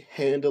Judy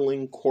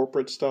handling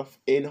corporate stuff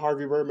in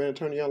Harvey Birdman,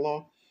 Attorney at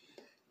Law.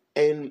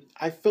 And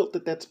I felt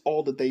that that's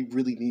all that they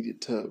really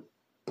needed to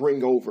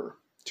bring over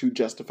to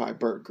justify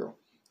Birdgirl,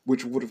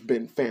 which would have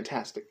been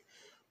fantastic.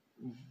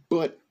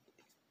 But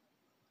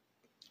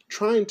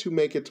trying to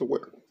make it to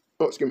where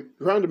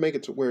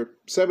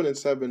 7 and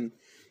 7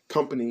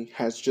 company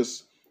has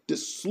just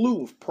this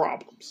slew of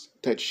problems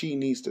that she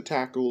needs to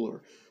tackle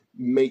or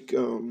make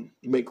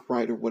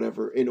right or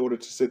whatever in order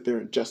to sit there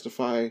and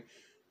justify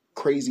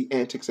crazy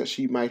antics that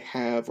she might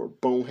have or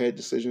bonehead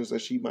decisions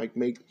that she might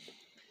make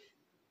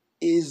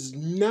is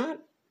not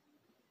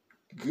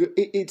good.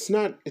 It's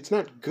not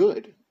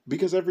good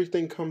because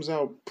everything comes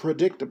out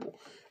predictable.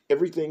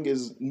 Everything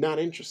is not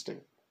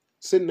interesting.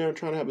 Sitting there and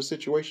trying to have a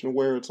situation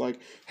where it's like,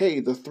 hey,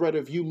 the threat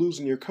of you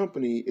losing your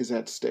company is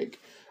at stake.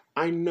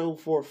 I know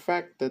for a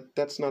fact that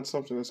that's not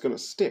something that's going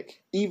to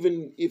stick.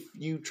 Even if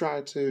you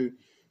try to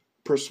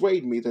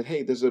persuade me that,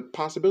 hey, there's a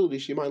possibility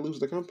she might lose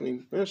the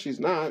company. Well, she's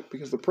not,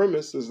 because the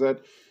premise is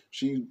that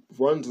she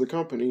runs the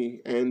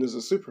company and is a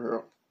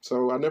superhero.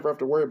 So I never have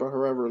to worry about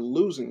her ever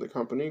losing the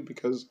company,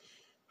 because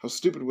how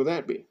stupid would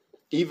that be?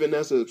 Even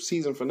as a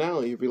season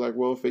finale, you'd be like,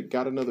 well, if it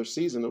got another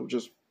season, it would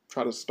just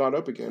try to start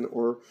up again,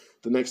 or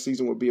the next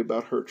season would be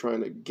about her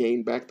trying to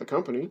gain back the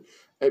company.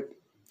 I'm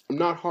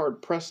not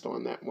hard pressed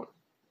on that one.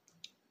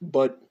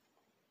 But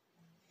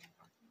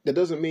that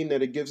doesn't mean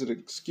that it gives it an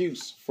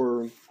excuse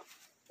for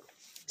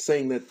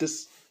saying that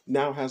this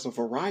now has a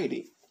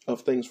variety of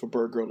things for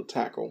Birdgirl to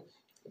tackle,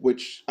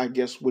 which I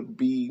guess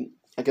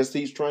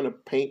he's trying to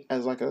paint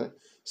as like a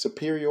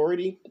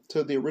superiority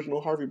to the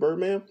original Harvey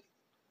Birdman,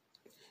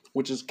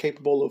 which is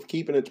capable of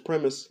keeping its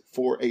premise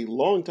for a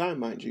long time,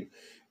 mind you,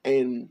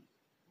 and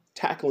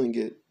tackling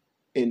it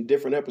in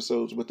different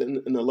episodes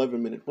within an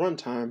 11-minute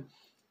runtime,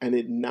 and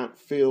it not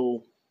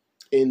feel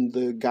in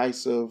the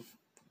guise of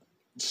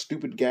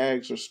stupid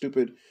gags or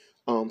stupid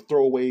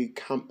throwaway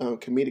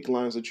comedic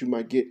lines that you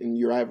might get in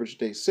your average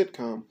day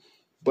sitcom,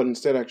 but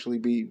instead actually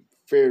be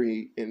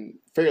fairly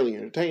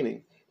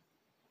entertaining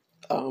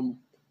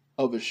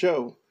of a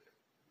show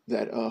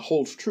that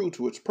holds true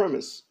to its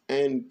premise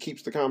and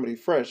keeps the comedy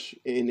fresh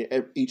in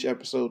each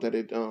episode that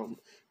it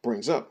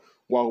brings up.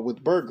 While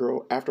with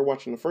Birdgirl, after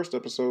watching the first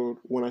episode,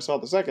 when I saw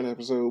the second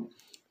episode,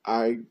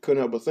 I couldn't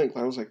help but think,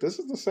 I was like, this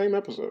is the same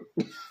episode.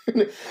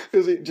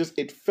 Because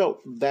it felt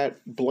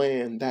that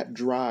bland, that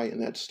dry,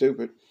 and that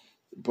stupid.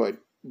 But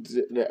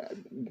because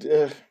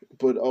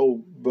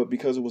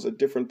it was a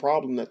different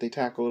problem that they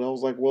tackled, I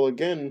was like, well,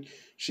 again,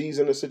 she's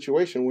in a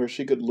situation where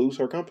she could lose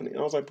her company. And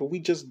I was like, but we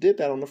just did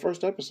that on the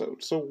first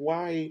episode, so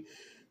why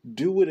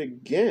do it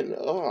again?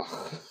 Ugh,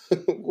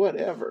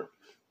 whatever.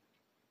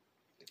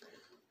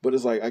 But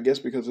it's like, I guess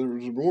because it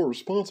was more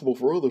responsible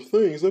for other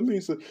things, that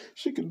means that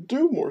she can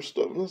do more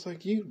stuff. And it's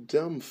like, you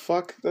dumb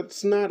fuck,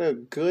 that's not a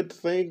good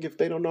thing if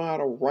they don't know how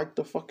to write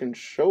the fucking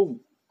show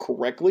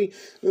correctly.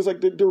 It's like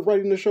they're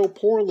writing the show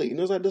poorly. And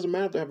it's like, it doesn't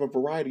matter if they have a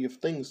variety of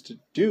things to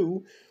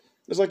do.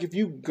 It's like if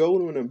you go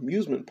to an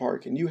amusement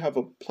park and you have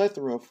a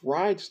plethora of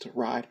rides to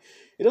ride,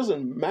 it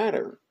doesn't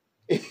matter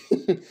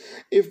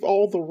if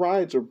all the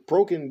rides are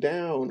broken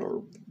down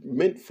or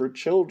meant for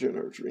children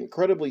or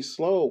incredibly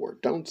slow or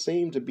don't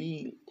seem to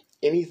be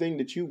anything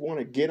that you want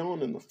to get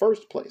on in the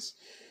first place.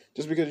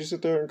 Just because you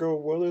sit there and go,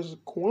 well, there's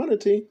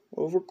quantity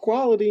over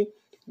quality,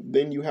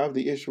 then you have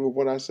the issue of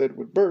what I said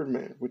with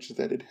Birdman, which is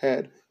that it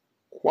had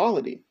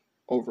quality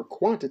over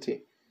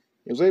quantity.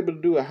 He was able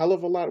to do a hell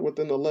of a lot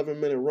within the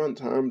 11-minute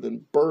runtime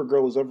than Bird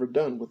Girl has ever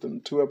done within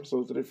the 2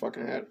 episodes that they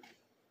fucking had.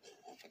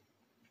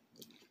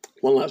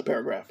 One last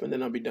paragraph, and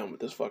then I'll be done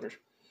with this fuckers.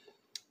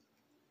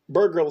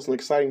 Bird Girl is an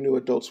exciting new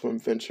Adult Swim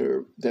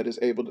venture that is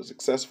able to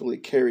successfully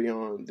carry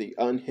on the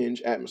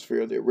unhinged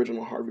atmosphere of the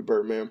original Harvey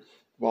Birdman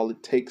while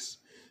it takes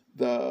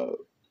the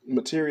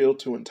material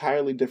to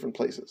entirely different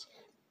places.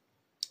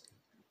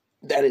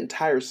 That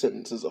entire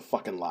sentence is a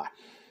fucking lie.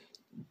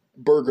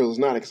 Bird Girl is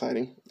not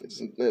exciting.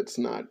 It's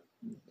not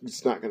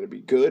going to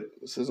be good.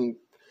 This isn't.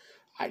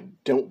 I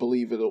don't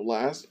believe it'll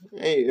last.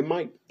 Hey, it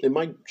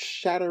might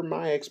shatter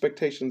my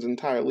expectations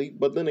entirely.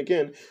 But then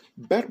again,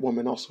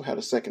 Batwoman also had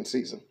a second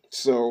season,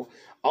 so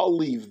I'll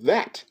leave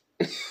that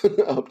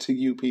up to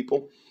you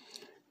people.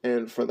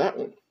 And for that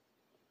one,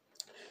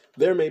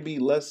 there may be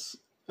less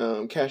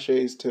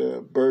cachets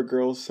to Bird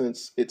Girl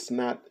since it's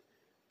not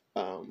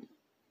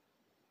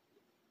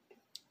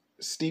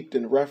steeped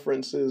in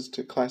references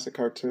to classic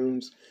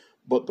cartoons,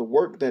 but the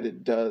work that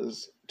it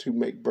does to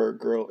make Bird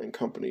Girl and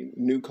company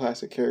new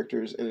classic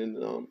characters in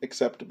an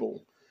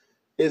acceptable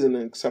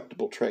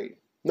trade.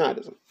 No, it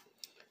isn't.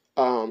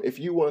 If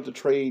you want to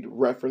trade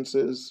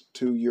references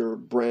to your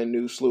brand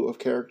new slew of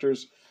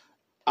characters,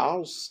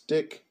 I'll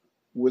stick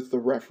with the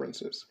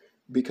references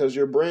because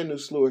your brand new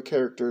slew of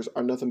characters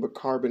are nothing but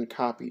carbon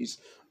copies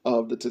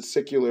of the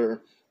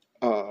testicular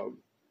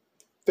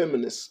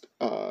feminist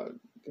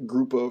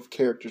group of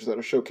characters that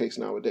are showcased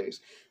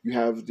nowadays. You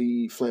have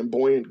the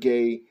flamboyant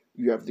gay,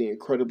 you have the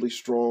incredibly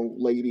strong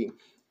lady,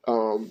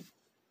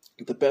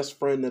 the best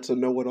friend that's a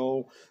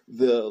know-it-all,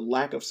 the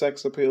lack of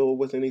sex appeal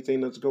with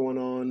anything that's going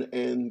on,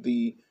 and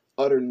the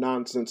utter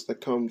nonsense that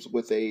comes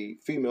with a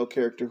female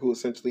character who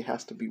essentially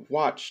has to be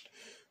watched,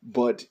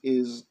 but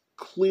is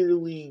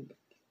clearly,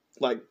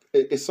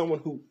 is someone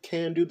who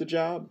can do the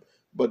job,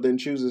 but then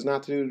chooses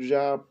not to do the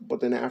job,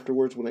 but then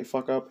afterwards when they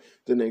fuck up,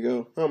 then they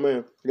go, oh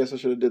man, I guess I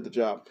should have did the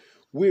job.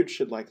 Weird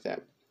shit like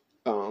that.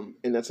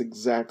 And that's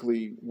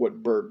exactly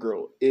what Bird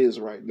Girl is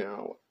right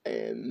now,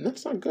 and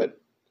that's not good.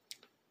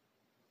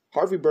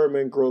 Harvey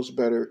Birdman grows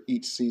better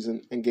each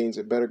season and gains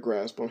a better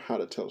grasp on how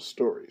to tell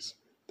stories.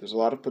 There's a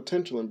lot of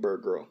potential in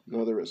Bird Girl.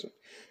 No, there isn't.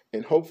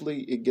 And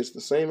hopefully it gets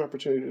the same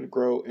opportunity to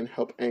grow and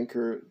help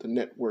anchor the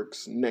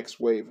network's next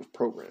wave of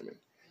programming.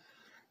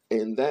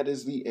 And that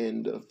is the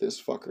end of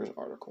this fucker's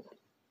article.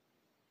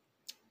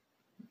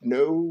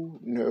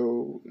 No.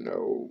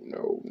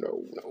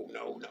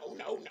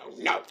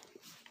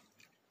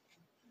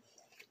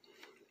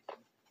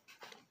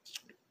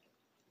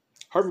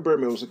 Harvey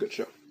Birdman was a good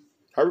show.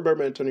 Harvey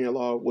Birdman and Attorney at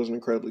Law was an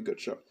incredibly good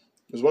show.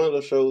 It was one of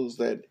those shows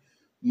that,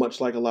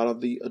 much like a lot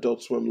of the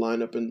Adult Swim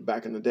lineup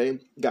back in the day,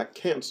 got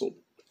canceled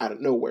out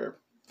of nowhere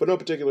for no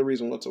particular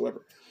reason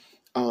whatsoever.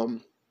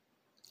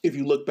 If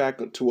you look back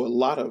to a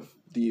lot of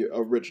the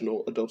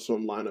original Adult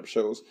Swim lineup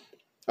shows,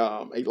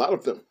 a lot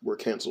of them were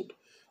canceled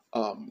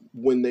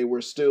when they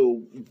were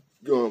still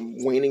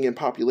waning in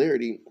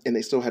popularity and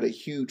they still had a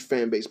huge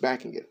fan base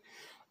backing it.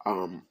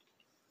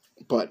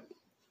 But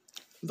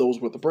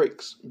those were the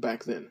breaks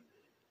back then.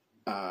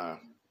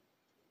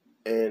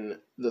 And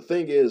the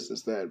thing is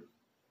that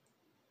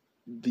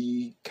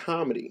the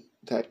comedy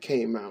that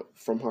came out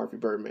from Harvey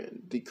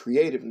Birdman, the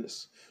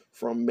creativeness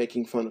from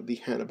making fun of the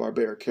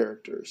Hanna-Barbera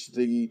characters,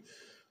 the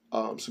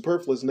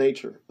superfluous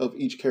nature of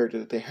each character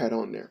that they had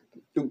on there.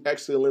 Ooh,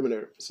 actually,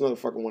 Eliminator. It's another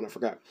fucking one I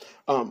forgot.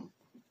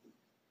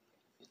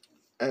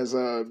 As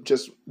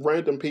just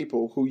random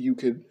people who you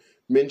could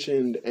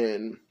mention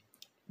and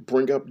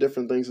bring up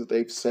different things that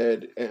they've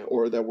said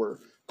or that were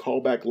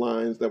callback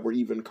lines that were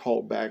even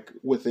called back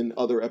within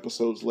other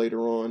episodes later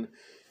on.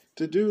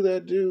 To do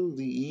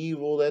the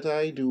evil that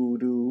I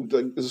do.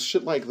 Like,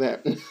 shit like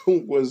that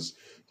was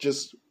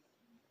just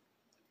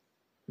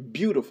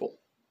beautiful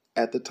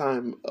at the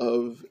time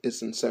of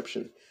its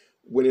inception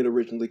when it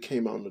originally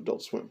came out on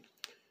Adult Swim.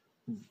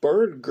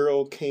 Bird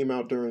Girl came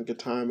out during a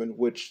time in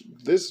which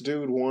this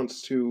dude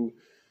wants to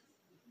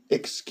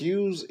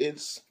excuse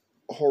its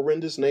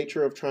horrendous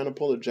nature of trying to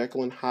pull a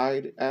Jekyll and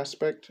Hyde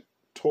aspect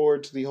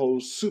towards the whole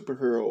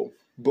superhero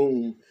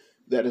boom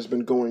that has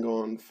been going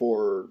on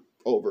for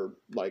over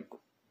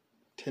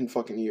 10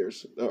 fucking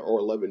years or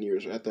 11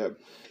 years at that.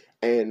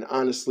 And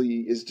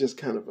honestly, it's just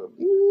kind of a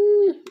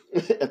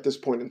at this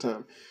point in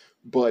time.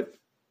 But,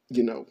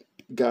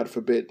 God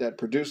forbid that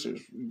producers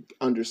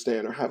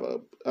understand or have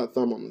a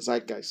thumb on the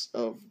zeitgeist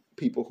of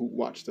people who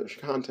watch their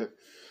content.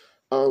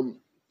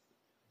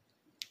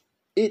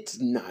 It's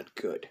not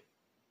good.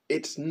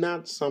 It's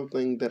not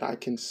something that I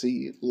can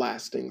see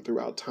lasting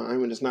throughout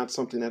time, and it's not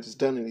something that has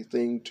done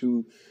anything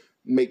to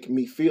make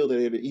me feel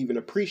that it even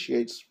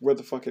appreciates where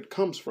the fuck it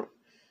comes from.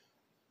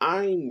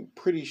 I'm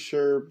pretty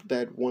sure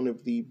that one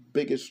of the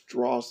biggest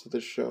draws to the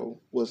show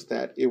was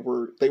that they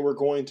were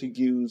going to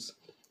use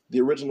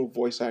the original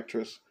voice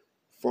actress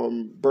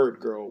from Bird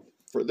Girl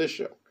for this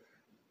show.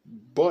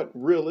 But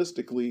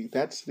realistically,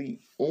 that's the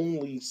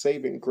only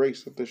saving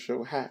grace that this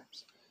show has.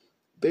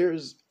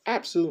 There's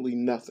absolutely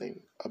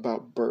nothing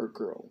about Bird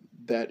Girl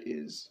that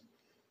is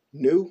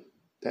new,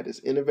 that is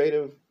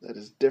innovative, that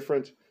is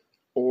different,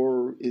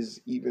 or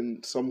is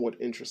even somewhat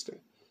interesting.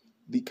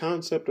 The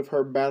concept of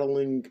her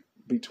battling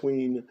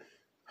between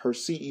her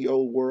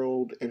CEO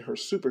world and her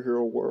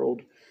superhero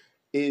world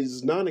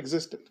is non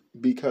existent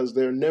because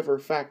they're never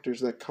factors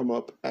that come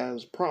up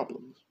as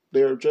problems.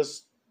 They're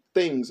just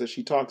things that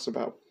she talks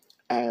about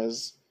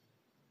as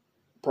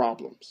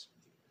problems.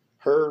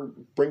 Her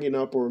bringing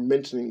up or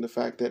mentioning the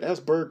fact that as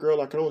Bird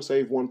Girl, I can only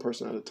save one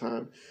person at a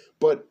time,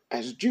 but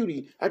as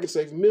Judy, I can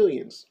save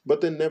millions,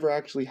 but then never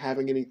actually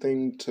having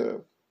anything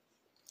to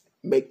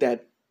make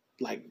that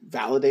like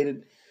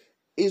validated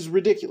is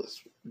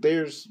ridiculous.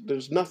 There's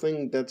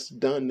nothing that's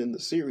done in the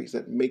series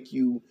that make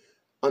you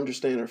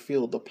understand or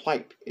feel the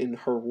plight in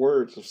her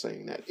words of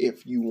saying that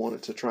if you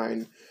wanted to try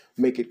and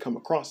make it come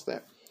across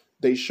that.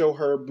 They show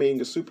her being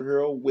a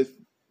superhero with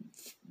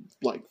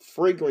like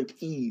fragrant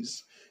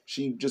ease.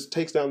 She just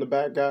takes down the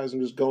bad guys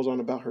and just goes on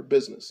about her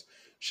business.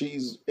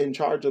 She's in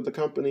charge of the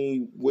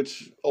company,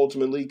 which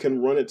ultimately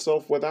can run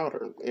itself without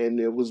her, and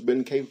it was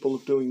been capable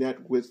of doing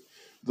that with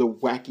the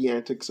wacky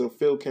antics of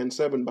Phil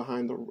Ken-7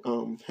 behind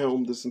the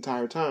helm this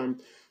entire time.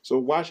 So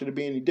why should it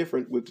be any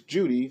different with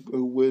Judy,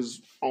 who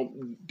was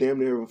damn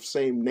near of the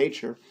same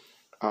nature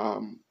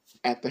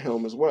at the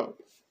helm as well?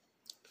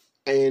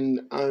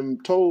 And I'm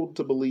told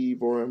to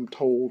believe, or I'm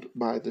told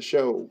by the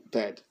show,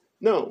 that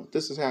no,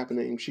 this is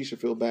happening, she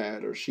should feel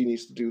bad, or she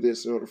needs to do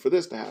this in order for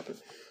this to happen.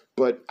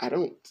 But I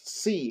don't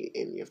see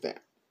any of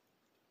that.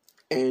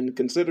 And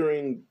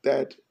considering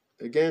that,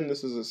 again,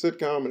 this is a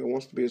sitcom and it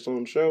wants to be its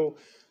own show,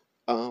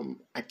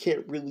 I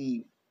can't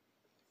really,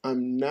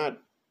 I'm not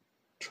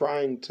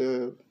trying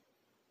to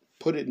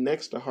put it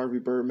next to Harvey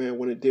Birdman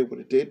when it did what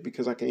it did,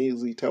 because I can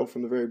easily tell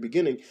from the very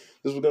beginning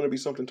this was going to be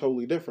something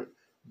totally different.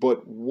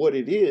 But what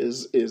it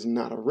is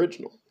not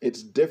original.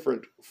 It's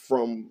different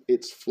from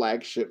its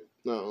flagship,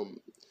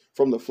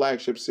 from the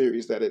flagship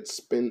series that it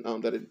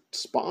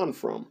spawned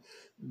from,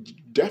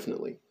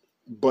 definitely.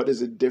 But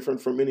is it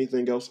different from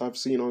anything else I've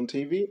seen on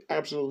TV?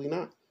 Absolutely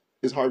not.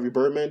 Is Harvey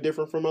Birdman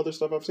different from other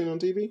stuff I've seen on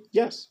TV?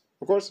 Yes,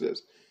 of course it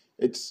is.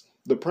 It's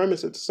the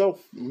premise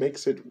itself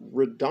makes it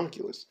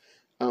redonkulous.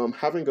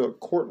 Having a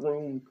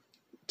courtroom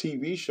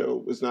TV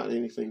show is not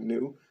anything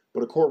new,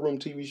 but a courtroom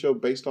TV show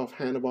based off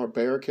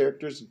Hanna-Barbera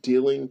characters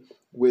dealing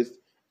with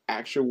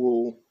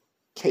actual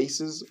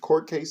cases,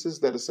 court cases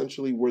that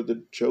essentially were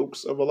the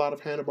jokes of a lot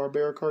of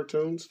Hanna-Barbera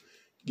cartoons.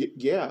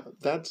 Yeah,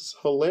 that's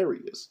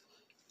hilarious.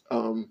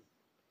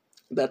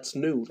 That's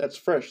new, that's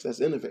fresh,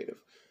 that's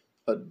innovative.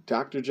 A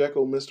Dr.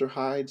 Jekyll, Mr.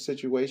 Hyde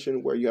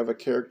situation where you have a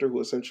character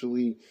who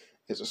essentially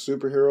is a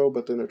superhero,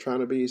 but then they're trying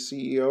to be a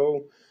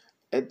CEO.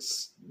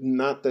 It's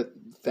not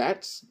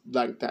that's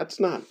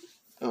not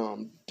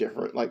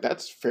different. Like,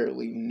 that's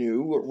fairly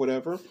new or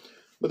whatever.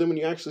 But then when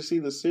you actually see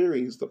the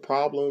series, the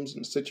problems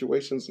and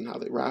situations and how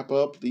they wrap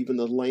up, even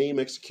the lame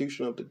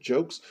execution of the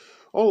jokes,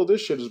 all of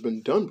this shit has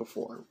been done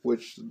before,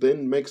 which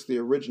then makes the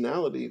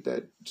originality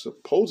that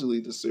supposedly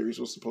the series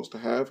was supposed to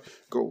have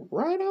go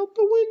right out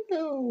the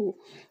window.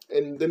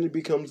 And then it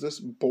becomes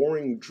this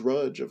boring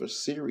drudge of a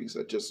series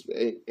that just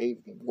ain't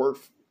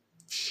worth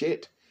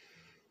shit.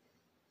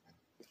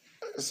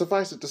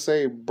 Suffice it to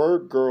say,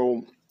 Bird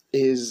Girl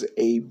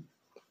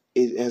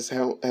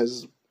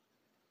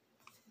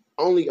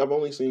I've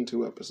only seen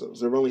 2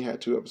 episodes. They've only had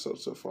 2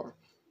 episodes so far,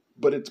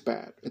 but it's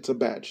bad. It's a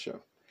bad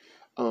show.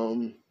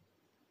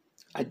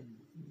 I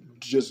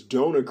just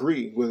don't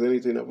agree with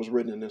anything that was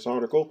written in this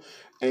article,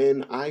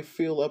 and I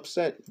feel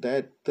upset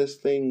that this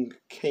thing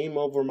came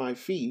over my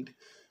feed,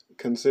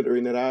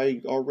 considering that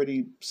I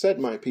already said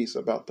my piece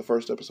about the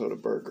first episode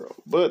of Bird Girl.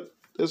 But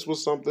this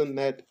was something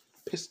that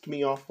pissed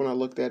me off when I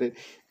looked at it,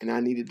 and I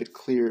needed to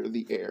clear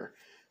the air.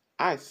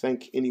 I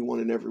thank anyone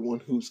and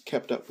everyone who's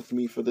kept up with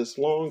me for this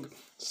long.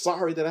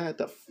 Sorry that I had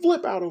to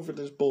flip out over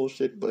this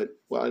bullshit, but,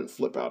 well, I didn't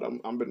flip out.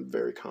 I've been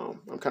very calm.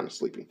 I'm kind of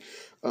sleepy.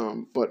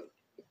 But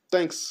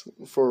thanks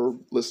for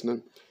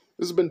listening.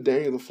 This has been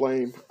Daniel the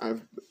Flame. I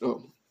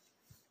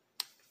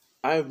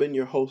have been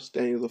your host,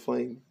 Daniel the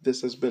Flame.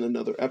 This has been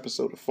another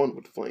episode of Fun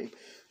with Flame.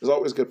 As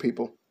always, good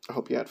people, I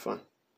hope you had fun.